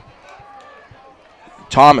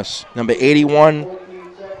 Thomas, number 81.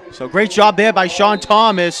 So great job there by Sean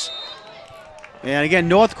Thomas. And again,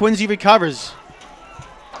 North Quincy recovers.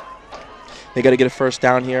 They got to get a first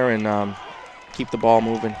down here and keep the ball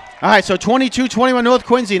moving. All right, so 22-21 North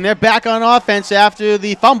Quincy, and they're back on offense after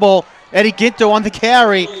the fumble. Eddie Ginto on the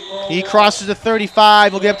carry. He crosses the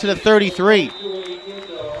 35. We'll get up to the 33.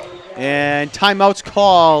 And timeout's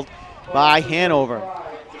called by Hanover.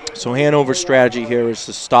 So Hanover's strategy here is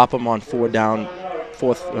to stop them on four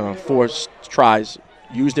tries.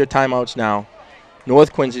 Use their timeouts now.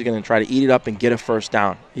 North Quincy's going to try to eat it up and get a first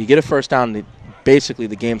down. You get a first down, basically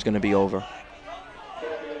the game's going to be over. All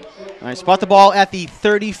right, spot the ball at the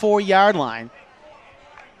 34-yard line.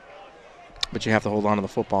 But you have to hold on to the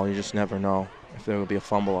football. You just never know if there will be a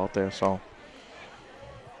fumble out there. So.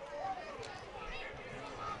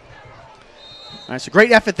 All right, so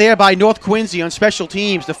great effort there by North Quincy on special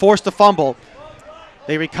teams to force the fumble.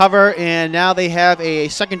 They recover, and now they have a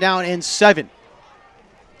second down and 7.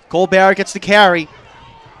 Cole Barrett gets the carry.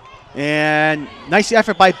 And nice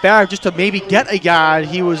effort by Barrett just to maybe get a yard.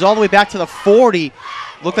 He was all the way back to the 40.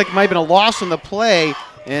 Looked like it might have been a loss on the play.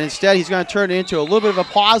 And instead, he's going to turn it into a little bit of a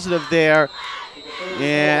positive there.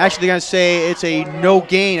 And actually, they're going to say it's a no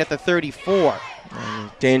gain at the 34.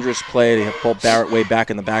 Dangerous play. They have pulled Barrett way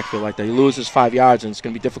back in the backfield like that. He loses 5 yards, and it's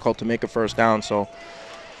going to be difficult to make a first down. So,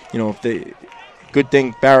 good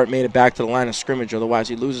thing Barrett made it back to the line of scrimmage. Otherwise,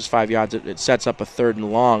 he loses 5 yards. It sets up a 3rd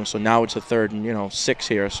and long. So now it's a 3rd and 6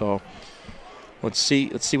 here. So let's see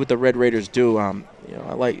what the Red Raiders do.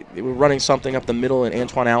 They were running something up the middle and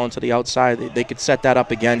Antoine Allen to the outside. They could set that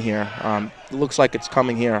up again here. It looks like it's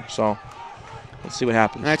coming here. So let's see what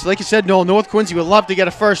happens. All right, so like you said, Noel, North Quincy would love to get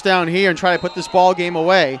a first down here and try to put this ball game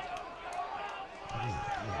away.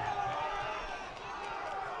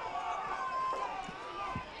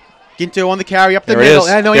 Ginto on the carry up the middle.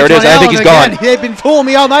 There it is. I think he's gone. They've been fooling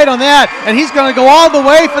me all night on that, and he's going to go all the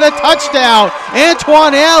way for the touchdown.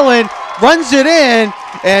 Antoine Allen runs it in,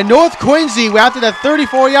 and North Quincy, after that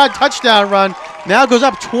 34-yard touchdown run, now goes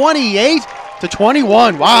up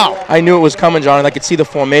 28-21. Wow. I knew it was coming, John, and I could see the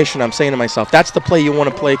formation. I'm saying to myself, that's the play you want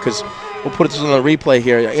to play, because we'll put this on the replay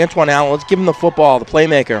here. Antoine Allen, let's give him the football, the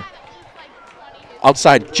playmaker.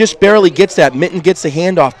 Outside, just barely gets that. Mitten gets the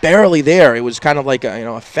handoff, barely there. It was kind of like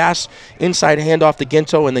a fast inside handoff to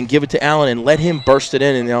Ginto, and then give it to Allen and let him burst it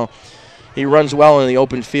in. And he runs well in the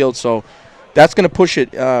open field, so that's going to push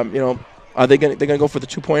it. Are they going to go for the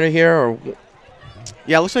 2-pointer here, or?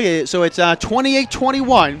 Yeah, looks like it. So it's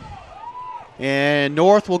 28-21, and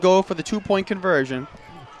North will go for the 2-point conversion.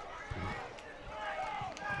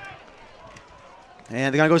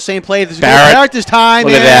 And they're going to go same play. This is Barrett this time.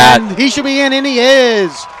 Look at and that. He should be in, and he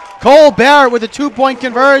is. Cole Barrett with a 2-point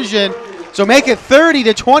conversion. So make it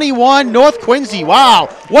 30-21, North Quincy. Wow,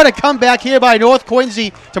 what a comeback here by North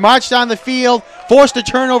Quincy to march down the field, forced a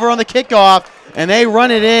turnover on the kickoff, and they run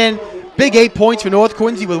it in. Big 8 points for North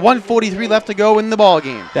Quincy with 1:43 left to go in the ball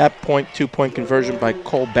game. That 2-point conversion by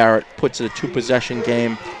Cole Barrett puts it a 2-possession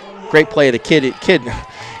game. Great play. The kid,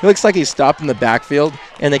 he looks like he's stopped in the backfield,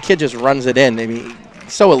 and the kid just runs it in. I mean,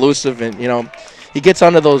 so elusive, and he gets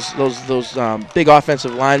under those big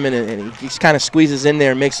offensive linemen, and he kind of squeezes in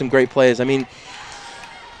there and makes some great plays. I mean,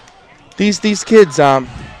 these kids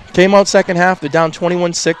came out second half. They're down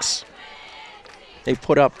 21-6. They've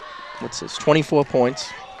put up 24 points.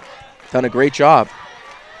 Done a great job.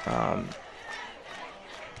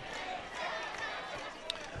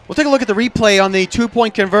 We'll take a look at the replay on the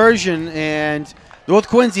 2-point conversion, and North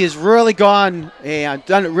Quincy has really gone and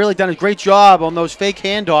done a great job on those fake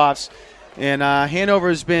handoffs, and Hanover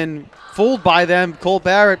has been fooled by them. Cole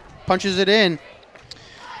Barrett punches it in.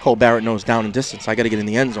 Cole Barrett knows down and distance. I got to get in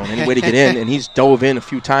the end zone, any way to get in, and he's dove in a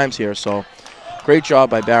few times here. So, great job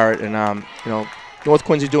by Barrett, and North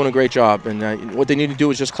Quincy's doing a great job, and what they need to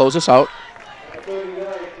do is just close this out,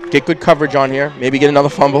 get good coverage on here, maybe get another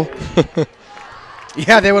fumble.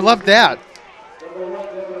 Yeah, they would love that.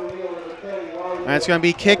 And it's going to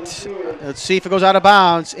be kicked. Let's see if it goes out of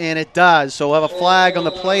bounds, and it does. So we'll have a flag on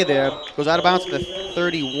the play there. Goes out of bounds to the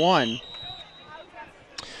 31.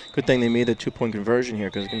 Good thing they made the 2-point conversion here,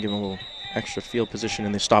 because it's going to give them a little extra field position,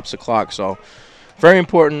 and they stops the clock. So very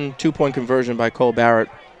important 2-point conversion by Cole Barrett.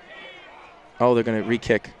 Oh, they're going to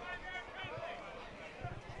re-kick.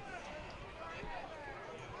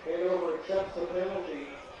 Hanover accepts the penalty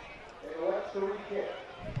and elects to re-kick.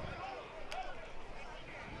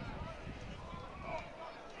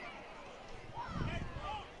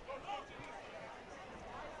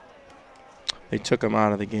 They took him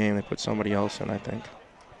out of the game. They put somebody else in, I think,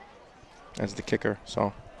 as the kicker.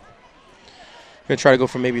 So going to try to go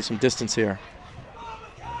for maybe some distance here.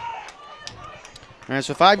 All right,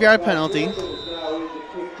 so 5-yard penalty.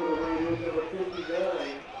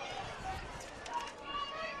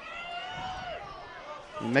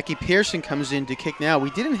 And Mecky Pearson comes in to kick now.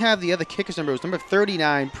 We didn't have the other kicker's number. It was number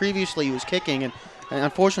 39. Previously he was kicking, and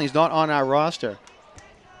unfortunately he's not on our roster.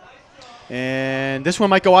 And this one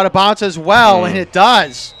might go out of bounds as well, and it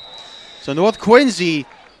does. So North Quincy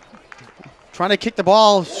trying to kick the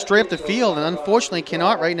ball straight up the field, and unfortunately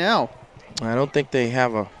cannot right now. I don't think they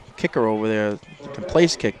have a kicker over there that can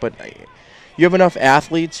place kick, but you have enough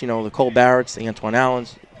athletes, the Cole Barretts, the Antoine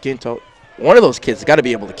Allens, Ginto. One of those kids has got to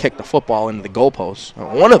be able to kick the football into the goalpost.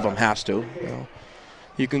 One of them has to.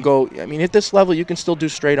 You can go, at this level, you can still do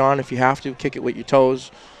straight on if you have to, kick it with your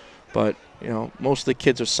toes. But, most of the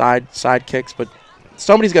kids are side kicks. But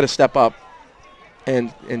somebody's got to step up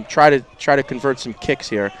and try to convert some kicks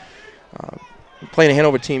here. Playing a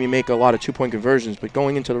Hanover team, you make a lot of 2-point conversions, but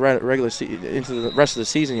going into the into the rest of the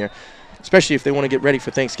season here, especially if they want to get ready for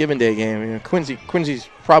Thanksgiving Day game, Quincy's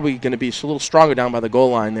probably going to be a little stronger down by the goal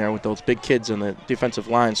line there with those big kids on the defensive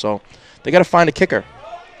line. So they got to find a kicker.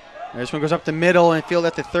 This one goes up the middle and fielded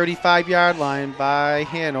at the 35-yard line by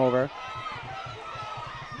Hanover.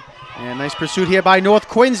 And nice pursuit here by North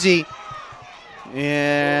Quincy.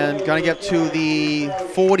 And going to get to the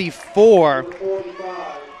 44.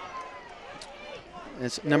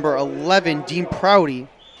 It's number 11, Dean Prouty.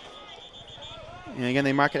 And again,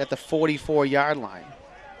 they mark it at the 44-yard line.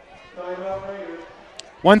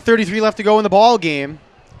 1:33 left to go in the ball game.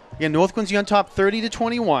 Again, North Quincy on top,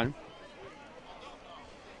 30-21.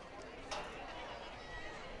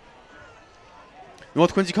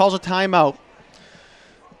 North Quincy calls a timeout.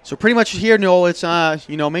 So pretty much here, Noel, it's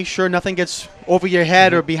make sure nothing gets over your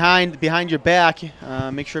head or behind your back.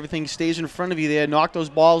 Make sure everything stays in front of you there. Knock those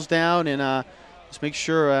balls down and just make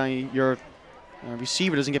sure your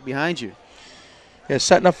receiver doesn't get behind you. Yeah,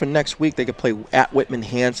 setting up for next week, they could play at Whitman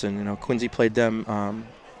Hanson. Quincy played them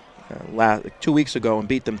 2 weeks ago and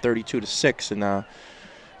beat them 32-6. And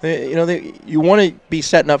you want to be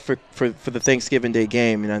setting up for the Thanksgiving Day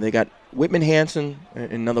game. They got Whitman-Hanson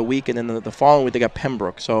in another week, and then the following week they got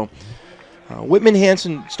Pembroke. So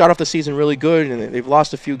Whitman-Hanson start off the season really good, and they've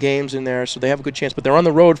lost a few games in there, so they have a good chance. But they're on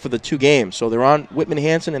the road for the 2 games. So they're on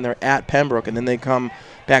Whitman-Hanson, and they're at Pembroke, and then they come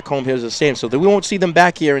back home here as the same. So we won't see them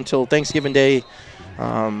back here until Thanksgiving Day,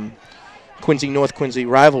 Quincy-North Quincy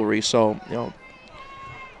rivalry. So,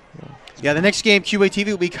 Yeah, the next game QATV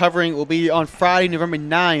will be covering will be on Friday, November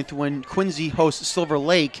 9th, when Quincy hosts Silver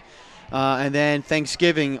Lake, and then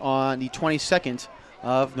Thanksgiving on the 22nd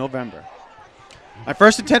of November. All right,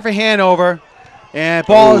 1st and 10 for Hanover, and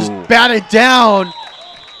ball is batted down.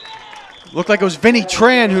 Looked like it was Vinny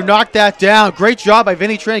Tran who knocked that down. Great job by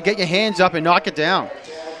Vinny Tran. Get your hands up and knock it down.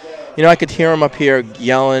 I could hear them up here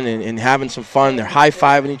yelling and having some fun. They're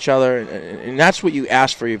high-fiving each other, and that's what you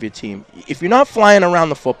ask for of your team. If you're not flying around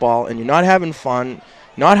the football and you're not having fun,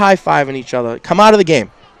 not high-fiving each other, come out of the game,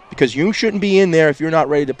 because you shouldn't be in there if you're not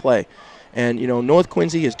ready to play. And, North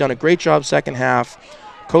Quincy has done a great job second half.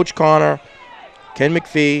 Coach Connor, Ken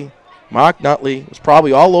McPhee, Mark Nutley was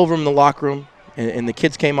probably all over him in the locker room, and the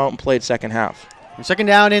kids came out and played second half. And 2nd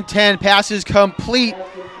down and 10, passes complete.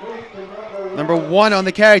 Number 1 on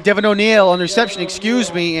the carry, Devin O'Neill on the reception,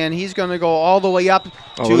 and he's going to go all the way up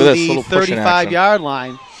to the 35-yard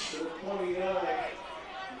line.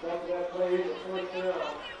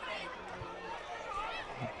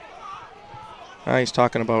 He's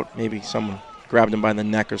talking about maybe someone grabbed him by the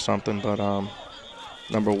neck or something, but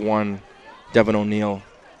number 1, Devin O'Neill.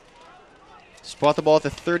 Spot the ball at the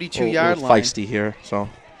 32-yard line. Feisty here, so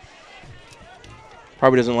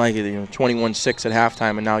probably doesn't like it. 21-6 at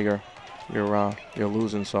halftime, and now you're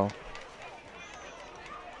losing. So.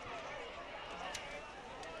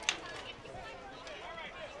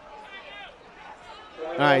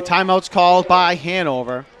 All right, timeout's called by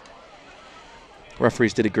Hanover.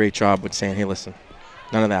 Referees did a great job with saying, hey, listen,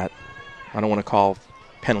 none of that. I don't want to call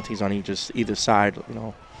penalties on either side,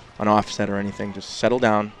 an offset or anything. Just settle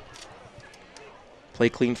down, play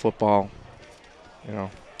clean football,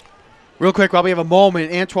 Real quick, while we have a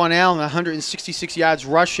moment, Antoine Allen, 166 yards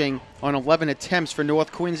rushing on 11 attempts for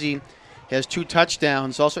North Quincy. He has 2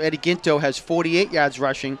 touchdowns. Also, Eddie Ginto has 48 yards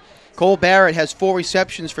rushing. Cole Barrett has 4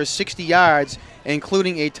 receptions for 60 yards,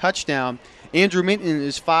 including a touchdown. Andrew Minton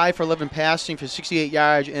is 5 for 11 passing for 68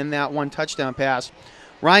 yards and that 1 touchdown pass.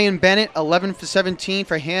 Ryan Bennett, 11 for 17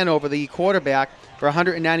 for Hanover, the quarterback, for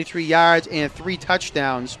 193 yards and 3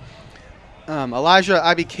 touchdowns. Elijah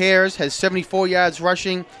Abicares has 74 yards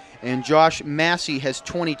rushing, and Josh Massey has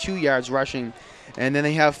 22 yards rushing. And then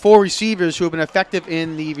they have 4 receivers who have been effective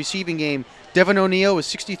in the receiving game. Devin O'Neill with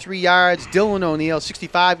 63 yards, Dylan O'Neill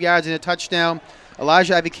 65 yards and a touchdown,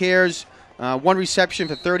 Elijah Abicares 1 reception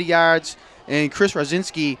for 30 yards, and Chris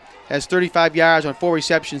Rosinski has 35 yards on 4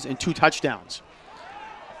 receptions and 2 touchdowns.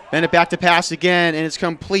 Bennett back to pass again, and it's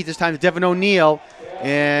complete this time to Devin O'Neill,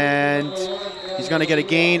 and he's going to get a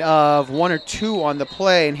gain of 1 or 2 on the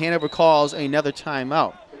play, and Hanover calls another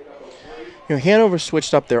timeout. Hanover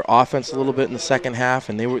switched up their offense a little bit in the second half,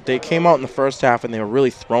 and they came out in the first half and they were really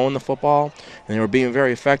throwing the football, and they were being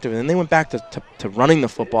very effective. And then they went back to running the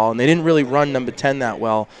football, and they didn't really run number 10 that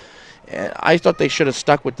well. And I thought they should have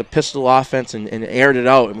stuck with the pistol offense and aired it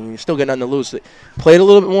out. I mean, you still got nothing to lose. They played a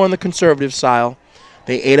little bit more on the conservative style.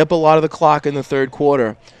 They ate up a lot of the clock in the third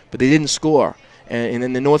quarter, but they didn't score. And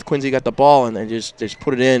then the North Quincy got the ball, and they just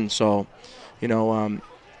put it in. So,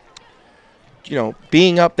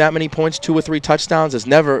 being up that many points, 2 or 3 touchdowns is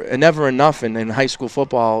never enough in high school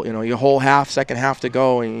football. Your whole second half to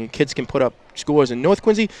go, and your kids can put up scores. And North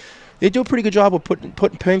Quincy, they do a pretty good job of putting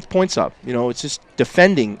points up. It's just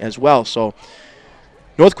defending as well. So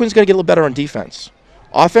North Quincy's got to get a little better on defense.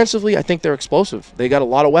 Offensively, I think they're explosive. They got a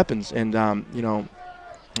lot of weapons, and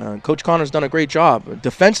Coach Connor's done a great job.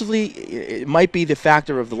 Defensively, it might be the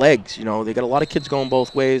factor of the legs. They got a lot of kids going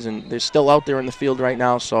both ways, and they're still out there in the field right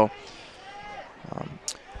now. So.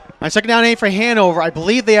 My 2nd down 8 for Hanover. I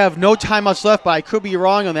believe they have no timeouts left, but I could be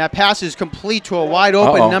wrong on that. Pass is complete to a wide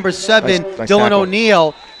open number 7, nice Dylan tackle.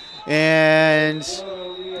 O'Neill. And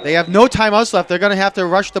they have no timeouts left. They're going to have to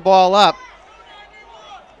rush the ball up.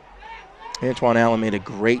 Antoine Allen made a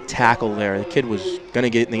great tackle there. The kid was going to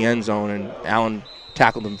get in the end zone, and Allen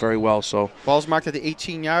tackled him very well. So ball's marked at the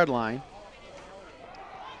 18-yard line.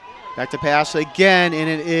 Back to pass again, and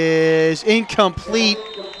it is incomplete.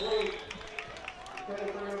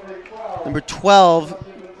 Number 12,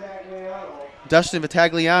 Dustin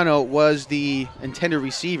Vitagliano, was the intended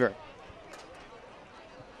receiver.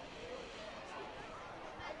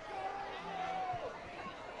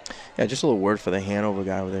 Yeah, just a little word for the Hanover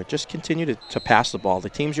guy over there. Just continue to pass the ball. The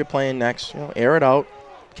teams you're playing next, air it out.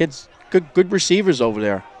 Kids, good receivers over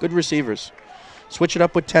there. Good receivers. Switch it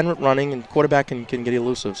up with 10 running, and quarterback can get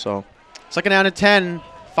elusive. So, second down and 10.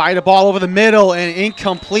 Fired a ball over the middle and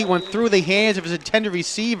incomplete. Went through the hands of his intended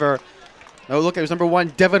receiver. Oh, look, it was number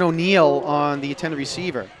 1, Devin O'Neill on the intended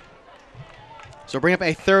receiver. So bring up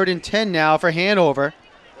a 3rd and 10 now for Hanover.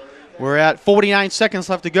 We're at 49 seconds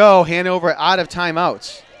left to go. Hanover out of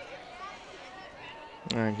timeouts.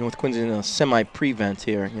 All right, North Quincy in a semi-prevent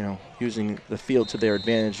here, using the field to their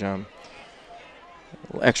advantage.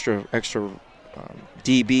 Extra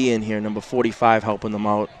DB in here, number 45, helping them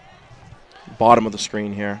out. Bottom of the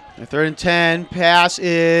screen here. The 3rd and 10 pass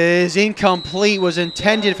is incomplete. Was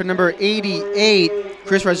intended for number 88,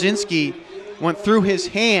 Chris Rosinski. Went through his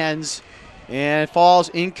hands and falls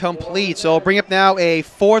incomplete. So bring up now a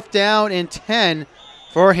 4th down and 10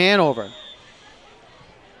 for Hanover.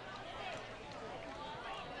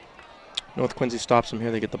 North Quincy stops them here.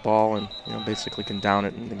 They get the ball and basically can down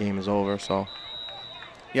it, and the game is over. So.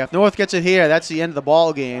 Yeah, if North gets it here, that's the end of the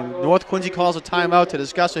ball game. North Quincy calls a timeout to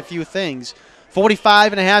discuss a few things.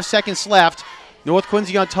 45.5 seconds left. North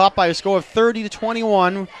Quincy on top by a score of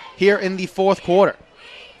 30-21 here in the 4th quarter.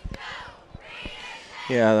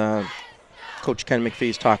 Yeah, Coach Ken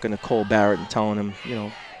McPhee is talking to Cole Barrett and telling him,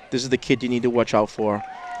 this is the kid you need to watch out for.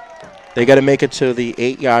 They got to make it to the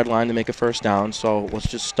 8-yard line to make a first down, so let's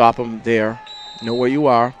just stop them there. Know where you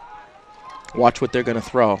are. Watch what they're going to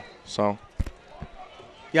throw. So.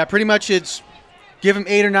 Yeah, pretty much it's give him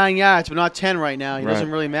 8 or 9 yards, but not 10 right now. It Right.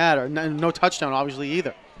 doesn't really matter. No touchdown, obviously,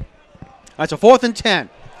 either. All right, so 4th and 10.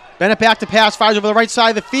 Bennett back to pass, fires over the right side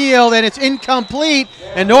of the field, and it's incomplete.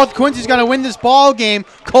 And North Quincy's going to win this ball game.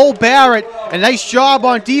 Cole Barrett, a nice job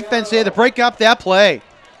on defense there to break up that play.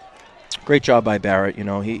 Great job by Barrett.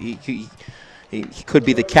 He could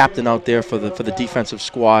be the captain out there for the defensive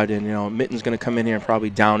squad, and Mitten's going to come in here and probably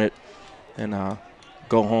down it and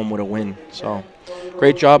go home with a win. So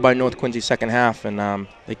great job by North Quincy second half, and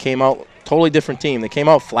they came out totally different team. They came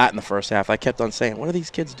out flat in the first half. I kept on saying, what are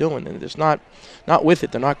these kids doing? And they're just not with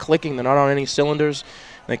it. They're not clicking. They're not on any cylinders.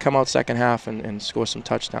 And they come out second half and score some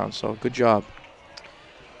touchdowns. So good job.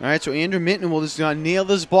 All right, so Andrew Mitten will just nail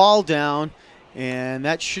this ball down, and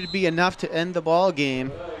that should be enough to end the ball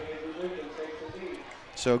game.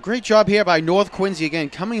 So great job here by North Quincy again,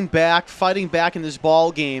 coming back, fighting back in this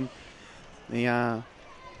ball game. We're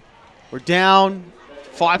down,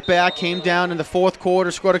 fought back, came down in the 4th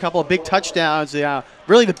quarter, scored a couple of big touchdowns.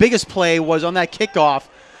 Really the biggest play was on that kickoff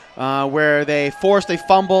where they forced a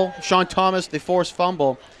fumble. Sean Thomas, they forced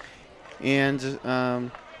fumble. And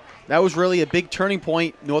that was really a big turning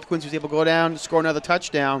point. North Quincy was able to go down, score another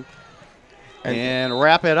touchdown, and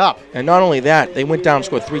wrap it up. And not only that, they went down and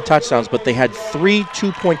scored 3 touchdowns, but they had 3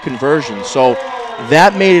 two-point conversions. So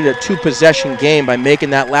that made it a 2-possession game by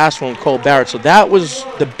making that last one with Cole Barrett. So that was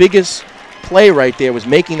the biggest play right there, was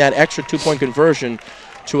making that extra 2-point conversion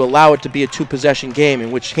to allow it to be a 2-possession game,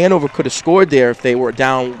 in which Hanover could have scored there if they were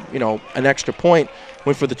down, an extra point,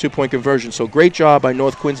 went for the 2-point conversion. So great job by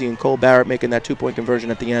North Quincy and Cole Barrett making that 2-point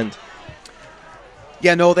conversion at the end.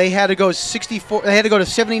 Yeah, no, they had to go 64. They had to go to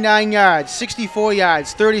 79 yards, 64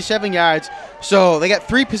 yards, 37 yards. So they got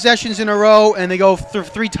 3 possessions in a row, and they go through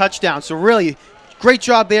 3 touchdowns. So really, great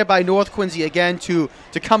job there by North Quincy again to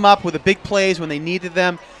come up with the big plays when they needed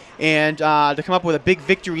them, and to come up with a big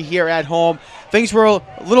victory here at home. Things were a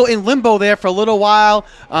little in limbo there for a little while.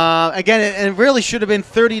 Again, it really should have been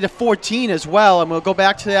 30-14 as well. And we'll go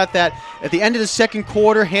back to that at the end of the second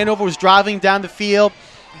quarter, Hanover was driving down the field.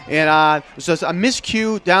 And it was just a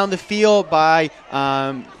miscue down the field by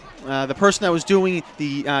the person that was doing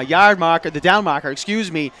the down marker,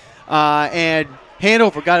 and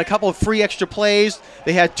Hanover got a couple of free extra plays.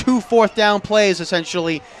 They had 2 4th down plays,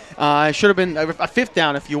 essentially. It should have been a 5th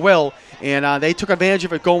down, if you will. And they took advantage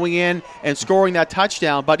of it going in and scoring that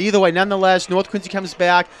touchdown. But either way, nonetheless, North Quincy comes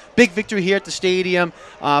back. Big victory here at the stadium,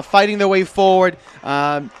 fighting their way forward.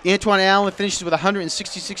 Antoine Allen finishes with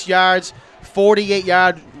 166 yards,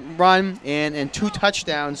 48-yard run, and 2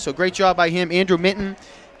 touchdowns. So great job by him. Andrew Mitten,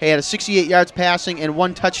 he had a 68 yards passing and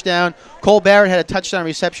 1 touchdown. Cole Barrett had a touchdown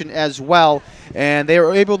reception as well. And they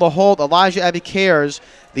were able to hold Elijah Abicares,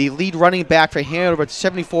 the lead running back for Hanover, at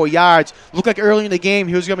 74 yards. Looked like early in the game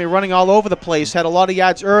he was going to be running all over the place, had a lot of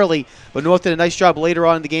yards early, but North did a nice job later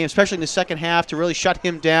on in the game, especially in the second half, to really shut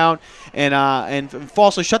him down and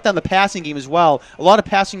also shut down the passing game as well. A lot of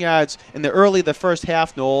passing yards in the first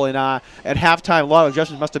half, Noel, and at halftime a lot of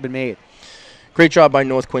adjustments must have been made. Great job by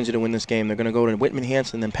North Quincy to win this game. They're going to go to Whitman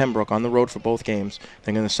Hanson and then Pembroke on the road for both games.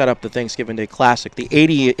 They're going to set up the Thanksgiving Day Classic, the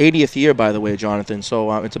 80th year, by the way, Jonathan.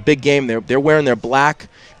 So it's a big game. They're wearing their black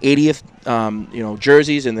 80th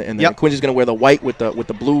jerseys, and Quincy's going to wear the white with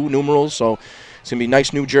the blue numerals. So it's going to be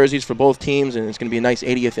nice new jerseys for both teams, and it's going to be a nice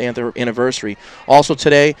 80th anniversary. Also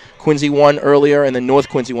today, Quincy won earlier, and then North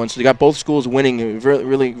Quincy won. So you got both schools winning.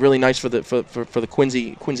 Really nice for the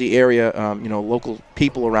Quincy area, local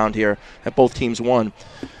people around here that both teams won.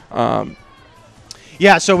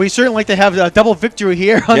 Yeah, so we certainly like to have a double victory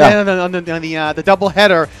here on the double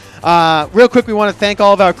header. Real quick, we want to thank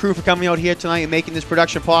all of our crew for coming out here tonight and making this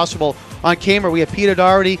production possible. On camera, we have Peter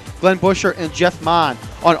Doherty, Glenn Busher, and Jeff Mon.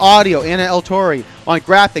 On audio, Anna El Torre. On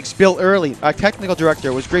graphics, Bill Early. Our technical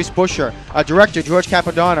director was Grace Busher. Our director, George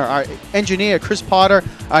Capadonna. Our engineer, Chris Potter.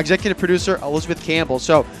 Our executive producer, Elizabeth Campbell.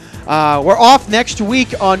 So we're off next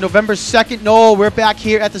week on November 2nd. Noel, we're back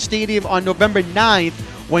here at the stadium on November 9th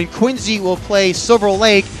when Quincy will play Silver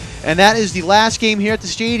Lake, and that is the last game here at the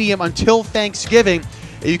stadium until Thanksgiving.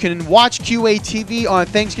 You can watch QATV on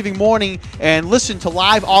Thanksgiving morning and listen to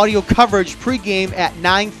live audio coverage pregame at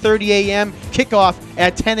 9:30 a.m., kickoff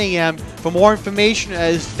at 10 a.m. For more information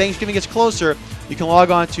as Thanksgiving gets closer, you can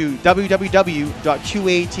log on to www.qatv.org.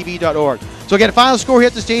 So again, final score here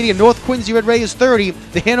at the stadium, North Quincy Red Raiders 30,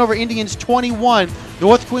 the Hanover Indians 21.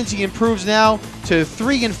 North Quincy improves now to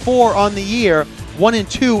 3-4 on the year,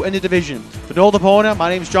 1-2 in the division. For Noel DePona, my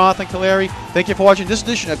name is Jonathan Caleri. Thank you for watching this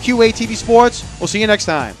edition of QATV Sports. We'll see you next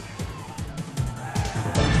time.